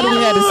anymore. Why do we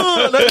have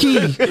this key?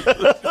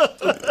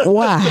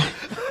 Why?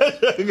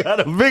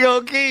 Got a big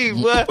old key,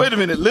 boy. Wait a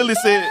minute. Lily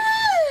said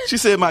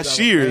my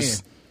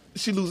shears.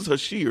 She loses her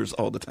shears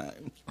all the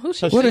time.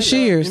 What are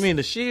shears? You mean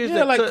the shears?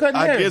 Yeah, like cutting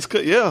hair. I guess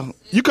yeah.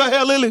 You cut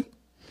hair, Lily?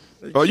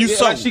 Or you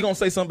like she gonna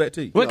say something back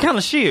to you? What kind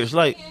of shears?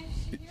 Like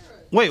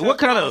Wait, what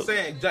kind of?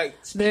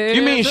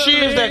 You mean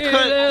shears that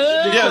cut?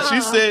 Yeah,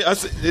 she said. I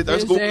said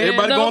that's cool.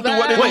 Everybody going through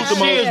what they want the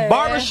most. Shears,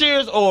 barber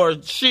shears,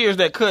 or shears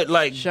that cut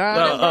like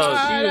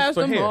shears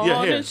for hair?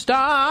 Yeah, hair.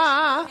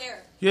 Star.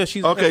 Yeah,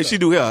 she's okay. She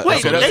do hair.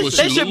 Wait, Okay,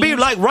 they should be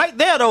like right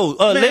there though,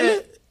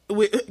 Lily.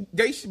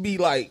 They should be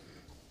like,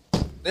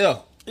 yeah.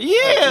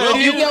 Yeah,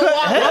 you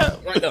cut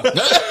right there.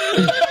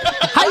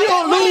 How you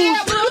gonna lose?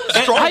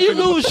 How you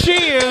lose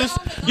shears?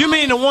 You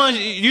mean the ones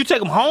you take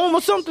them home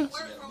or something?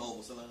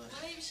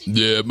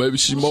 Yeah, maybe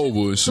she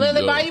mobile.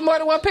 Lily, buy you more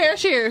than one pair of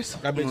shears.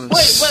 Wait,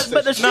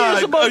 but the shears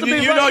supposed to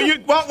be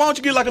why don't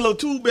you get like a little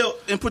tool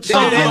belt and put your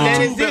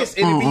that exists.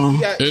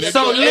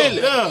 So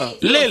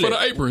Lily, for the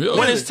apron,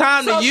 when it's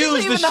time to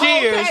use the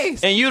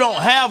shears and you don't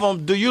have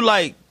them, do you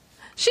like?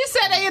 She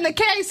said they in the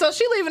case, so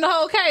she leaving the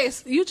whole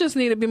case. You just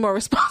need to be more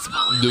responsible.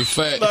 The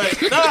fact, but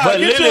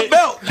get your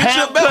belt.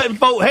 Half cutting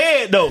folk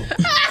head though.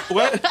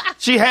 What?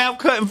 She half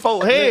cutting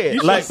folk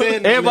head. Like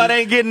everybody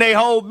ain't getting their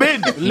whole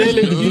business.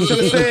 Lily, you should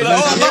have said, "Oh,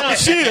 I love the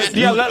shit."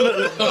 Yeah,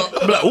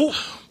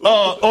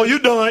 oh, you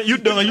done,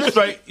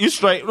 you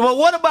straight. Well,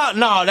 what about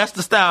that's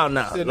the style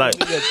now. Like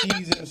your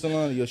keys in the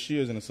salon, your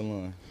shears in the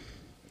salon.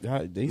 Yeah,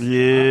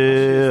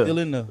 still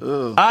in there.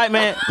 All right,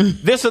 man.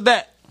 This or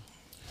that.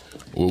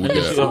 What we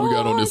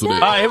got on this or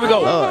that? All right, here we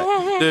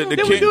go.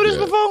 Did we do this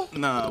before?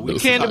 Nah, we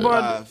candy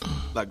bar.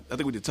 Like I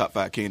think we did top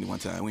 5 candy one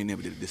time. We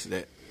never did this or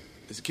that.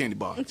 It's a candy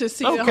bar. Just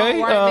see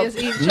okay.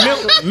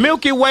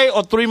 Milky Way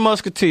or Three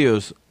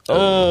Musketeers?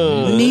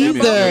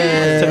 Neither.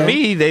 To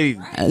me,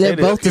 they're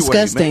both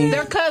disgusting.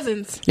 They're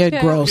cousins. They're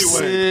gross.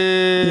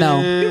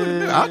 No.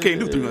 I can't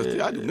do Three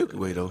Musketeers. I do Milky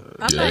Way though.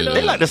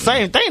 They like the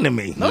same thing to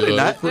me. No, they're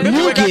not. Milky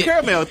Way got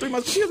caramel. Three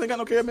Musketeers ain't got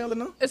no caramel in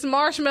them. It's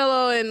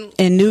marshmallow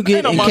and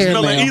nougat and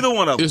caramel. Either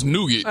one of them. It's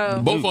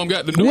nougat. Both of them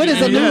got the nougat. What is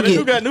a nougat?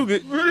 You got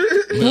nougat.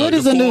 What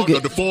is a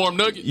nougat? The form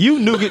nugget. You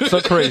nougats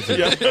are crazy.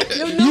 You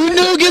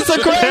nougats are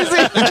crazy.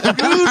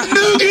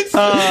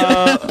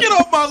 Get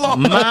off my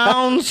lawn.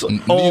 Mounds or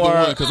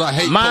because I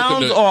hate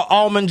Mounds coconut. or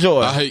Almond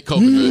Joy. I hate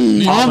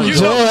coconut. Almond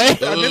Joy.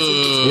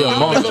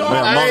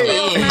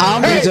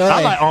 Almond Joy.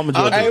 I like Almond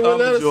Joy. Hey, what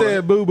Lily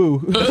said, boo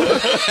boo.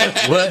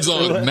 That's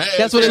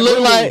what it look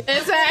like.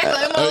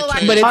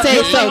 Exactly. But it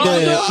tastes so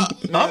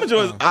good. Almond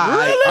Joy is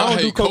I don't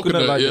do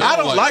coconut like that. I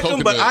don't like them,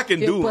 but I can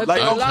do it.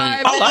 Like on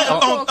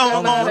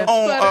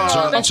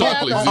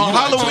chocolate. On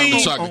Halloween,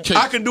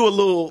 I can do a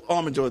little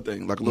Almond Joy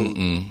thing, like a little.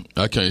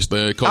 I can't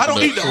stand coconut. I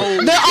don't eat the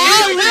whole. They're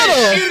all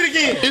little. Eat it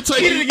again. It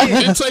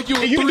take you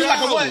 3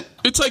 hours.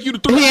 It take you to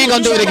 3 hours. He ain't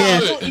gonna do it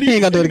again. He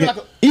ain't gonna do it again.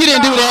 You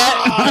didn't do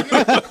that.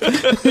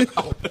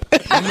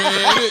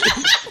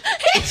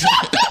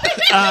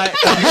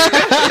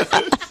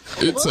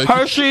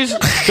 Hershey's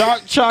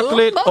dark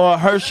chocolate or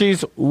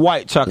Hershey's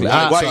white chocolate?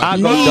 I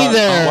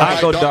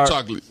go dark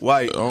chocolate.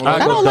 White. I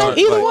don't like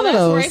either one of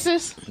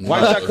those.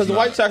 White chocolate, because the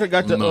white chocolate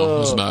got the.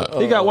 No, it's not.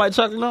 He got white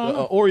chocolate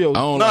on Oreos.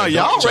 No,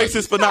 y'all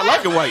racist for not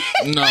liking white.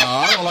 No,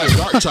 I don't like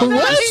dark chocolate.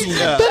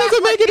 That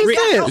doesn't make any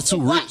sense. It's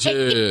too rich.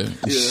 Yeah.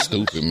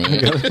 Stupid, man.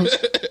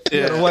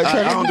 Yeah,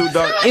 I don't do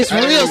dark. It's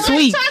real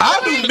sweet.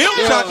 I do milk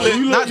chocolate,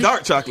 not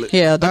dark chocolate.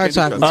 Yeah, dark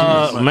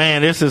chocolate.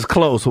 Man, this is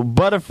close.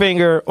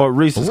 Butterfinger or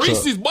Reese's Cup?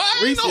 Reese's, boy.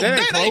 No,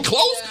 that ain't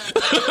close.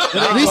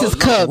 Reese's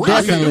Cup,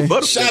 definitely.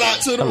 Shout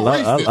out to the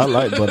Reese's. I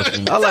like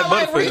Butterfinger. I like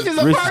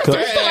Butterfinger. Reese's Cup.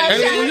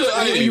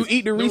 When you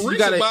eat the Reese's, you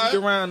gotta eat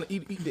around,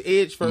 eat the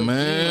edge first.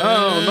 Man, I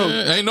don't know.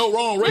 Ain't no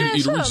wrong way to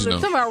eat a Reese's now.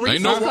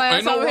 Ain't no wrong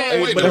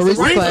way.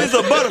 Reese's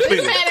a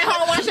Butterfinger. At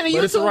home watching a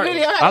YouTube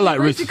video. I like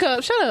Reese's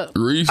Cup. Shut up.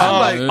 Reese's. I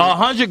like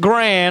 $100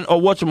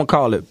 or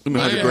whatchamacallit.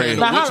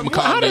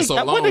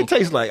 What they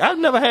taste like? I've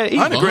never had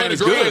either. $100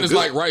 is good. It's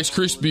like Rice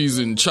Krispies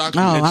and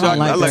chocolate. Oh, I don't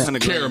like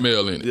that.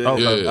 Caramel in it.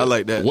 Yeah, I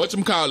like that.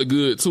 Whatchamacallit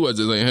good too. I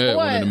just ain't had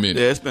one in a minute.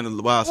 Yeah, it's been a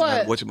while since I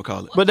had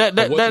whatchamacallit. But that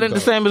ain't the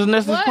same as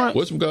Nestle's Crunch.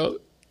 Whatchamacallit?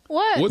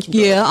 What?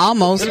 Yeah,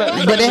 almost.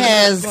 But it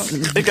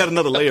has. It got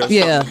another layer.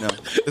 Yeah. No,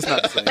 it's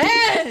not the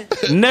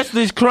same.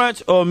 Nestle's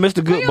Crunch or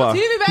Mr. Good Bar?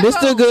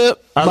 Mr. Good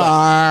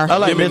Bar. I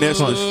like Give me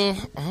Nestle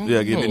Nestle.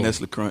 Yeah, give me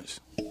Nestle Crunch.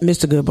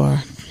 Mr. Good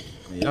Bar.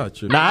 Now,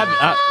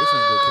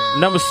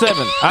 number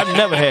 7. I've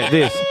never had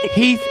this.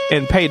 Heath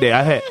and Payday.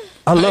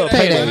 I love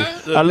Payday.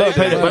 I love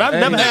Payday, but I've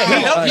never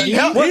had Heath.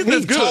 Heath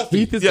is good.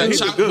 Heath is good.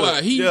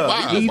 Heath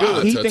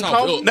and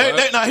coffee.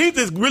 Now Heath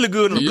is really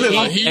good in the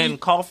blizzard. Heath and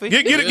coffee.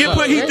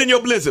 Put Heath in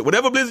your blizzard.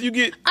 Whatever blizzard you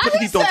get, put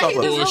Heath on top of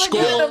it.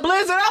 The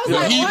blizzard. I was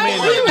like,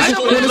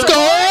 When it's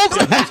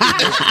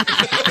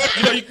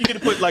cold. You get to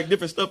put like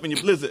different stuff in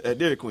your blizzard at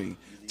Dairy Queen.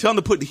 Tell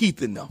them to put the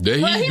Heath in there. That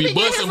Heath be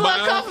busting by.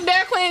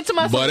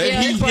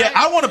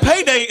 I want a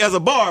Payday as a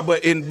bar,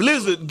 but in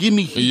Blizzard, give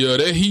me Heath. Yeah,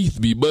 that Heath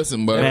be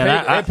busting by. Man,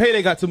 that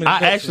Payday got too many. I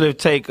actually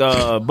take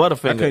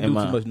Butterfinger. I can't in do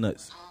mine. too much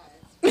nuts.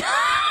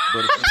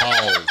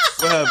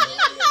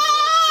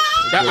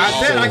 I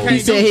said I can't. He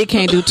said he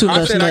can't do too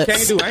much nuts. I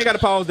can't do. I ain't got to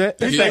pause that.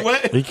 You say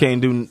what? He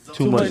can't do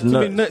too much Too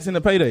many nuts in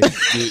the Payday.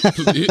 Hit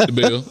the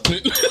bell.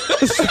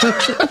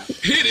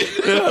 Hit it.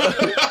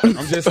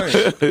 I'm just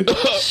saying.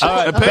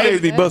 All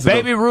right,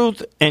 Baby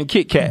Ruth and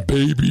Kit Kat.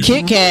 Baby.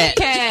 Kit Kat.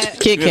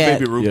 Kit Kat.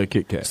 Baby Ruth. Yeah,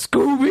 Kit Kat.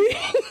 Scooby.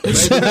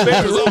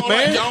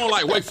 I don't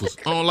like wafers.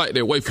 I don't like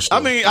that wafer stuff.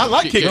 I mean, I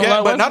like Kit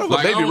Kat, but not over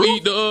Like, I Baby don't Ruth.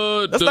 eat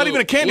the. That's not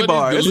even a candy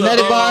bar. It's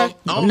Nutty bar.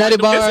 Nutty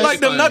bars. It's like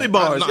them Nutty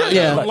bars. I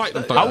Yeah. don't like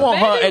them. I want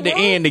her at the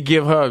end to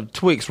give her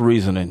Twix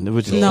reasoning,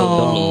 which is No.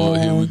 Lord,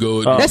 here we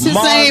go. That's the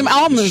Mars- same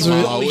almonds.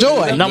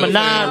 Joy. Number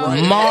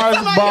 9, Mars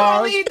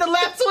bars. Eat the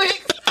left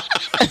Twix.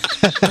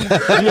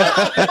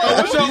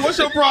 What's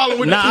your problem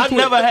with Now I've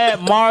never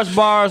had Mars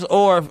bars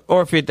or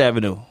Fifth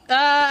Avenue.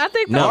 I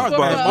think No. Mars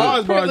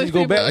Mars bars, you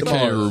go back I to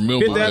can't Mars.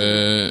 remember, Fifth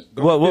man.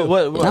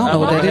 What? I don't know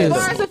what that is.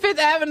 Mars and Fifth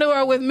Avenue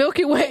are with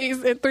Milky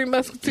Ways and Three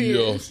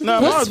Musketeers. Yeah.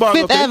 Nah, What's Mars bars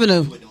Fifth okay.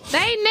 Avenue? They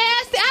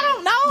nasty. I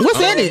don't know. What's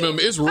I in don't it?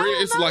 remember. It's red.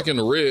 It's like in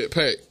the red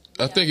pack.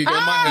 I think it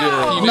got my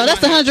hand. No,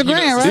 that's the 100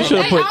 grand, right? You should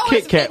have put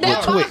Kit Kat with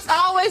That Twix. box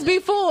always be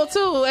full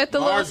too at the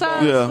little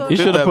sign. Yeah. You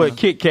should have Fifth put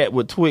Kit Kat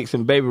with Twix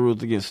and Baby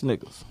Ruth against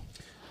Snickers.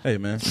 Hey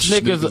man,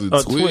 Snickers Snickers or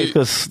and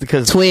Twix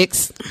because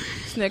Twix.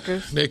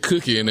 Snickers. That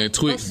cookie and that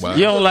Twix. Boy.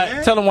 you don't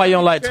like. Tell them why you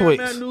don't like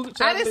Twix. I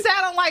didn't say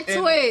I don't like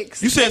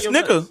Twix. You said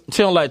Snickers.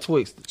 She don't like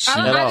Twix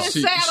I at all. didn't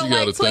say I She don't got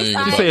like a Twix. thing I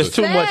about She said it's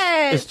too much.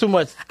 said- It's too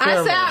much. I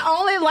caramel. said I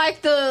only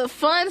like the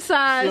fun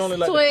size only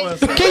like the Twix.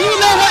 fun size. Can you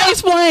let her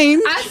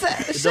explain? I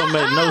said, It don't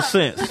make no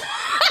sense.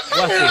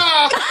 Watch this.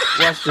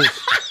 Watch this.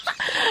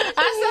 I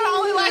said I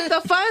only like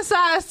the fun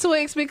size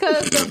Twix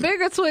because the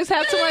bigger Twix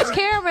have too much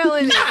caramel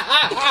in it.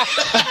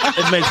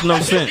 It makes no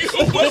sense.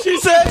 What she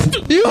said?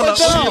 You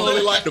She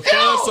only like the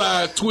fun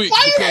size Twix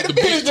because the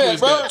big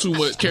Twix got too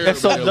much caramel.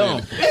 That's so in dumb.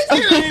 it.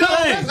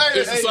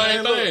 It's the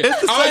same thing.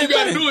 All you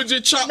gotta do is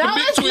just chop the No,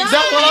 big it's Twix. not.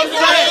 That's what I'm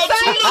saying.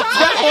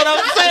 That's what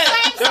I'm saying.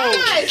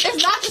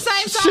 It's not the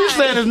same size. She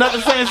said it's not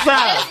the same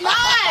size. It's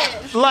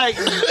not. Like,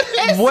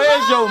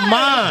 where's your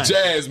mind?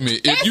 Jasmine,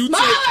 if It's you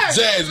Mars.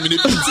 take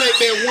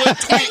that one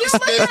Twix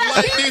that's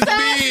like this big,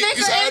 Snickers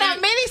it's and out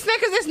a mini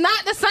Snickers is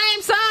not the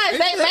same size.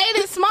 They made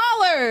it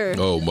smaller.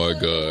 Oh my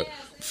God.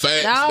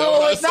 Facts.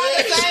 No, it's not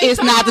the same.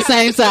 It's not the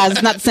same size.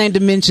 It's not the same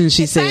dimension,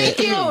 she said. Thank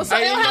you. So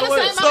they don't have the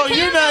same So amount of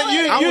you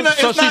caramel. not.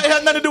 It's not. It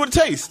has nothing to do with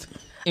taste.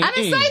 I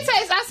didn't say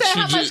taste. I said She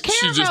how much just- she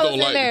caramel just don't is in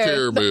like the there.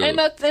 caramel.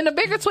 And the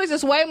bigger Twix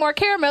is way more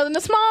caramel than the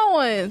small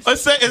ones.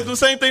 It's the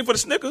same thing for the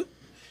Snickers.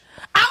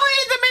 I would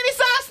eat the mini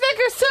size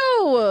Snickers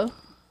too.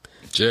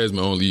 Jasmine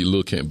only eat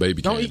little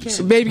baby candies.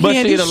 Baby But she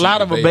candy. eat a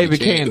lot of a baby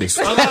candy. that's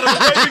what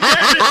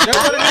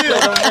it is.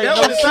 That's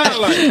what it sounds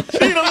like.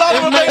 Eat a lot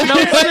of them. No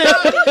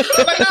sense.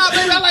 Like, nah,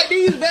 baby, I like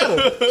these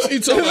better. She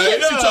talking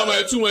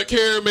about too much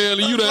caramel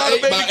and you done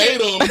ate about 8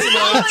 of them. Too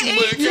much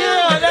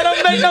Yeah, that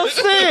don't make no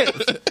sense.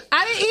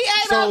 I didn't eat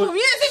 8 of them.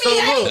 You didn't see me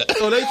eat.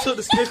 So they took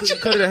the Snickers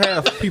and cut it in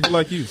half for people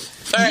like you.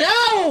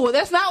 No,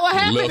 that's not what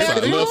happened.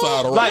 Left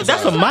side, right Like,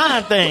 that's a side.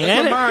 mind thing,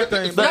 ain't it? Mind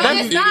thing. No, That-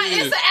 it's not. it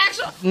is. It's an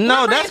actual.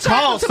 No, we're that's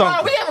bringing called chocolate tomorrow.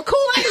 something. We have a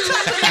Kool-Aid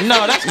chocolate.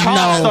 No, that's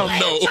called something.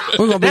 No.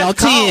 We're going to be on That's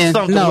called 10.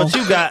 something. No. What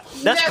you got?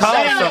 That's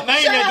called something.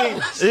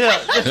 Yeah.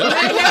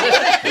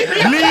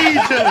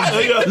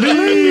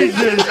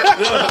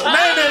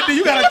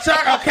 You got a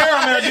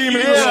caramel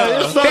demon.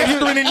 Yeah.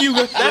 Festering in you.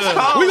 That's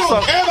called We gonna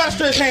something. everybody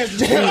stretch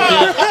hands. You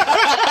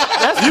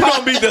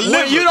gonna be delivered.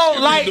 When you don't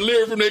like,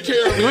 Delivered from that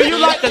caramel. when you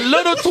like the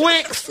little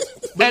Twix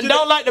and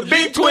don't like the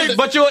big Twix,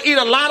 but you'll eat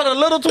a lot of the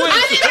little Twix.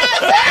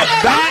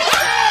 That's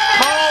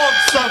called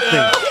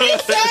something. He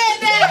said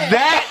that.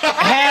 That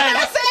has. I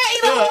said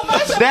eat a whole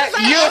bunch of That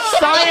them. you're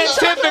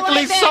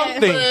scientifically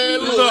something.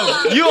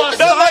 You are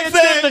That's like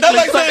saying. That's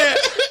like scientifically saying.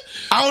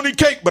 I don't eat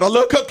cake, but I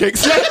love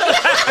cupcakes. Okay.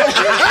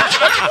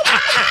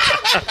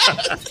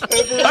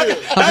 Moving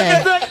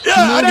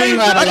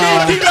right I can't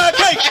along. keep lime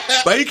cake,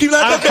 but he keep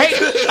lime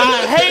cupcakes.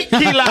 I hate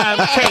key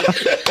lime cake,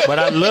 but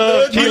I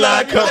love key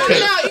lime cupcakes.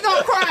 No, you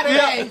gonna cry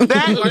today.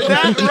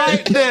 That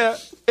right there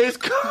is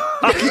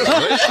called. Hey,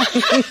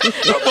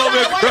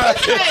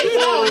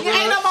 no, you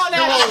ain't no more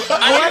that.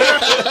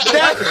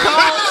 That's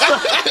called.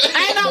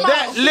 Ain't no more.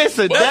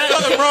 Listen, That's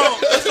not wrong.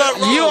 That's not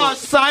wrong. you are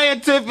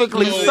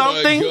scientifically Oh my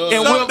something, God.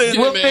 and Something.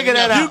 we'll figure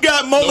that You out.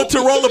 got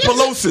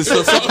molotorola-pelosis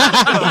or something.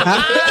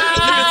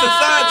 It's a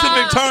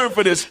scientific term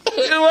for this.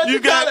 You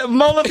got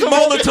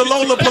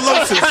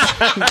molotorola-pelosis.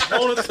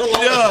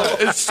 Yeah,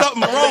 it's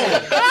something wrong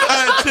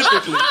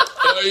scientifically.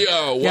 I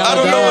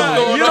don't know what's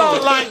going You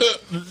don't like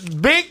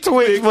big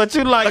Twix, but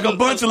you like a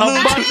bunch of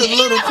little bunch of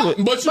little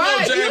Twix. But you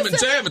Right, know, you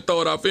Jasmine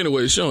throw it off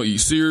anyway. She don't eat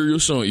cereal.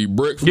 She don't eat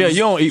breakfast. Yeah, you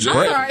don't eat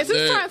Jasmine- breakfast. Sorry, is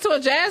this turning to a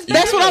jazz band?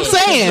 That's what I'm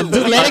saying.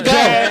 Just let it go.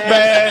 Jazz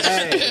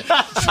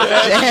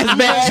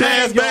band.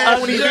 Jazz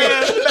band.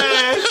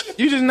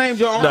 You just named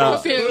your own.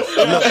 No.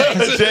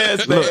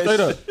 Jazz band. Straight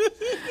up.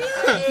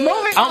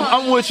 Moving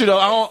on. I'm with you though.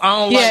 I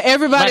don't Yeah, like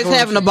everybody's macaroni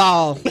having a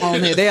ball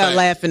on here. They are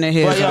laughing their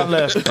Well, y'all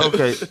heads off. left.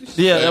 Okay.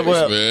 Yeah.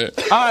 Well. man.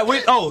 All right.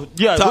 We're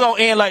gonna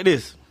end like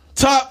this.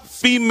 Top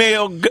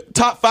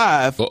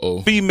 5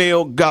 Uh-oh.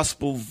 female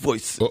gospel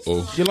voices.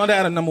 Yolanda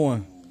Adams, number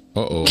 1.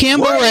 Kim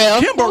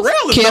Burrell. Kim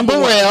Burrell is Kim number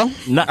one. Burrell.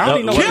 Not, I don't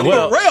even know Kim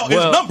Burrell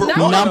is number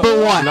one.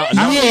 Number one.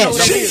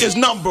 Yes. She is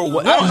number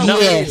one.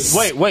 Yes.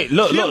 Wait.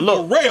 Look. Kim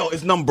Burrell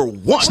is number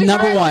one.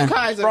 Number one.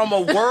 From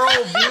a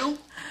world view,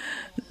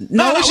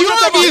 No, it's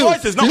your view.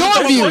 Voices. No,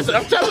 your view.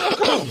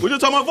 we're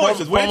just talking about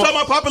voices. We ain't talking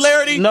about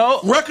popularity. No.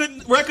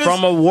 Records.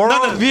 From a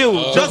world view,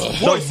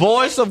 just the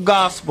voice of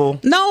gospel.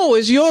 No,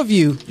 it's your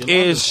view.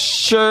 Is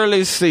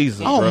Shirley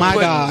Caesar. Oh, bro. my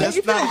God. It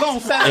is, bro.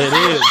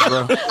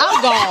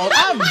 I'm gone.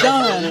 I'm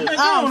done.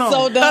 I'm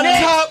so done.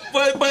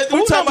 But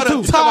we're talking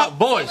about the top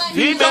voice.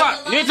 You ain't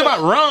talking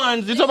about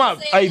runs. You talking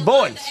about a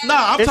voice.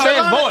 Nah, I'm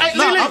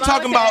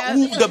talking about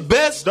who the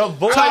best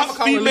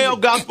top female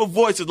gospel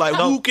voices. Like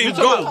who can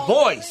go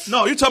voice.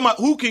 No, you're talking about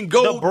who can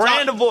go. The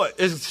brand of voice.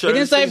 It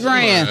didn't say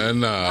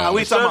brand. Nah,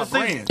 we talking about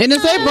brand. It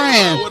didn't say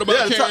brand. What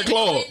about Karen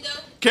Clark?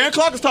 Karen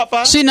Clark is top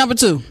 5. She number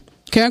 2.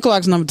 Karen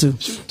Clark's number 2.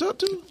 Top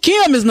 2.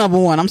 Kim is number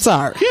 1. I'm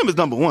sorry. Kim is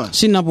number 1.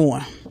 She number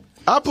 1.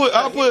 I'll put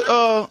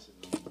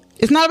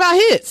It's not about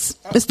hits.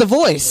 It's the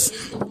voice.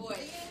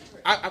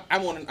 I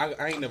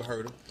ain't never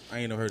heard her.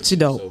 She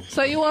dope.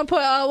 So you want to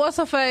put what's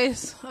her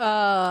face? You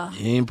got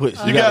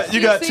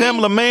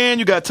Tamela Mann.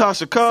 You got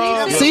Tasha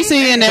Cobb. CeCe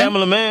in there.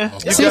 Tamela Mann.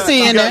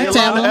 CeCe in there.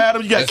 Tamela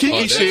Adams. You got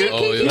Kiki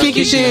Sheard.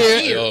 Kiki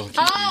Sheard.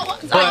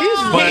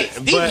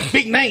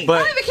 Big name.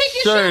 But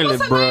Shirley,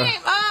 bro.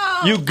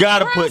 You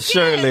gotta put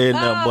Shirley in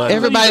there, bud.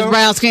 Everybody's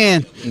brown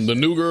skin. The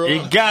new girl.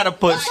 You gotta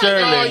put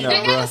Shirley in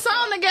there, They got bro. a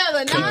song together.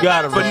 You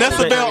gotta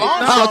Vanessa Bell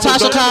Armstrong. Oh,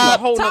 Tasha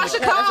Cobb.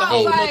 Tasha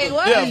Cobb. Like,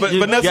 what? Yeah, but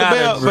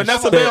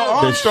Vanessa Bell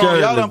Armstrong.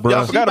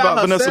 Y'all forgot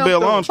about Vanessa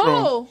Bell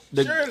Armstrong.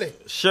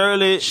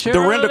 Shirley.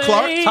 Dorinda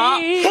Clark.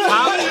 Top.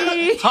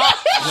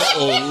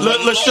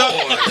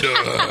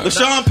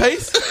 LaShawn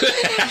Pace.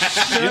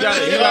 You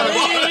gotta.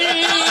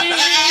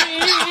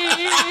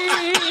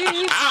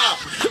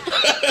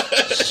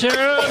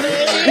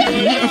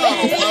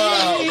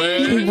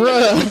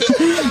 Bruh.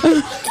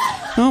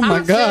 Oh my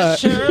God.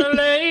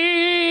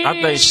 I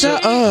think.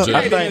 Shut up.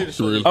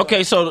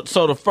 Okay, so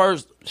the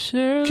first.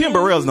 Kim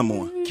Burrell's number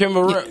 1. Kim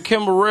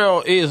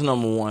Burrell is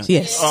number 1.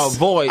 Yes.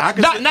 Voice.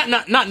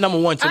 Not number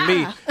 1 to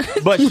me,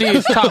 but she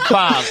is top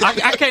 5.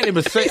 I can't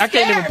even say. I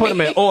can't even put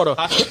them in order.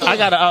 I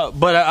gotta.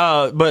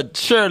 But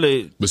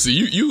Shirley. But see,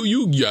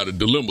 you got a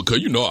dilemma because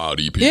you know all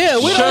these people. Yeah,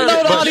 we don't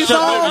know all these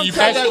songs.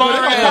 As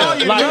far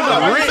as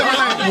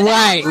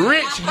like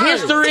rich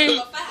history.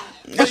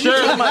 Sure,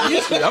 I'm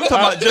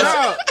talking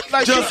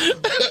about just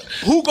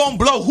who gonna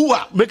blow who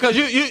out? Because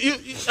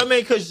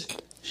because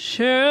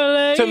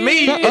Shirley. To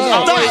me,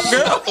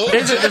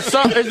 is it the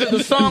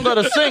song or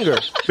the singer?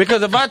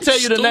 Because if I tell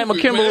you the name of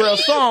Kim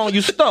Burrell's song,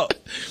 you stuck.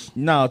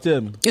 No,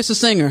 tell me. It's a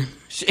singer.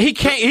 He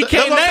can't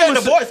name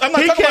the voice. I'm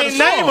not talking about the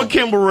name a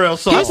Kim Burrell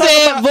song. He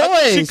said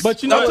voice.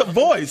 But you know the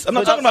voice. I'm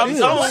not talking about.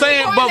 I'm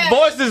saying, but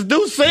voices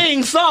do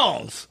sing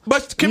songs.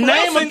 But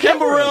name a Kim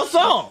Burrell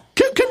song.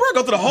 Kim Burrell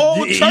go through the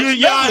whole church.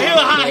 Y'all hear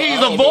how he's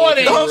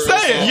avoiding. That's what I'm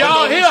saying.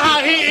 Y'all hear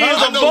how he is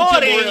avoiding. I know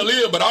what Kim Burrell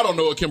is, but I don't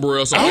know a Kim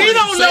Burrell song. We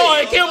don't know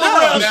a Kim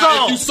Burrell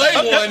song. If you say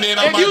one, then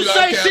I if might you be like,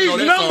 say okay, I she's know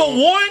that number song.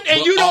 1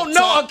 and you don't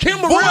know a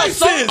Kim Burrell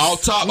song,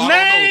 Off top,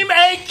 name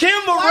a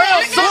Kim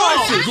Burrell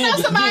song.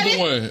 Google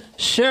one.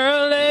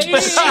 Shirley.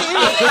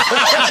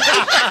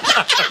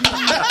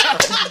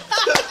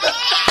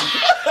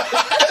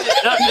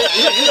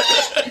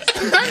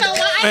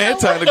 Man,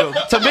 time to go.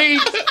 To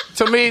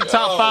me,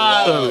 top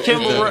 5.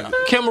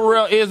 Kim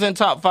Burrell is in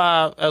top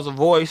 5 as a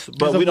voice,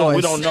 but we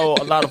don't know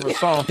a lot of her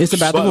songs. It's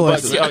about the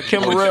voice. But,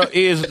 Kim Burrell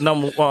is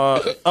number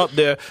up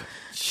there.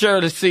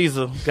 Shirley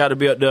Caesar got to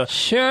be up there.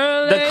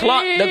 Shirley.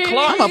 The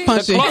Clark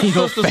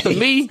sisters to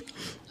me,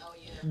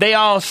 they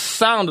all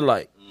sound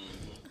alike.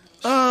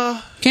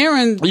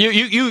 Karen, you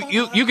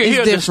can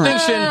hear a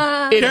distinction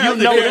if you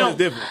know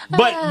them.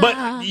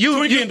 But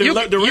you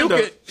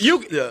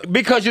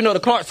because you know the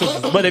Clark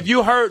sisters. But if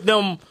you heard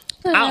them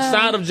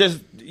outside of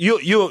just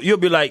you'll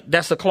be like,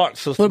 that's the Clark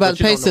sisters. What about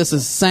the Pace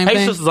sisters? Same thing.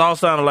 Pace sisters all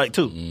sound alike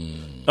too.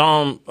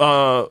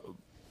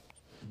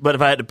 But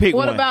if I had to pick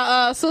what one,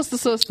 about Sister?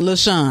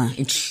 LaShawn.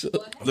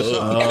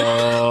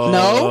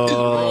 No.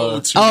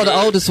 Oh, the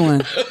oldest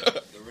one.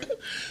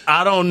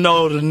 I don't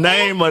know the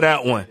name of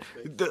that one.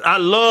 I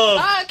love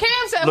Cam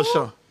said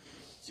LaShawn.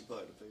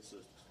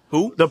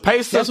 Who? The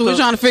Pace sisters. That's what we're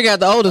trying to figure out.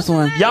 The oldest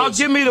one. Y'all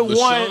give me the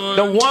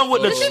one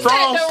with the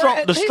strong.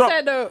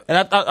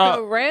 And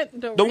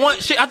the one.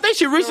 I think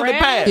she recently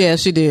passed. Yeah,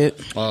 she did.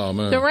 Oh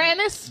man.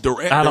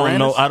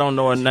 I don't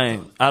know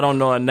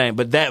her name.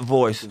 But that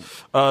voice,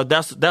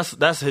 that's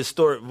a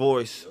historic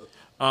voice.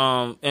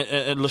 And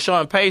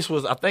LaShawn Pace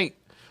was, I think,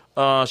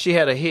 she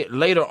had a hit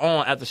later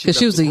on after she. Because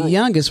she was the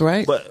youngest,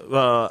 right? But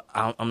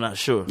I'm not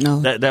sure.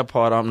 No, that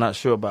part I'm not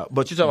sure about.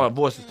 But you're talking about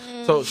voices.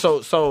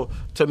 So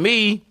to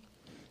me,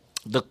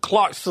 the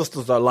Clark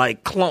sisters are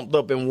like clumped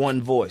up in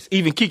one voice.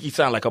 Even Kiki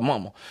sound like a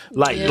mama.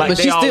 Like but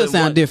she still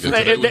sound different.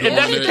 If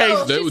that's the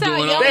case,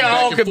 they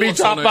all could be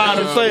top 5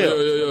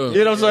 themselves.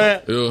 You know what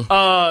I'm saying?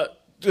 Yeah.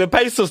 The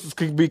Pace sisters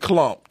could be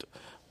clumped.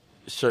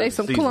 They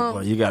some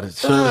clumps. You got it.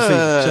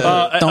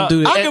 Don't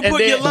do that. I can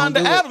put Yolanda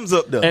Adams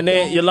up there. And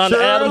then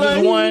Yolanda Adams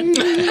is one.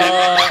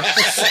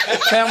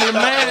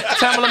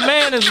 Tamela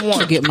Mann is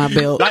one. Get my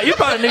belt. Like, you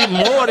probably need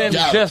more than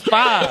just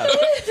 5.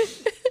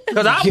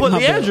 Because I put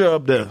Leandra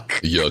up there.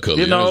 Yeah, because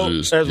you know,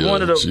 as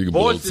one of the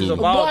voices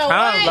of all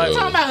time. Like,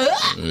 talking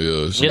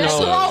about she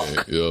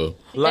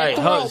like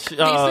her.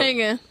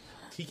 Singing.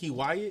 Kiki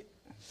Wyatt.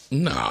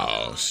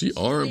 No, she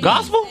R&B.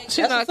 Gospel?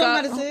 She's not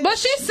gospel. But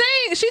she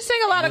sing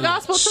a lot of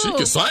gospel too. She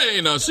can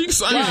sing now. She can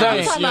sing.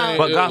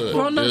 But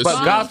gospel.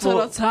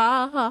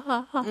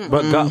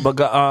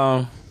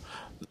 But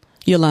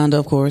Yolanda,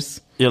 of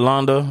course.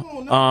 Yolanda.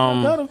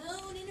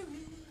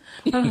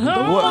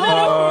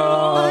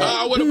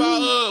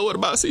 What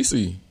about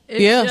CeCe?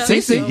 Yeah,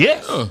 CeCe.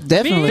 Yes,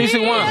 definitely. CeCe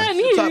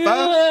Winans. Top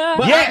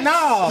 5? Yes.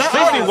 No.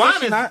 CeCe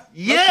Winans.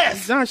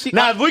 Yes.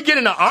 Now, if we get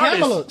into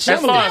artists, as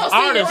far as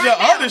artists,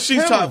 artist,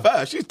 she's top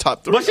 5. She's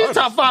top 3. But she's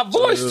top 5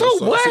 voice too,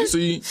 boy.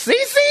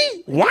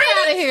 CeCe. Why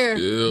out of here?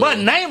 Yeah. But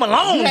name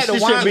alone, she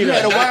should be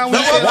there. That's what I'm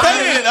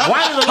saying.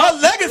 Her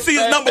legacy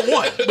is number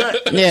 1.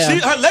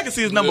 Her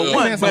legacy is number 1.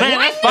 Man,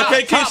 that's 5.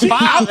 Okay, can she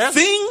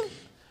out-sing?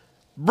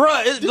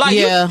 Bruh, it's like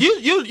you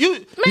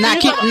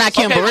not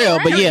Kim Burrell,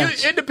 but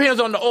it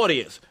depends on the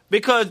audience.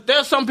 Because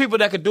there's some people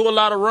that could do a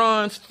lot of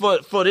runs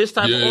for this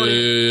type of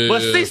audience.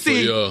 But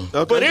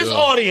CeCe, for this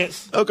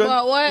audience,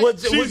 well, what?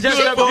 Was just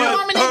her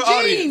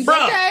audience.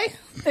 Okay.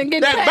 And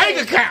get that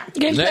bank account.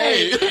 Look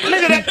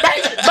at that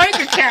bank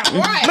account.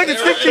 Right. Look at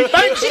CeCe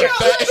bank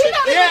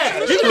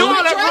account. You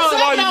doing that run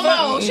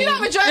while you she don't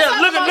even dress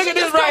up. Look at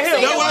this right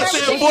here. That's why I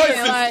said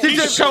voices. He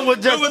just come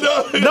with just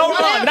no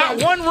run,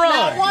 not one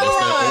run.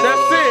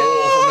 That's it.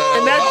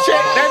 And that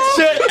check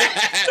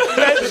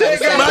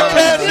got my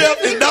cash up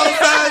is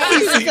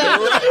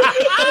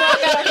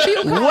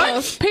 $1.50.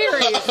 What?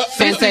 Period.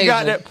 CeCe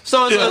got that.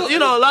 So you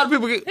know, a lot of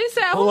people get. He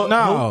said who?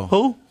 No.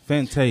 Who?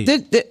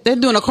 Fantasia. They're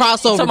doing a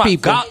crossover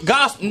people.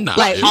 Gospel.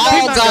 Like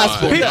all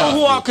gospel. People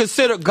who are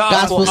considered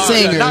gospel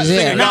singers.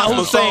 Not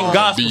who sing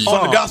gospel songs.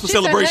 On the gospel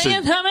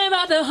celebration. Tell me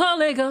about the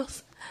Holy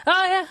Ghost.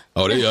 Oh, yeah.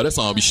 Oh, that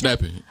song be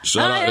snapping.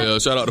 Shout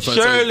out to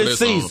Fantasia. Shirley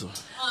Caesar.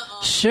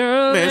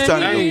 Shirley. Man, it's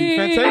time to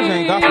Fantasia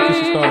ain't gospel because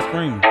she started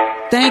screaming.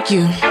 Thank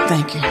you.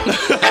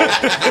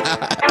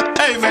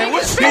 Hey, man,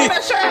 we'll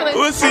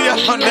see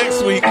y'all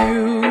next week.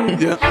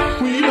 Yeah.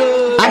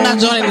 I'm not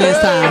joining this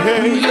time.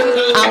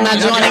 I'm not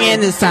joining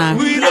in this time.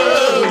 We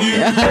love you.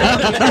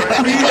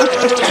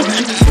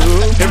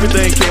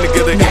 Everything came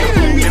together in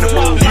the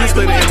booth. Years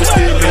later, and we're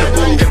still in the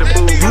booth.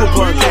 Do a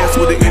podcast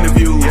with the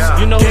interviews.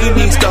 You know we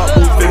need stop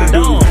moving the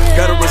do.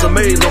 Got a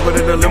resume longer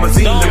than a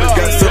limousine. Niggas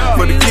got something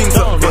for the kings,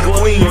 something for the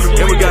queens.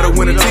 And we gotta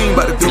win a team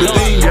by the do the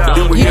thing.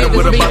 Then we hit them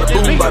with a bada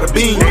boom, bada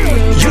beam.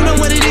 You know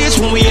what it is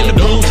when we in the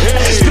booth.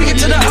 Speak it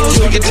to the hoes,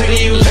 speak it to the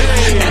youth.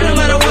 And no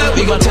matter what,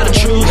 we gon' tell the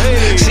truth.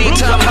 See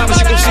top hoppers,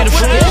 you gon' see the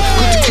fruit.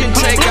 Put the kid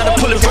tank, gotta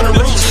pull it from the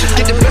roots.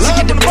 Get the best,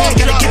 get the bag,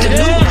 gotta get the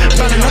loot.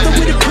 Find another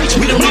way to preach,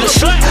 we don't need a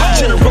slut.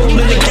 General in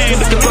the game,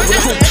 look at the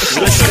recruit.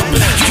 Let's go.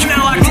 You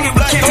now locked in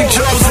with Captain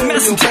Jones and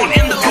Messenger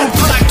in the booth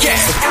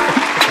podcast.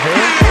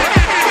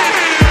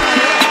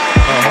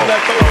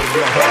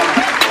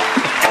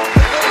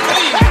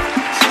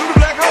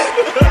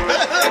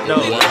 No.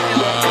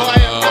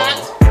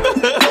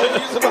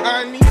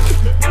 Behind me.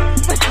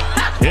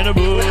 In the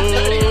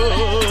booth.